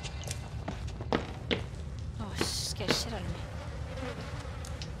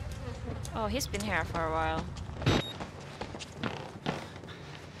 Oh, he's been here for a while.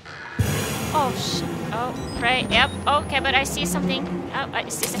 Oh, shit. Oh, right. Yep. Okay, but I see something. Oh,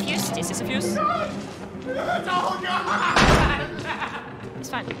 is this a fuse? This is a fuse. It's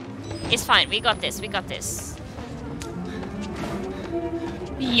fine. It's fine. We got this. We got this.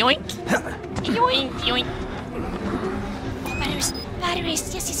 Yoink. Yoink. Yoink. Oh, batteries.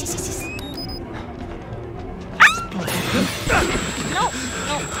 Batteries. Yes, yes, yes, yes, yes. Ah! No.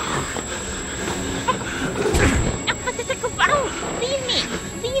 No. Ow! Leave me!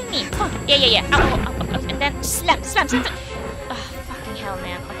 Leave me! Come on. Yeah, yeah, yeah. Ow, ow, ow, ow. And then slam, slam, slam. Oh, fucking hell,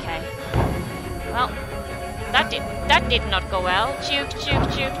 man. Okay. Well, that did not go well. Juke, juke,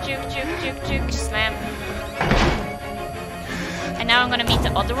 juke, juke, juke, juke, juke. Slam. And now I'm gonna meet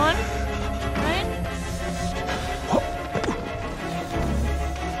the other one. Right?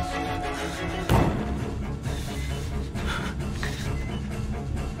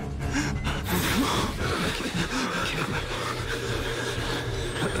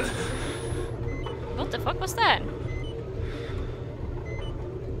 What the fuck was that?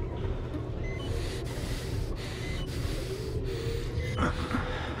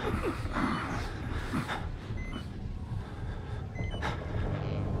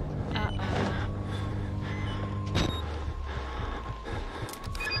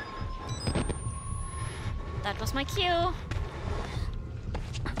 That was my cue.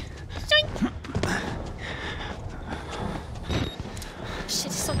 Zoink. Shit,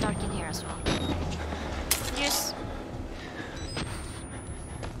 it's so dark in here as well. Use.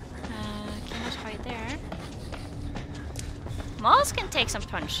 Cannot hide there. Moss can take some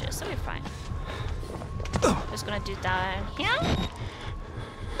punches, so we're fine. Just gonna do that here.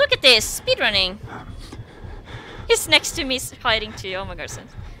 Look at this! Speedrunning! He's next to me hiding too. Oh my god.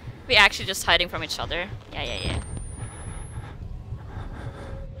 We're actually just hiding from each other. Yeah, yeah, yeah.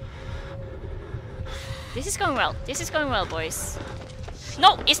 This is going well. This is going well, boys.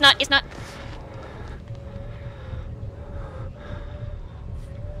 No, it's not. It's not.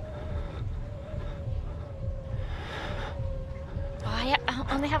 Oh, yeah. I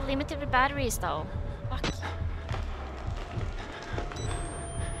only have limited batteries, though. Fuck.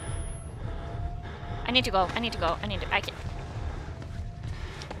 I need to go. I need to go. I need to. I can.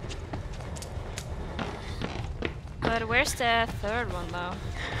 But where's the third one, though?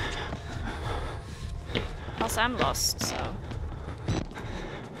 Also, I'm lost, so...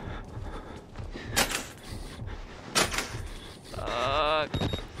 Fuck.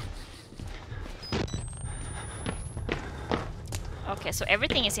 Okay, so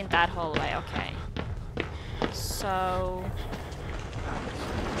everything is in that hallway, okay. So...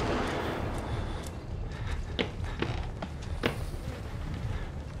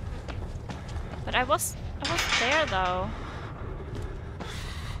 But I was there, though.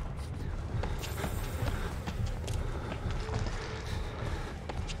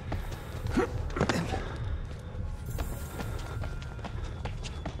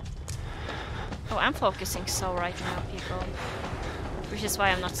 Oh, I'm focusing so right now, people. Which is why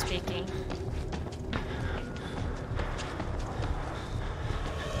I'm not speaking.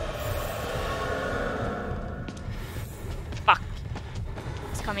 Fuck.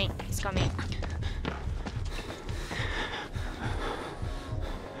 He's coming. He's coming.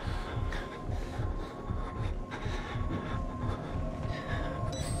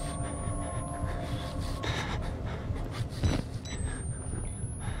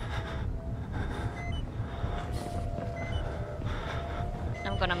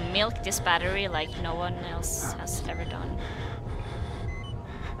 Milk this battery like no one else has ever done.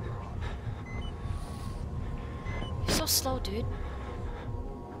 You're so slow, dude.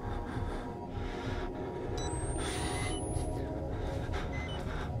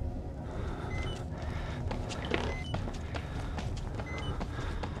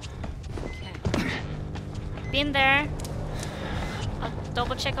 Okay. Been there. I'll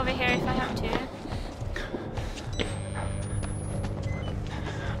double check over here if I have to.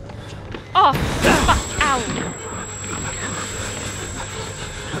 Oh, fuck, ow.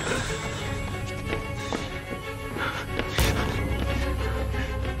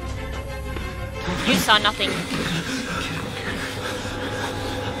 You saw nothing.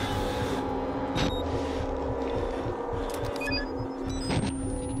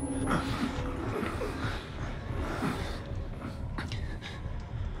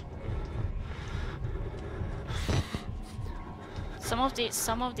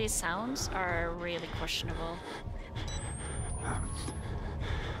 Some of these sounds are really questionable.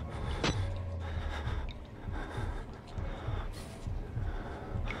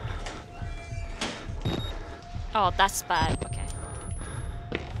 Oh, that's bad. Okay.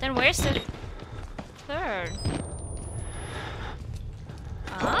 Then where's the third?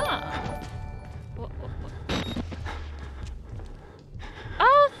 Ah.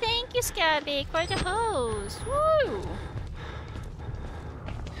 Oh, thank you, Scabby. Quite a host. Woo!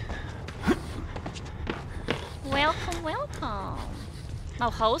 Welcome, welcome. No,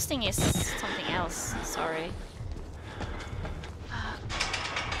 hosting is something else. Sorry.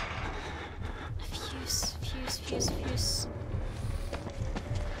 Fuse.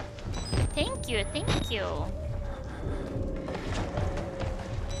 Thank you, thank you.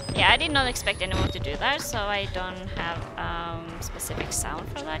 Yeah, I did not expect anyone to do that, so I don't have specific sound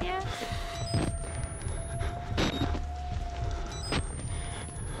for that yet.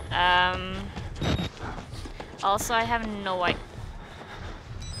 Also, I have no idea.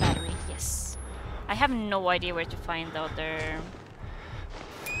 Battery, yes. I have no idea where to find the other.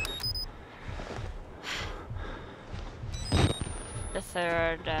 The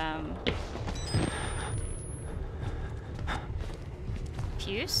third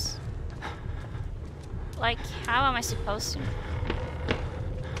fuse? Like, how am I supposed to?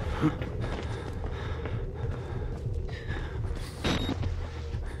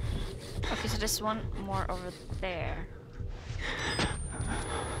 Okay, so there's one more over there.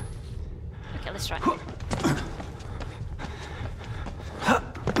 Okay, let's try. Yep.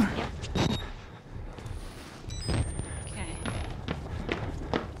 Okay.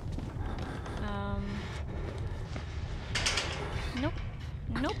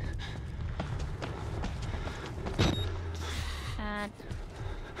 Nope. And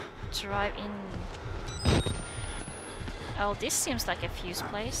drive in. Oh, this seems like a fuse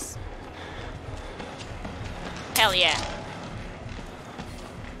place. Hell yeah.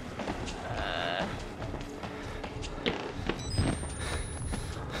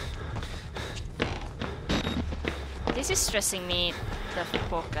 This is stressing me the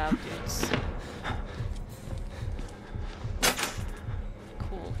fuck out, dudes.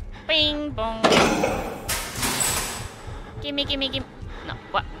 Cool. Bing bong. Gimme. No,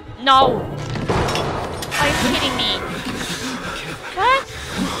 what? No! Are you kidding me? What?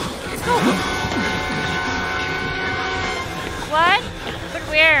 What? But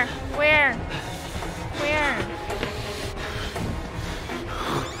where? Where?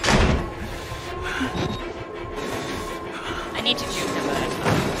 I need to juke them, but I can't.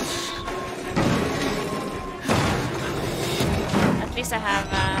 At least I have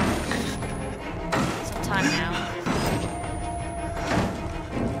some time now.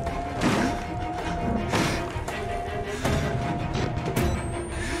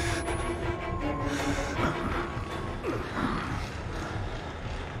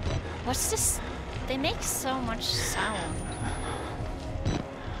 What's this? They make so much sound.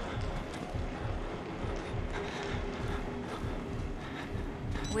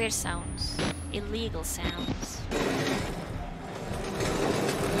 Weird sounds. Illegal sounds.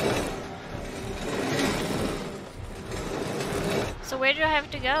 So where do I have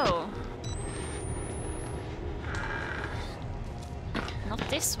to go? Not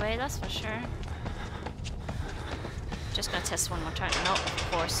this way, that's for sure. Just gonna test one more time. No,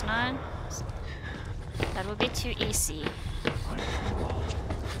 of course not. That would be too easy.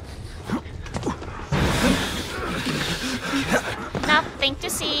 Nothing to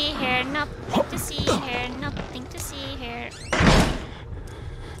see here, nothing to see here, nothing to see here.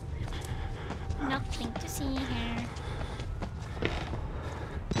 Nothing to see here.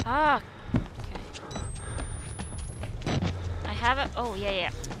 Ah, okay. I have a. Oh, yeah.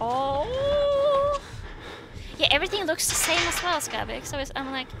 Oh! Yeah, everything looks the same as well, Skabik. So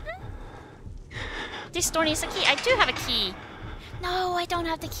I'm like, this door needs a key. I do have a key. No, I don't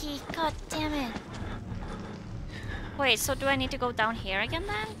have the key. God damn it. Wait, so do I need to go down here again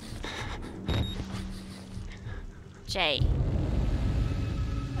then? J.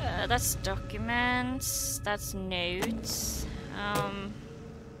 That's documents. That's notes.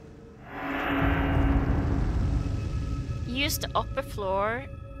 Use the upper floor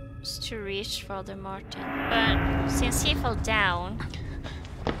to reach Father Martin, but since he fell down,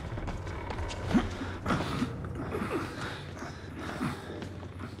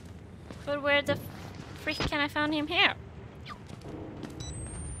 but where the frick can I find him here?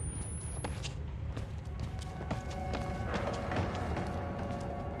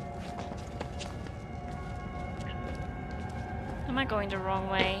 Am I going the wrong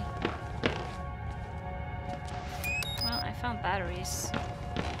way? Well, I found batteries.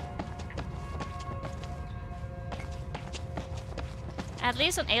 At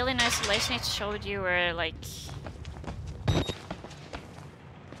least on Alien Isolation it showed you were like,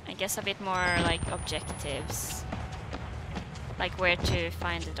 I guess a bit more like objectives. like where to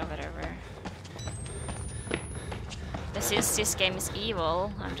find it or whatever. But since this game is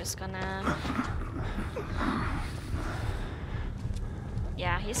evil, I'm just gonna...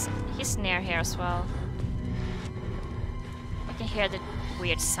 Yeah, he's near here as well. I can hear the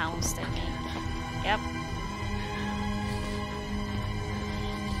weird sounds they make. Yep.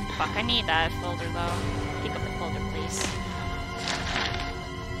 Fuck, I need that folder though. Pick up the folder, please.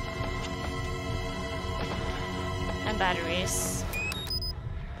 And batteries.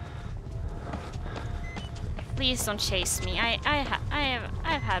 Please don't chase me. I've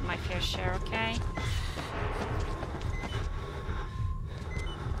had my fair share, okay?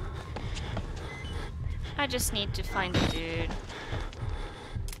 I just need to find the dude.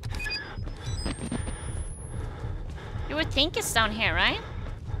 You would think it's down here, right?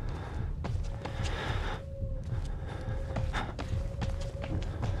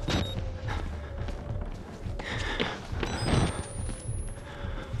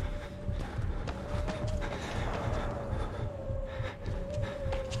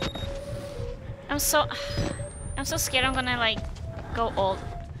 I'm so scared I'm gonna like go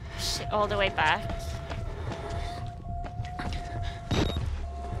all the way back.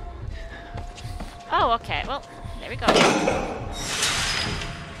 Oh, okay. Well, there we go.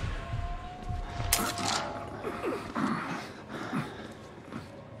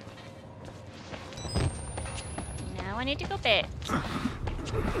 Now I need to go back.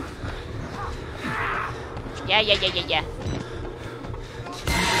 Yeah.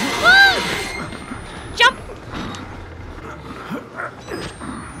 Woo! Jump!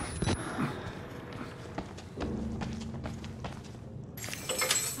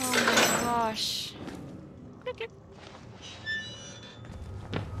 Oh my gosh. Click, click.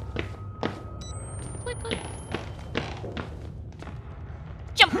 Click, click.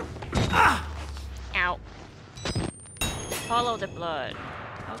 Jump! Ah! Ow. Follow the blood.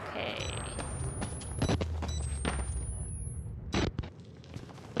 Okay.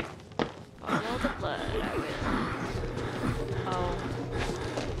 Follow the blood, I will. Oh.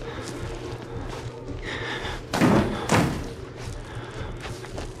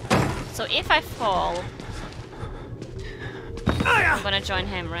 So if I fall, I'm gonna join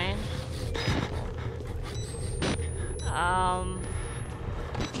him, right?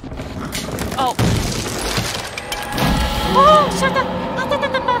 Oh. Oh, shut up!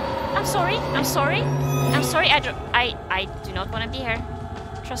 I'm sorry. I do not want to be here.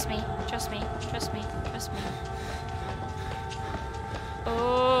 Trust me.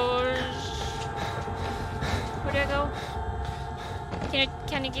 Oh. Where do I go?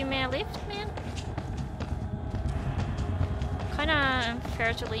 Can you give me a lift, man? Kinda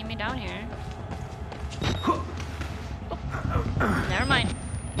unfair to leave me down here. Oh, never mind.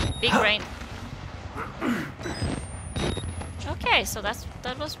 Big brain. Okay, so that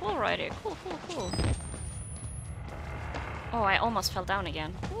was Wall Rider. Cool. Oh, I almost fell down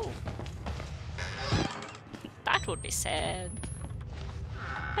again. Ooh. That would be sad.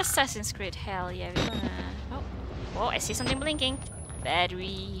 Assassin's Creed, hell yeah, we're gonna... Oh, I see something blinking.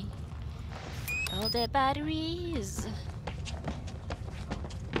 Battery. All the batteries.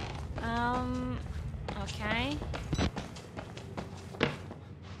 Okay.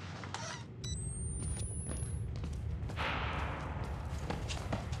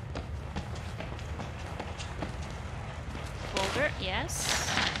 Folder, yes.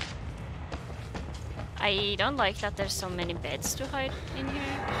 I don't like that there's so many beds to hide in here.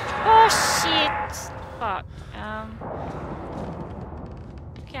 Oh shit! Fuck.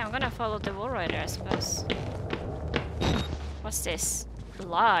 Okay, I'm gonna follow the Wall Rider, I suppose. What's this?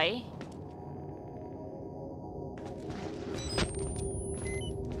 Lie?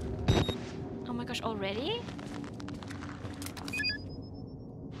 Oh my gosh, already?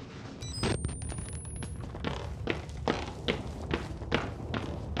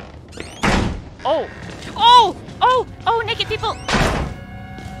 Oh! Oh! Naked people!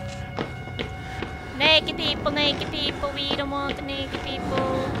 Naked people, we don't want the naked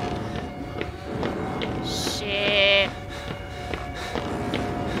people. Shit.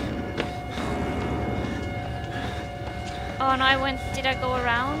 Oh no, did I go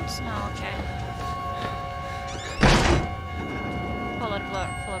around? No, okay. Follow the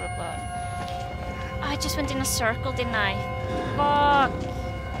blood. I just went in a circle, didn't I? Fuck.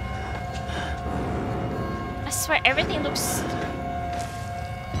 I swear everything looks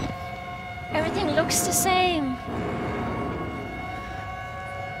the same.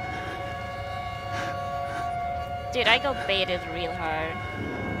 Dude, I got baited real hard.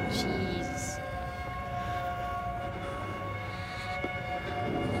 Jeez.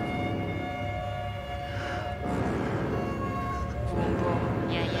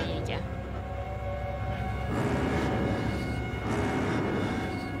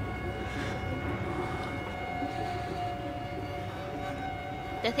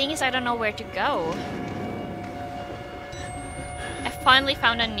 The thing is, I don't know where to go. I finally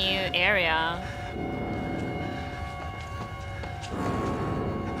found a new area.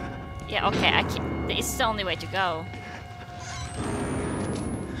 Yeah, okay, I can't. It's the only way to go.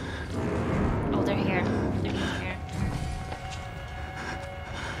 Oh, they're here. They're in here.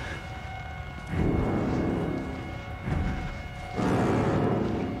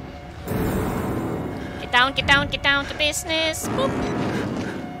 Get down to business. Boop.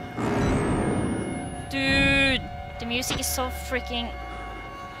 Dude, the music is so freaking...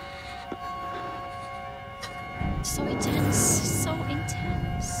 so intense, so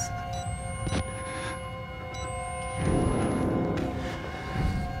intense.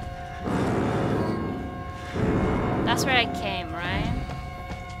 That's where I came, right?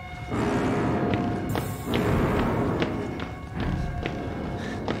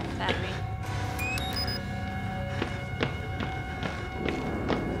 Battery.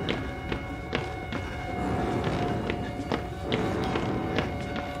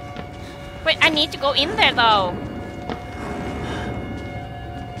 Wait, I need to go in there though.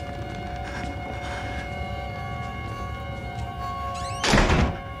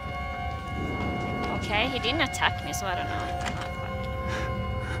 Okay, he didn't attack me, so I don't know.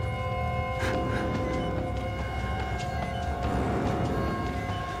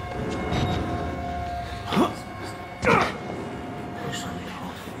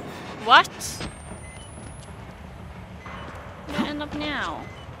 What? Where do I end up now?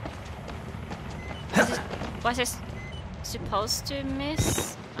 Was it supposed to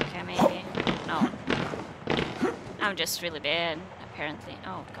miss? Okay, maybe. No. I'm just really bad, apparently.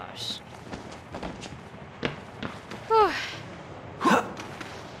 Oh gosh. Whew.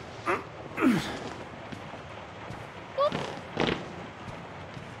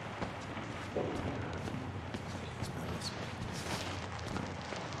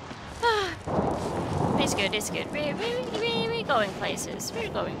 It's good, it's good. We're going places. We're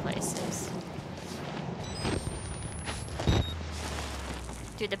going places.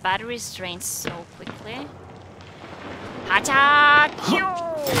 Dude, the batteries drain so quickly. Attack!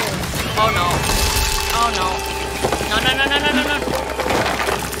 Oh no. Oh no. No, no, no, no, no, no, no.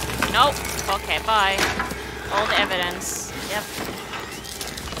 Nope. Okay, bye. All the evidence. Yep.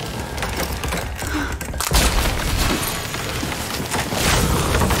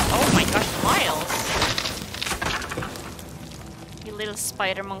 Oh my gosh, Miles. You little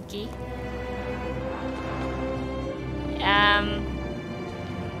spider monkey.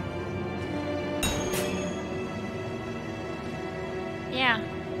 Yeah,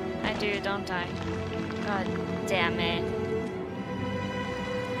 I do, don't I? God damn it.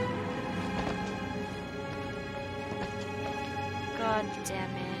 God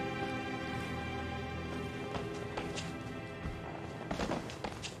damn it.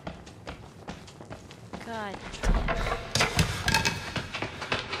 God damn it.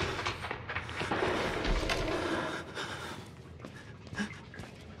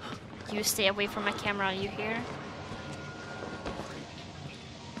 You stay away from my camera, you hear?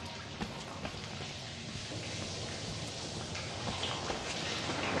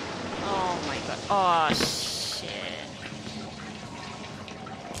 Oh my god. Oh shit.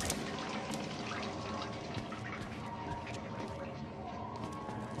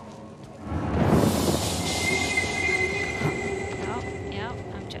 Oh, yeah.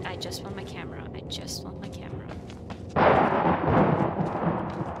 I just want my camera. I just want my camera.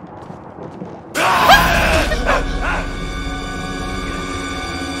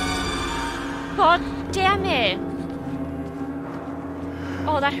 God damn it!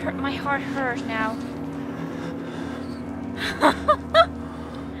 Oh, that hurt. My heart hurt now.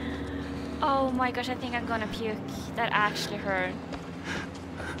 Oh my gosh, I think I'm gonna puke. That actually hurt.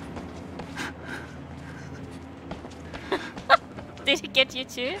 Did it get you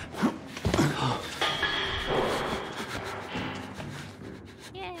too?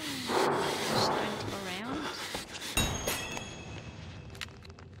 Yeah. Just going to go around.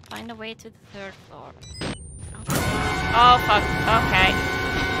 Find a way to the 3rd floor. Okay. Oh fuck. Okay.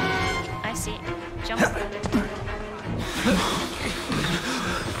 I see. Jump.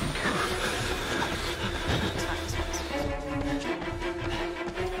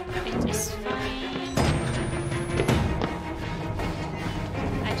 It is fine.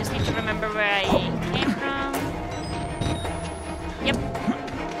 I just need to remember where I came from. Yep.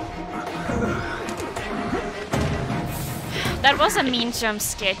 That was a mean jump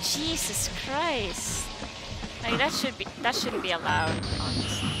scare. Jesus Christ. Like that shouldn't be allowed,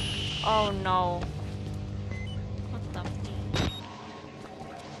 honestly. Oh no. What the?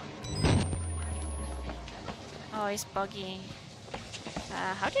 Oh, it's buggy.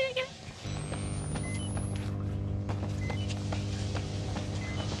 How did I get?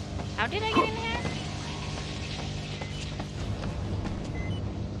 How did I get in here?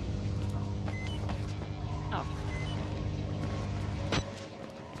 Oh.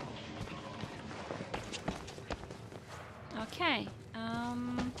 Okay.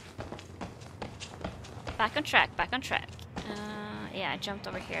 Back on track. Back on track. Yeah, I jumped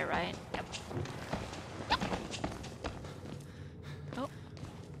over here, right? Yep. Oh.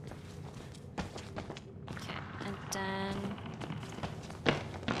 Okay, and then.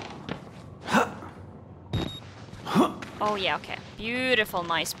 Oh yeah, okay. Beautiful,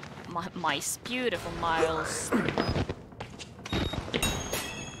 mice. Mice. Beautiful miles.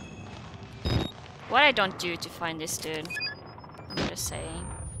 What I don't do to find this dude. I'm just saying.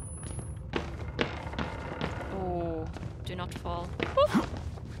 Oh, do not fall. Woo.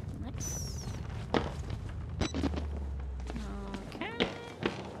 Nice. Okay.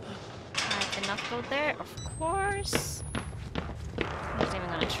 I cannot go there, of course. I'm not even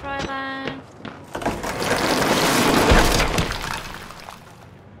gonna try that.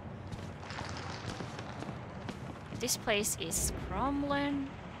 This place is crumbling.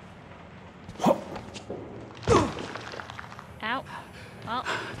 Ow. Well.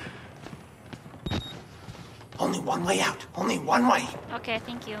 Only one way out. Only one way. Okay,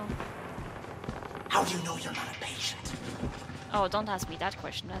 thank you. How do you know you're not a patient? Oh, don't ask me that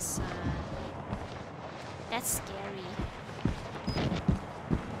question. That's scary.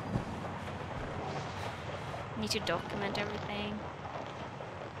 Need to document everything.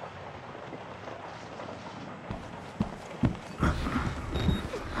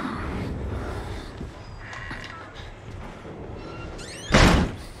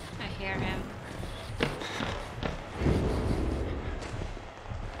 I hear him.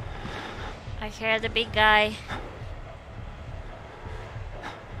 I hear the big guy.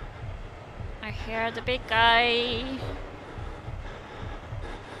 I hear the big guy.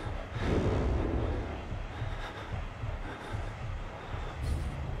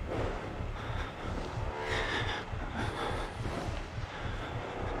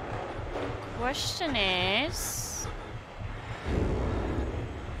 Question is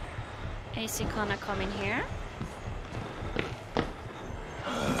he gonna come in here?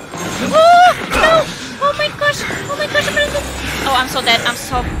 Oh no! Oh my gosh! Oh my gosh! Oh, I'm so dead! I'm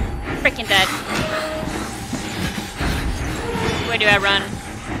so freaking dead! Where do I run?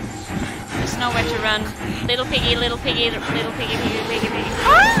 There's nowhere to run. Little piggy, little piggy, little piggy, piggy, piggy, piggy.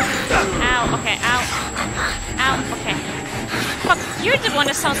 Ah! Ow! Okay, ow! Ow! Okay. Fuck! You're the one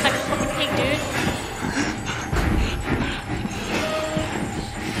that sounds like a fucking pig, dude.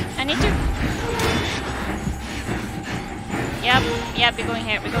 I need to. Yep, we're going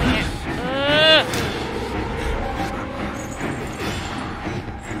here, we're going here.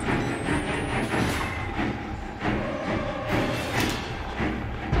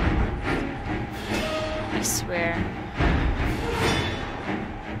 I swear.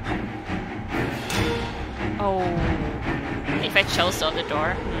 Oh. If I chose the other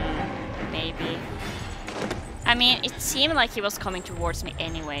door, maybe. I mean, it seemed like he was coming towards me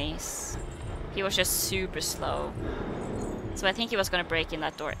anyways. He was just super slow. So I think he was gonna break in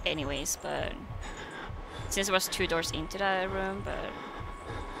that door anyways, but since there was 2 doors into that room, but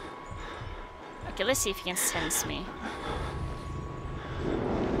okay, let's see if he can sense me.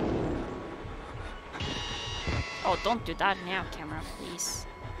 Oh, don't do that now, camera, please.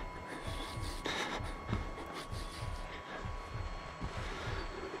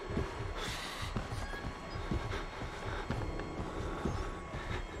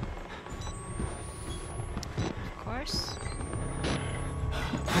 Of course.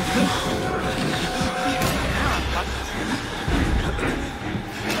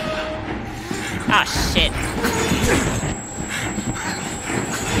 Ah, shit.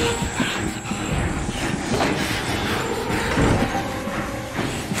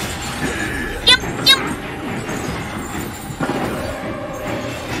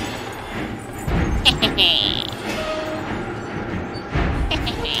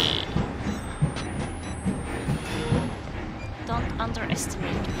 Don't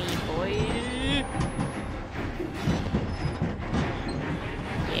underestimate me, boy.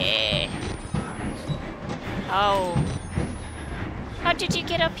 Yeah. Oh. How did you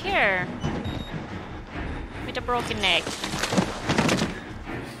get up here? With a broken neck.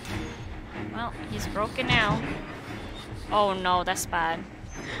 Well, he's broken now. Oh no, that's bad.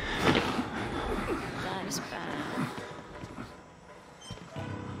 That is bad.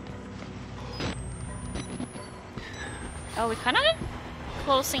 Oh, we're kind of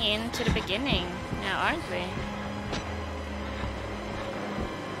closing in to the beginning now, aren't we?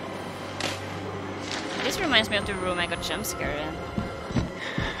 This reminds me of the room I got jump scared in.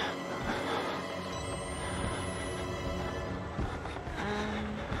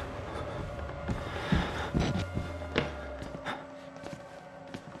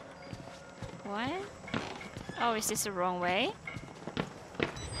 What? Oh, is this the wrong way?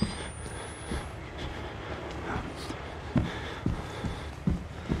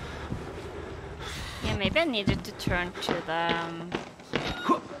 Yeah, maybe I needed to turn to the...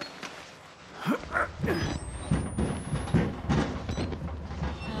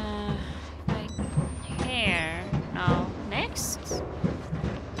 like here. No, next? I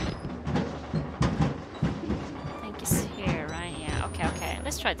think it's here, right? Yeah, okay, okay.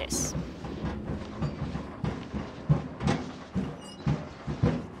 Let's try this.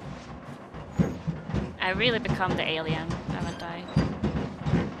 I really become the alien, haven't I?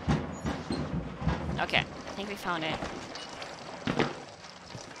 Okay, I think we found it.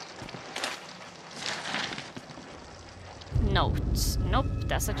 Notes. Nope,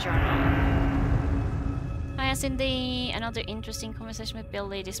 that's a journal. I was in another interesting conversation with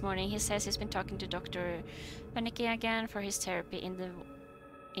Billy this morning. He says he's been talking to Dr. Beneke again for his therapy in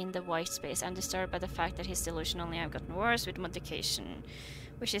the white space. I'm disturbed by the fact that his delusion only have gotten worse with medication,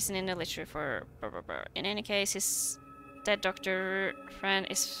 which isn't in the literature for blah, blah, blah. In any case, his dead doctor friend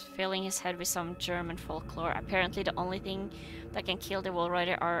is filling his head with some German folklore. Apparently the only thing that can kill the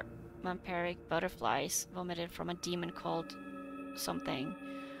Walrider are vampiric butterflies vomited from a demon called something.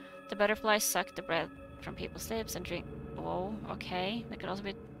 The butterflies suck the breath from people's lips and drink... Oh, okay. They could also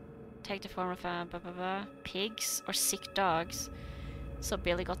take the form of blah, blah, blah, pigs or sick dogs. So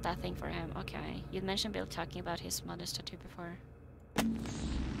Billy got that thing for him. Okay. You mentioned Bill talking about his mother's tattoo before.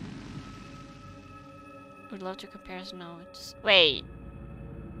 Would love to compare his notes. Wait.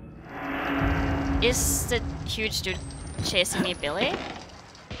 Is the huge dude chasing me, Billy?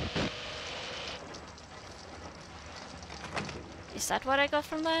 Is that what I got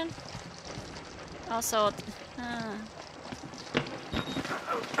from that? Also,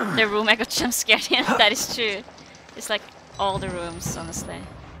 the room I got jump scared in. That is true. It's like all the rooms, honestly.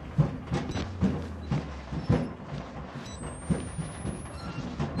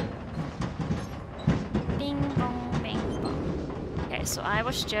 Bing bong, bing bong. Okay, so I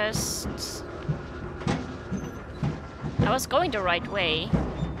was going the right way,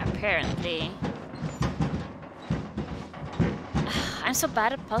 apparently. I'm so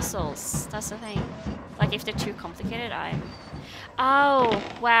bad at puzzles. That's the thing. Like if they're too complicated, Oh,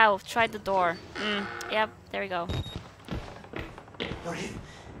 wow! Tried the door. Yep, there we go. You're in.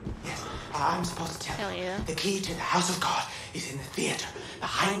 Yes, I'm supposed to tell you. The key to the house of God is in the theater,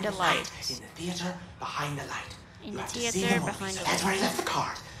 behind the light. In the theater, behind the light. In the theater, behind the light. That's where I left the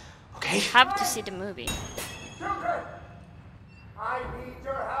card. Okay? Have to see the movie. Children! I need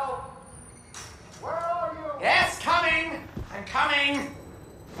your help! Where are you? Yes, coming! I'm coming!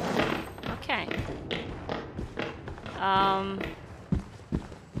 Okay.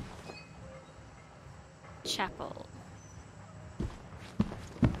 Chapel.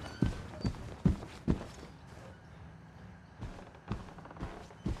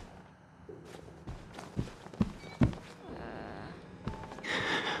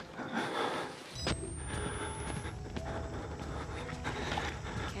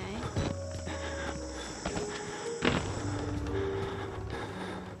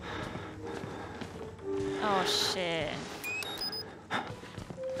 Oh shit.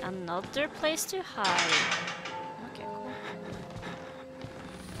 Another place to hide. Okay, cool.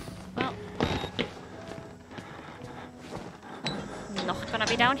 Well. Not gonna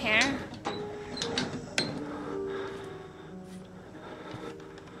be down here.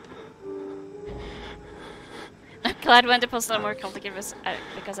 I'm glad when the puzzles are more complicated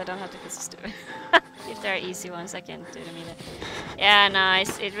because I don't have to puzzles to it. If there are easy ones, I can do them either. Yeah,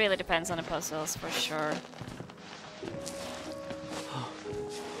 nice. It really depends on the puzzles, for sure.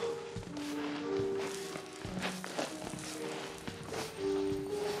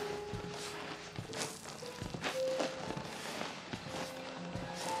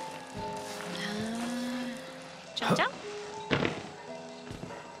 Jump, jump.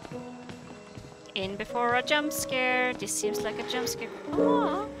 In before a jump scare. This seems like a jump scare.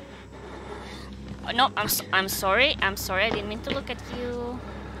 Oh. Oh, no, I'm sorry. I'm sorry. I didn't mean to look at you.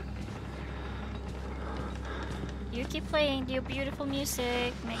 You keep playing your beautiful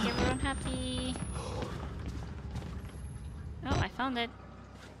music. Make everyone happy. Oh, I found it.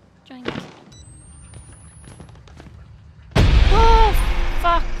 Join. Oh,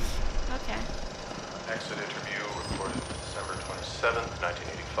 fuck. Okay. Exit interview recorded December 27th,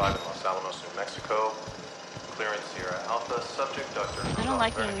 1985 in Los Alamos, New Mexico. Clearance Sierra Alpha, subject Dr. I don't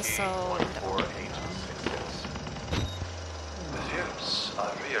like being so... 14866.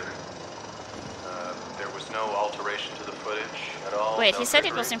 theater. There was no alteration to the footage at all? Wait, no he said it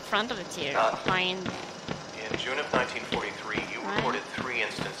trickery? was in front of the theater, behind... In June of 1943, you reported 3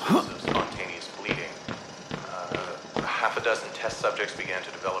 instances of spontaneous bleeding. Half a dozen test subjects began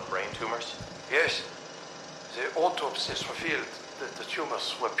to develop brain tumors? Yes. The autopsies revealed that the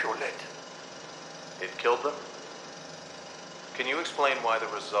tumors were pure lead. It killed them? Can you explain why the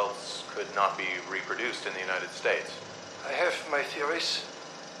results could not be reproduced in the United States? I have my theories.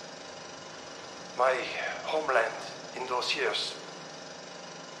 My homeland in those years.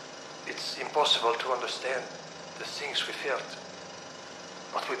 It's impossible to understand the things we felt,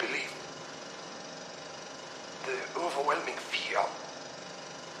 what we believed. The overwhelming fear,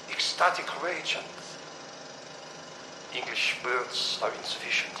 ecstatic rage, and English words are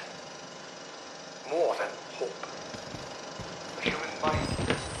insufficient. More than hope. The human mind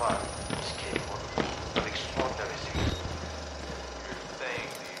as far is capable of extraordinary things. You're saying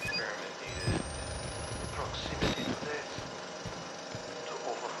the experiment needed Proximity to death, to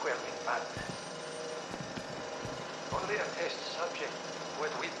overwhelming madness. Only a test subject who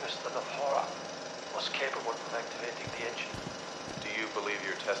had witnessed enough horror was capable of activating the engine. Do you believe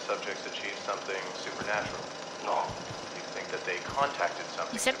your test subjects achieved something supernatural? No. You think that they contacted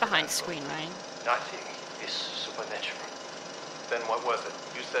something? He said behind the screen, right? Nothing is supernatural. Then what was it?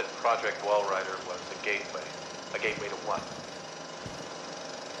 You said Project Wallrider was a gateway. A gateway to what?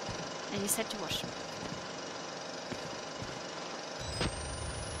 And he said to watch them.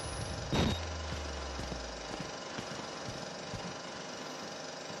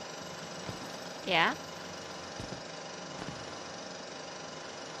 Yeah?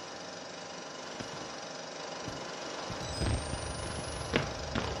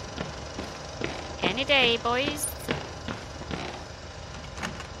 Any day, boys.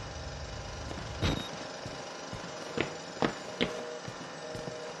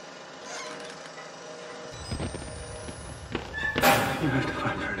 You have to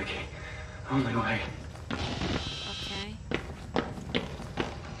find Vernicky. Only way. Okay.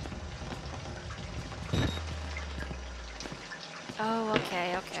 Oh,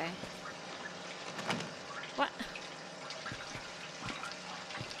 okay, okay. What?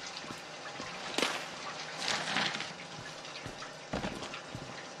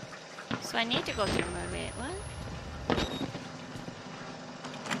 So I need to go to the movie. What?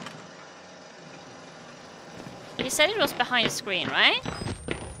 You said it was behind the screen, right?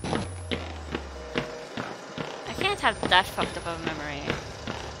 I can't have that fucked up of a memory.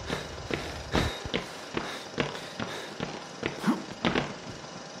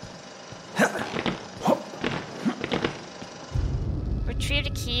 Retrieve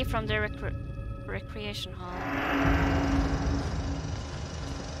the key from the recreation hall.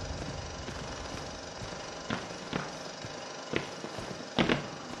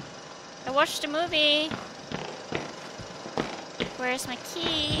 I watched the movie. Where's my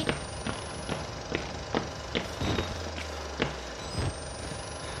key?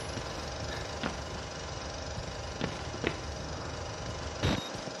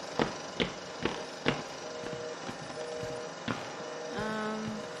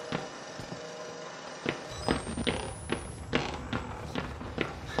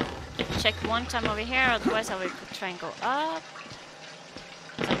 Check one time over here, otherwise I will try and go up.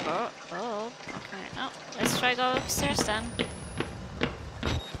 Oh, okay. Oh, let's try go upstairs then.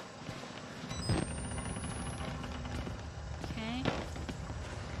 Okay.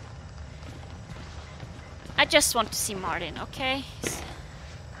 I just want to see Martin, okay?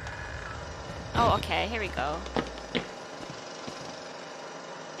 Oh, okay, here we go.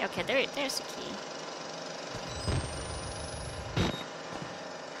 Yeah, okay, there's the key.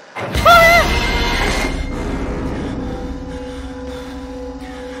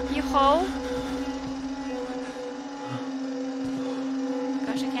 Ho!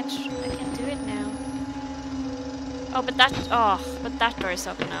 Gosh, I can't do it now. Oh, but that door is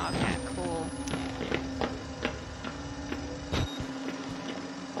open now. Okay, cool.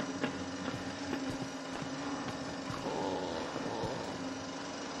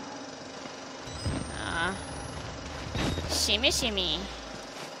 Shimmy, shimmy.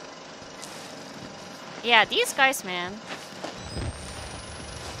 Yeah, these guys, man.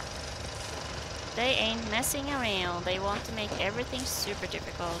 They ain't messing around. They want to make everything super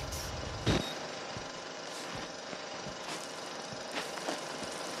difficult.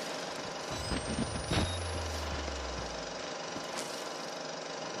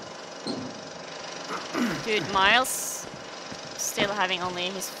 Dude, Miles still having only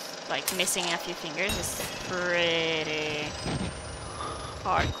his, like, missing a few fingers is pretty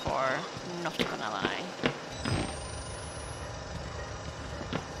hardcore, not gonna lie.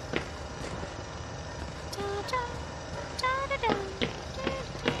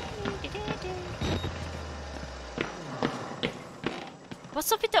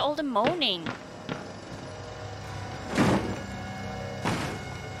 What's up with all the moaning?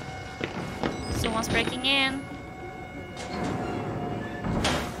 Someone's breaking in.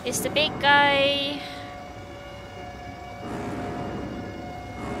 It's the big guy.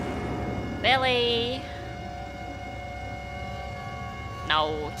 Billy.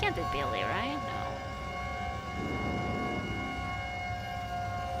 No, can't be Billy, right? No.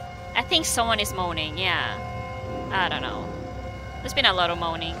 I think someone is moaning, yeah. I don't know. There's been a lot of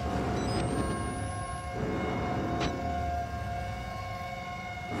moaning.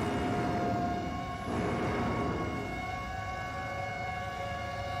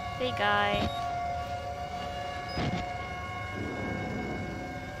 Big guy.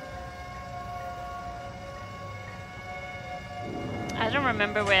 I don't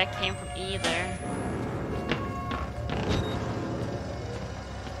remember where I came from either.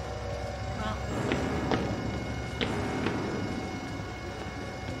 Well.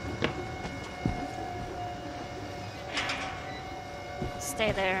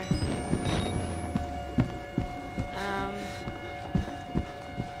 Stay there.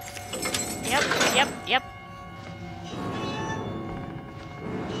 Yep.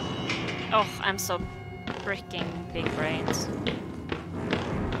 Oh, I'm so freaking big brains.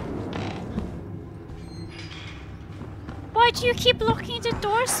 Why do you keep looking at the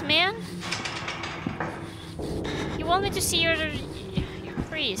doors, man? You want me to see your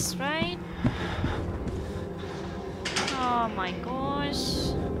priest, right? Oh my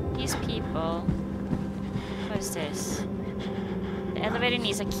gosh. These people. What is this? The elevator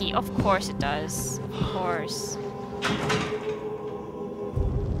needs a key. Of course it does. Of course.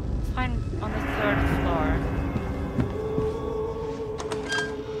 Find on the 3rd floor.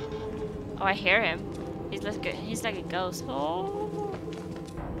 Oh, I hear him. He's like a ghost. Oh.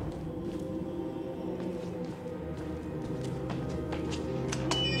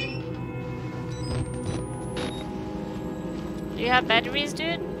 Do you have batteries,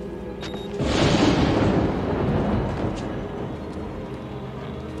 dude?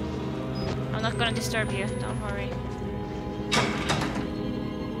 I'm not gonna disturb you, don't worry.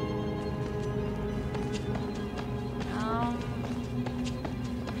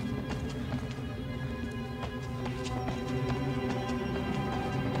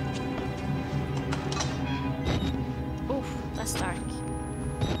 Oof, that's dark.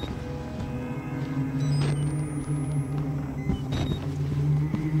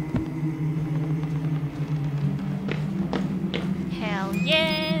 Hell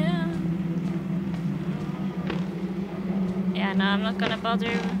yeah! Yeah, no, I'm not gonna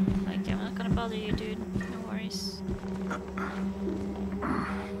bother. Like, I'm not gonna bother you, dude. No worries.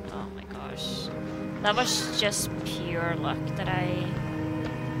 Oh my gosh. That was just pure luck that I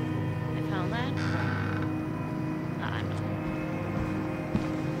found that. Ah,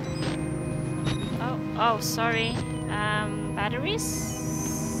 no. Oh, sorry. Batteries?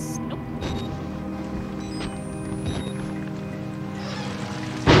 Nope.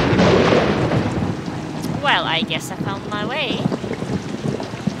 Well, I guess I found my way.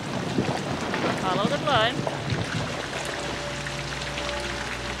 Follow the blood.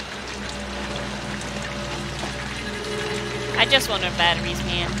 I just wanted batteries,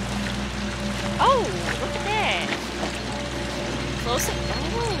 man. Oh, look at that. Close it.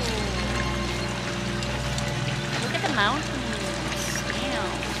 Oh. Look at the mountains.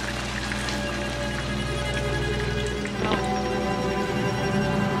 Damn. Oh.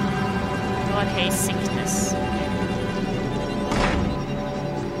 God hates sickness.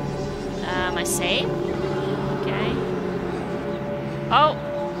 I save? Okay. Oh!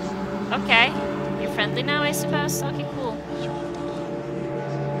 Okay. You're friendly now, I suppose? Okay, cool.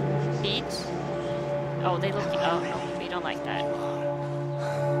 Beat? Oh, they look. Oh, no. We don't like that.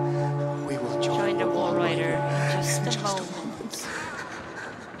 We will Join the Wall Rider in just a moment.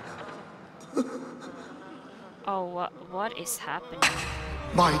 Oh, what is happening?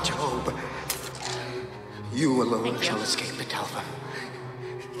 My Job, you alone shall escape it, Alpha.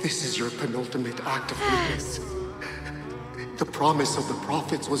 This is your penultimate act of goodness. The promise of the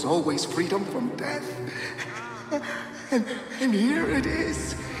prophets was always freedom from death. And here it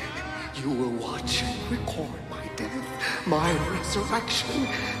is. You will watch and record my death, my resurrection.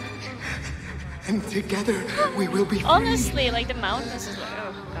 And together we will be free. Honestly, like the mountains is like,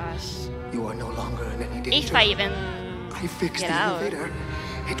 oh gosh. You are no longer in any danger. If I even I fixed the elevator.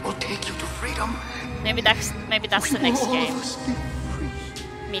 It will take you to freedom. Maybe that's the next game. Be free.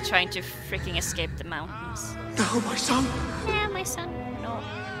 Me trying to freaking escape the mountains. Now, my son. Yeah, my son. No.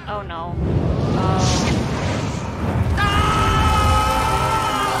 Oh no.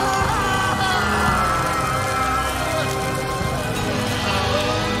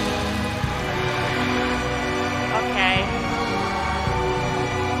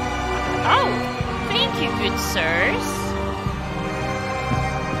 Good sirs.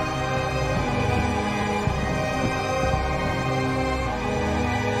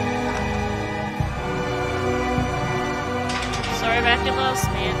 Sorry about your loss,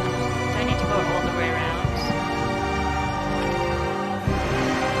 man. Do I need to go all the way around?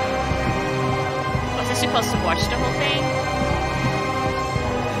 Was I supposed to watch the whole thing?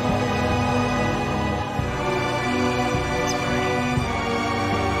 That's fine.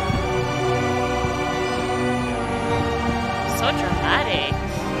 So dramatic.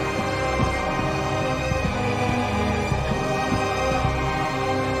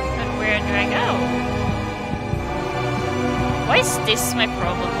 But where do I go? Why is this my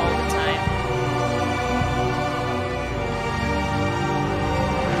problem all the time?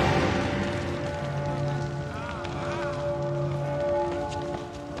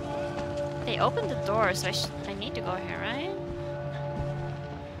 They opened the door, so I need to go here, right?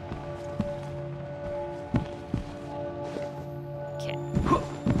 Okay.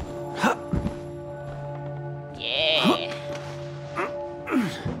 Yeah.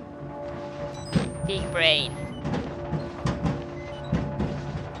 Big brain.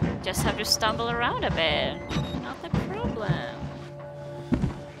 Just have to stumble around a bit. Not the problem.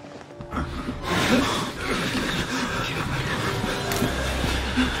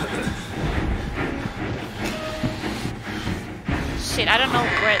 Shit, I don't know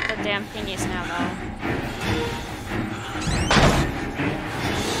where the damn thing is now though.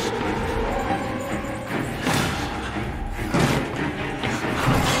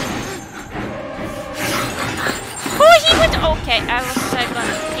 Oh, he went okay. I was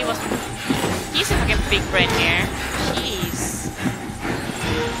gonna. He's a fucking big brain here. Jeez.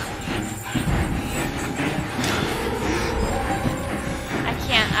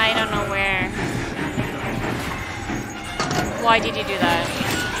 I don't know where. Why did you do that?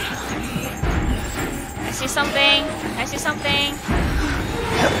 I see something. I see something.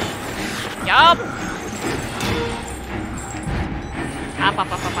 Yup.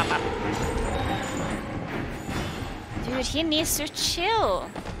 Up. Dude, he needs to chill.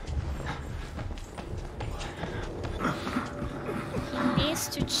 He needs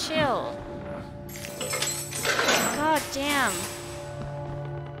to chill. God damn.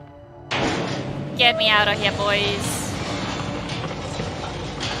 Get me out of here, boys.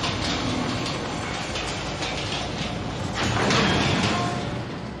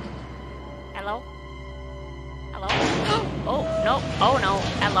 Hello? Hello? Oh, no. Oh, no.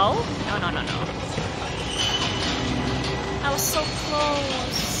 Hello? No. I was so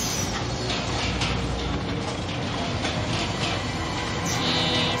close.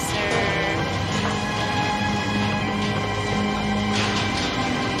 Teaser.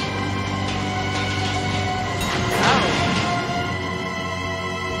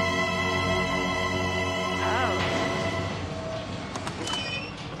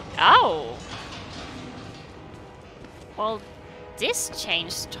 Oh. Well, this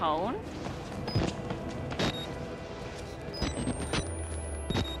changed tone.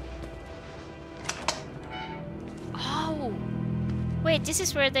 Oh. Wait, this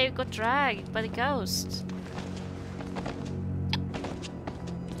is where they got dragged by the ghost.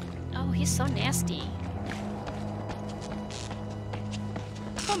 Oh, he's so nasty.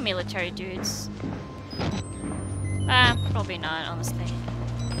 Poor military dudes. Probably not, honestly.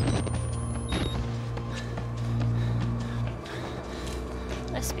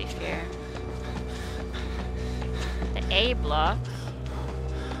 Let's be fair. The A block.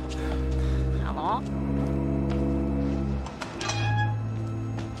 Hello?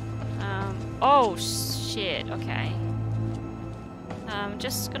 Oh shit, okay. I'm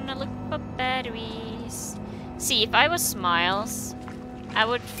just gonna look for batteries. See, if I was Miles, I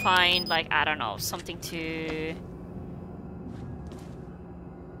would find, like, I don't know, something to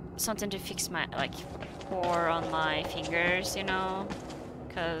fix my, like, pour on my fingers, you know?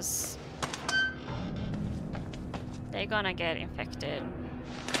 Because they're gonna get infected.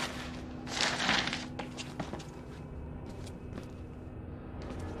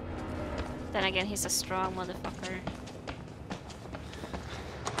 Then again, he's a strong motherfucker.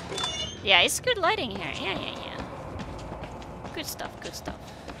 Yeah, it's good lighting here. Yeah. Good stuff.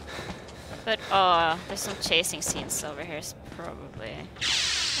 But, there's some chasing scenes over here, probably.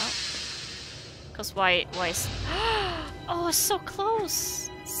 Oh. Because why is... Oh, it's so close!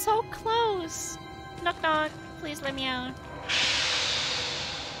 So close! Knock knock, please let me out.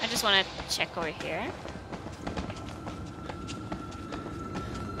 I just want to check over here.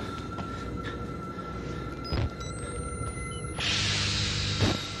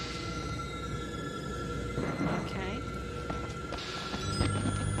 Okay.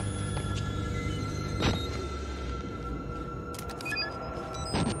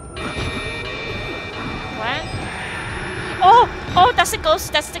 that's the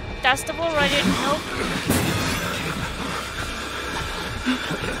ghost. That's the wall rider. Nope.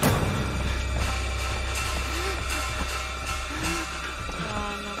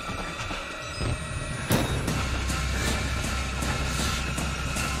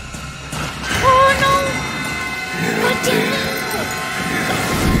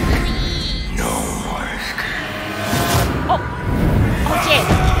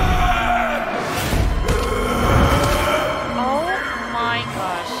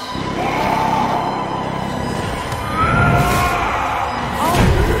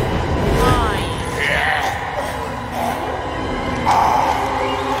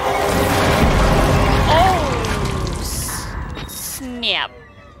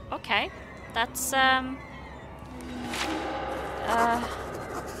 Okay, that's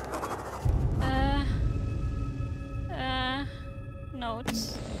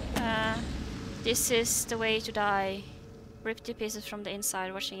notes. This is the way to die. Ripped to pieces from the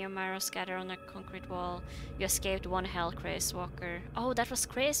inside, watching your marrow scatter on a concrete wall. You escaped one hell, Craze Walker. Oh, that was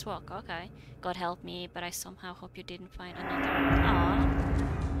Craze Walk. Okay. God help me, but I somehow hope you didn't find another. Aww.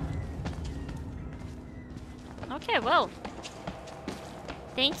 Okay, well.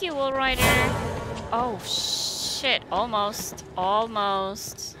 Thank you, Wall Rider. Oh, shit. Almost.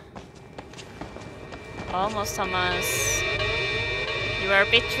 Almost. Almost, Thomas. You were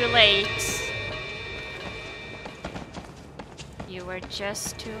a bit too late. You were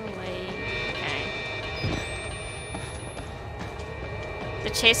just too late. Okay. The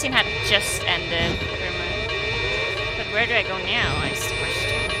chasing had just ended. But where do I go now? Is the question.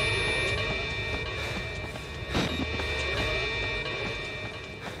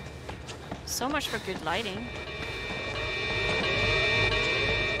 So much for good lighting.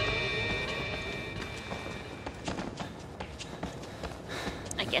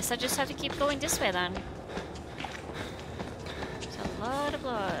 I guess I just have to keep going this way then. It's a lot of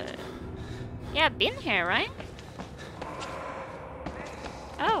blood. Yeah, I've been here, right?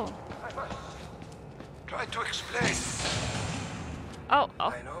 Oh. Try to explain. Oh,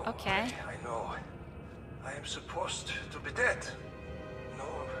 I know, okay. I know. I am supposed to be dead.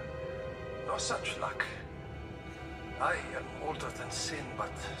 No such luck. I am older than sin,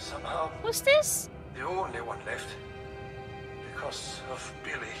 but somehow... Who's this? The only one left. Because of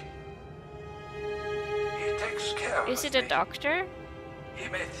Billy. He takes care Is of it a me. doctor? He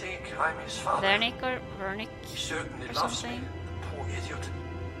may think I'm his father. Vernick He certainly or loves something? me, the poor idiot.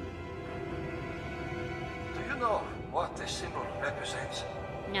 Do you know what this symbol represents?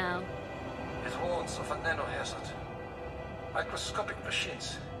 No. It warns of a nanohazard. Microscopic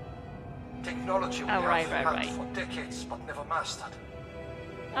machines. Technology we have had for decades but never mastered.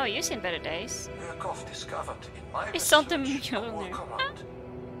 Oh, you've seen better days. Murkoff discovered in my It's something research a millionaire. workaround.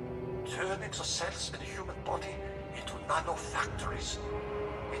 Turning the cells in the human body into nanofactories.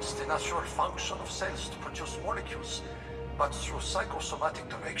 It's the natural function of cells to produce molecules, but through psychosomatic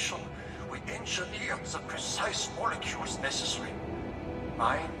direction, we engineered the precise molecules necessary.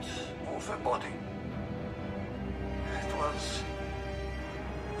 Mind over body. It was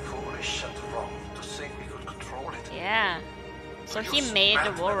foolish and wrong to think we could control it. Yeah. So he made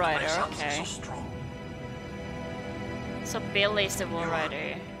the Wall Rider, okay. So Billy's the Wall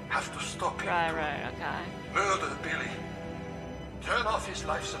Rider. Have to stop him. Right, okay. Murder Billy. Turn off his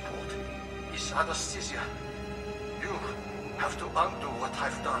life support. His anesthesia. You have to undo what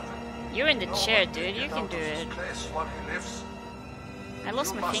I've done. You're in the chair, dude. You can do it. While he lives. I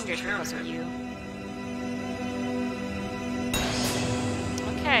lost my fingers because of you.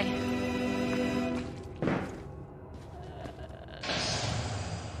 Okay.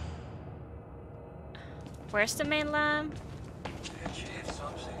 Where's the main lamp? Achieve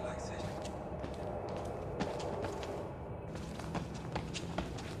something like this.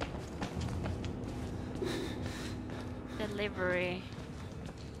 Delivery.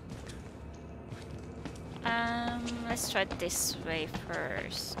 Let's try this way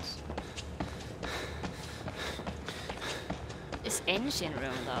first. This engine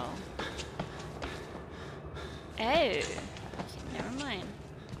room though. Oh. Okay, never mind.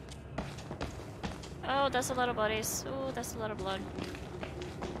 Oh, that's a lot of bodies. Oh, that's a lot of blood.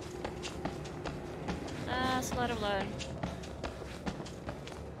 That's a lot of blood.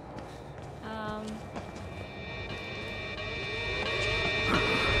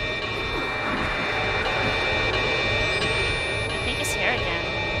 I think it's here again,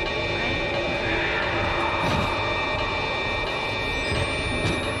 right?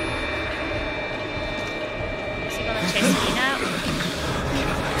 Is he gonna chase me now?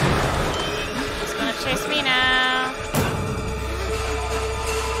 He's gonna chase me now.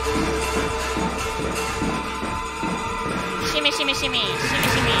 shimmy, shimmy,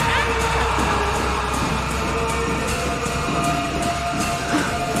 shimmy.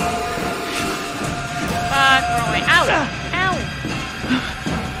 Fuck, wrong way. Ow! Ow!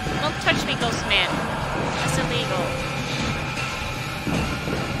 Don't touch me, ghost man. That's illegal.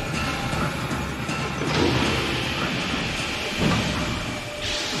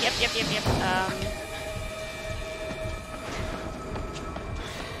 Yep.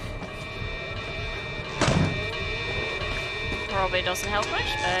 Probably doesn't help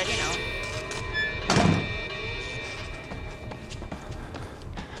much, but you know.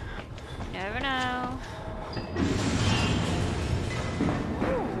 Never know.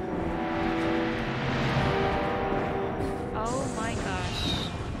 Oh my gosh.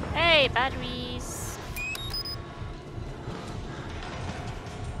 Hey, batteries!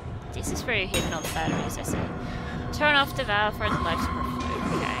 This is where you're hitting all the batteries, I see. Turn off the valve for the life support fluid.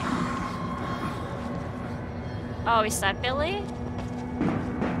 Okay. Oh, is that Billy?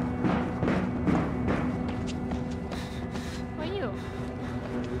 Who are you?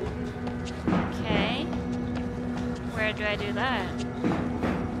 Okay. Where do I do that?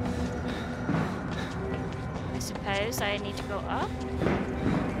 I suppose I need to go up?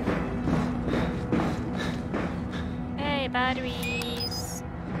 Hey, batteries!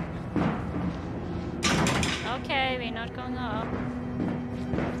 Okay, we're not going up.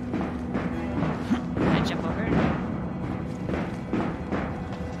 Can I jump over?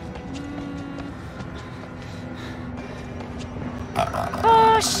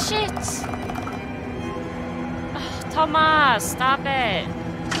 Oh shit! Oh, Thomas, stop it!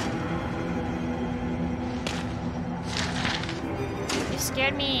 You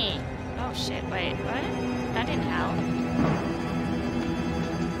scared me. Oh shit! Wait, what? That didn't help.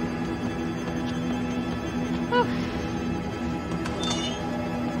 Whew.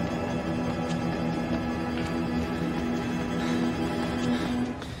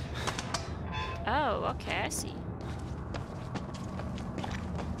 Oh, okay, I see.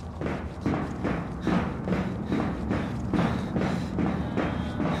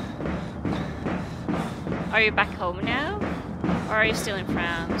 Are you back home now? Or are you still in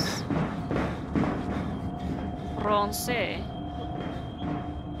France? Ronce.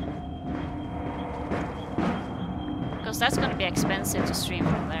 Because that's gonna be expensive to stream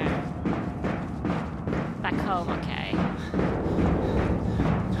from there. Back home, okay.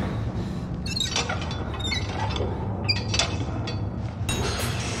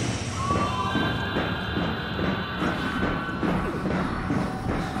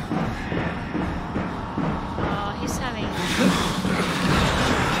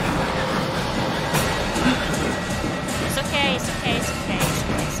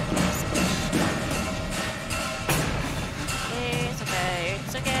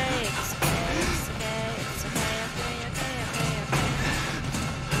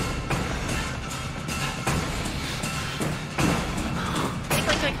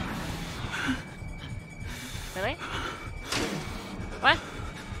 Really? What?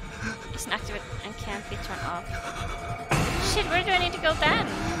 It's inactive and can't be turned off. Shit, where do I need to go then?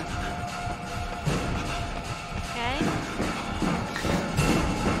 Okay.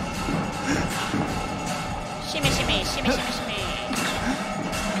 Shimmy, shimmy, shimmy, shimmy, shimmy.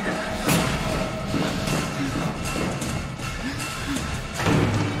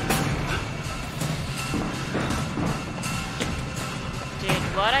 Dude,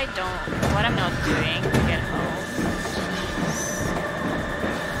 what I'm not doing to get home.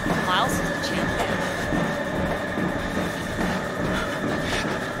 Miles is a champion.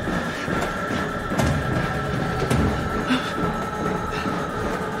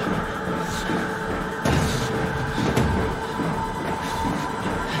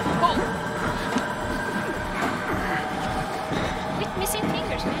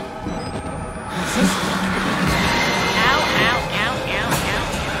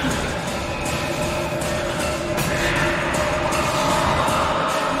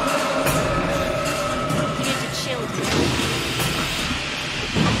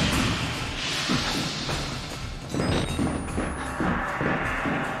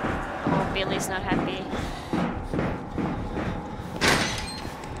 Not happy.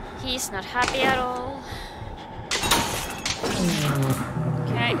 He's not happy at all.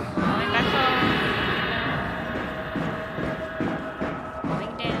 Okay, going back home.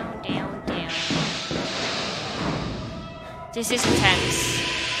 Going down, down, down. This is intense.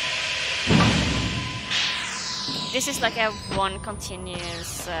 This is like a one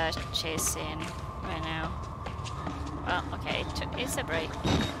continuous chase scene right now. Well, okay, it's a break.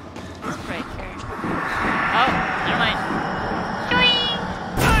 It's a break here. Oh, never mind.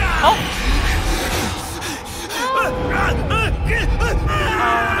 Oh!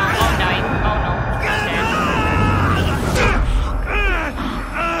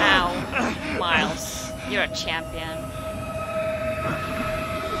 champion.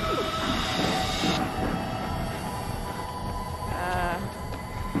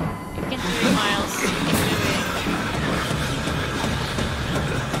 You can do it, Miles. You can do it.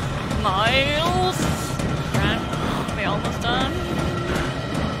 Miles! Run. We're almost done.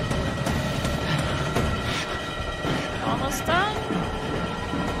 Almost done.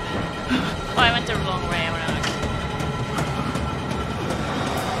 Oh, I went the wrong way around.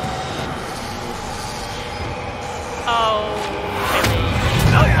 Oh, really?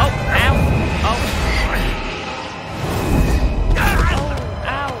 Oh, ow. Oh.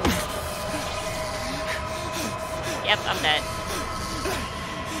 Ow. Yep, I'm dead.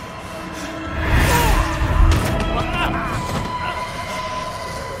 What the?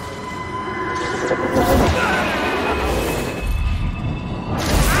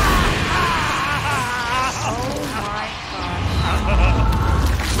 Oh my gosh.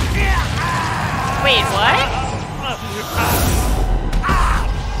 Wait, what?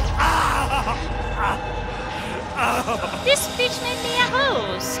 This bitch made me a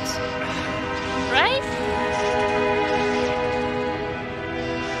host, right?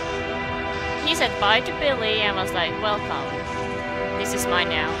 He said bye to Billy and was like, welcome. This is mine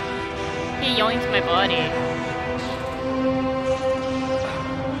now. He yoinked my body.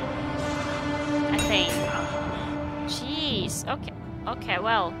 I think. Jeez. Okay. Okay,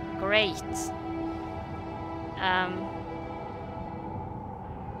 well, great.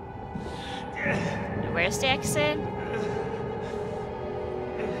 Where's the exit?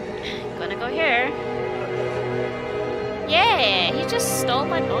 Gonna go here. Yeah, he just stole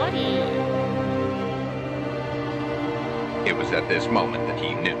my body. It was at this moment that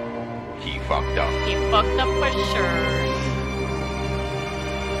he knew. He fucked up. He fucked up for sure.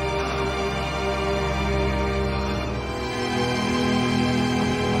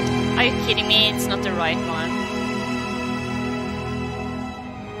 Are you kidding me? It's not the right one.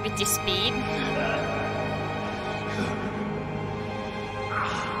 With this speed?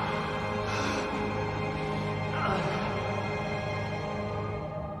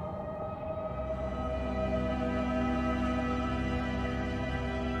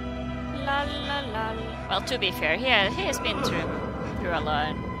 La la la. Well, to be fair, he has been through a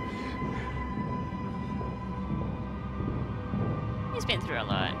lot. He's been through a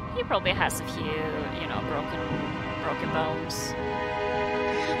lot. He probably has a few, you know, broken bones.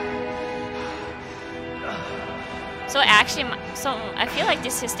 So actually, I feel like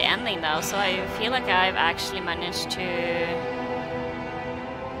this is the ending though. So I feel like I've actually managed to.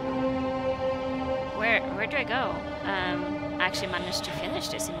 Where do I go? Actually managed to finish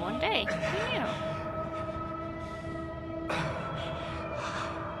this in one day. Who knew?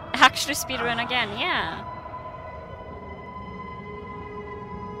 Actually speedrun again, yeah.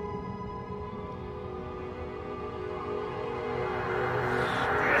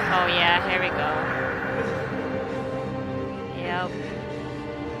 Oh yeah, here we go. Yep.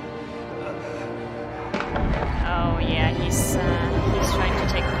 Oh yeah, he's trying to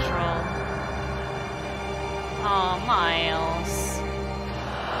take control. Oh, Miles.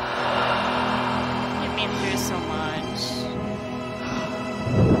 You've been through so much.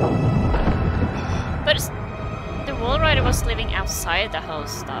 But the wall rider was living outside the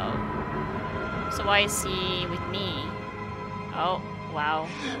house though. So why is he with me? Oh, wow.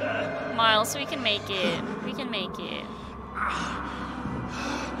 Miles, we can make it. We can make it.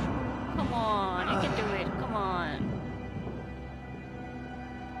 Come on, you can do it. Come on.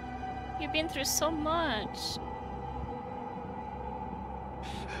 You've been through so much.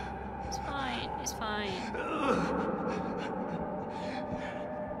 It's fine, it's fine.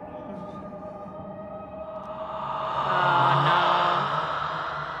 Oh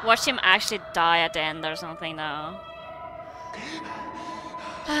no. Watch him actually die at the end or something though.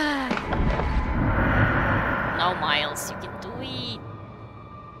 No, Miles, you can do it.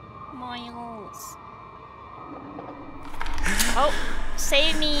 Miles. Oh,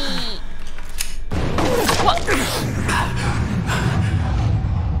 save me. What?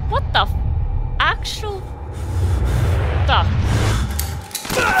 What the actual fuck?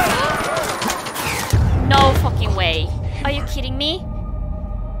 No fucking way. Are you kidding me?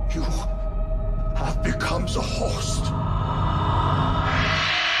 You have become the host.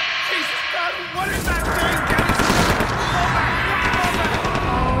 Jesus God, what is that thing?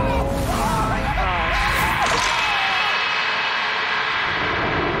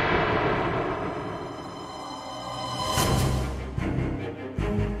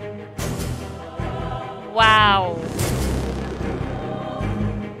 Wow.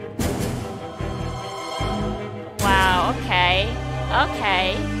 Wow, okay.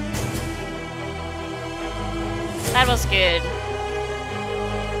 Okay. That was good.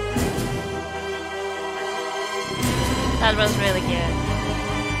 That was really good.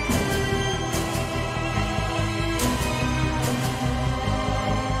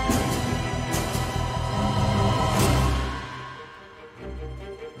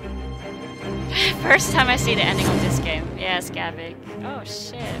 First time I see the ending of this game. Yeah, Scavik. Oh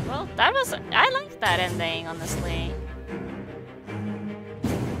shit. Well, that was... I liked that ending, honestly.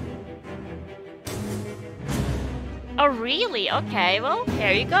 Oh really? Okay, well,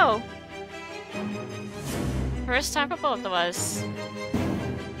 here you go. First time for both of us.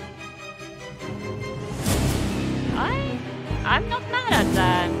 I'm not mad at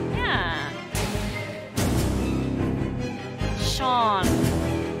that. Yeah. Sean.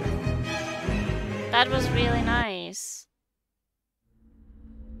 That was really nice.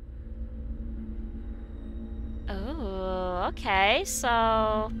 Oh, okay.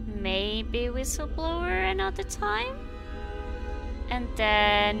 So maybe Whistleblower another time? And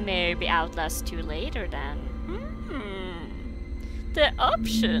then maybe Outlast 2 later then. The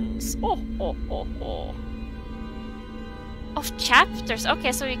options. Oh. Of chapters.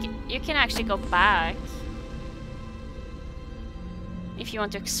 Okay, so you can actually go back. If you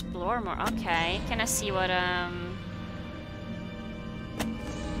want to explore more. Okay. Can I see what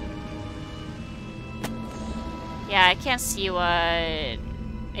Yeah, I can't see what...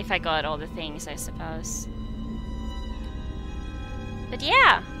 if I got all the things, I suppose. But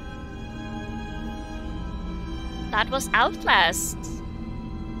yeah. That was Outlast.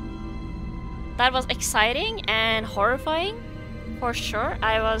 That was exciting and horrifying, for sure.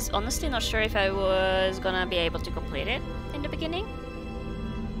 I was honestly not sure if I was gonna be able to complete it in the beginning.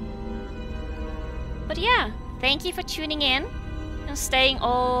 But yeah, thank you for tuning in and staying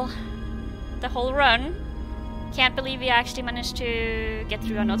the whole run. Can't believe we actually managed to get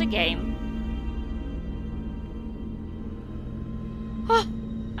through another game. Oh,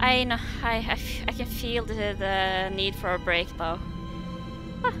 I know, I can feel the need for a break though.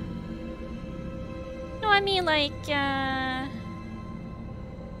 Huh. No, I mean like that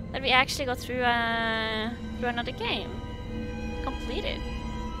we actually go through another game, complete it.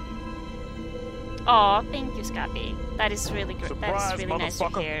 Oh, thank you, Scabby. That is really great. That is really nice to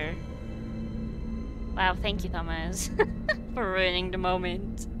hear. Wow, thank you, Thomas, for ruining the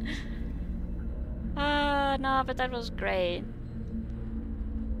moment. No, but that was great.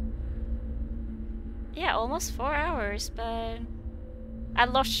 Yeah, almost 4 hours, but a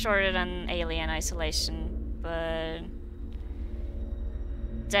lot shorter than Alien Isolation, but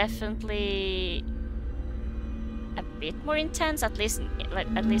definitely a bit more intense, at least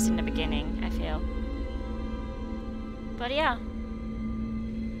in the beginning, I feel. But yeah,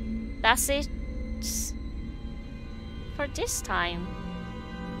 that's it for this time.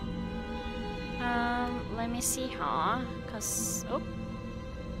 Let me see, cause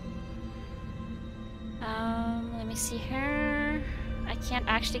let me see here. I can't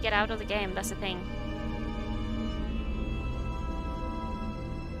actually get out of the game, that's the thing.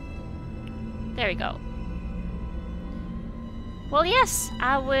 There we go. Well, yes,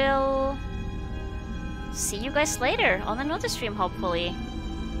 I will see you guys later on another stream, hopefully.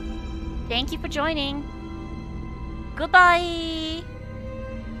 Thank you for joining. Goodbye!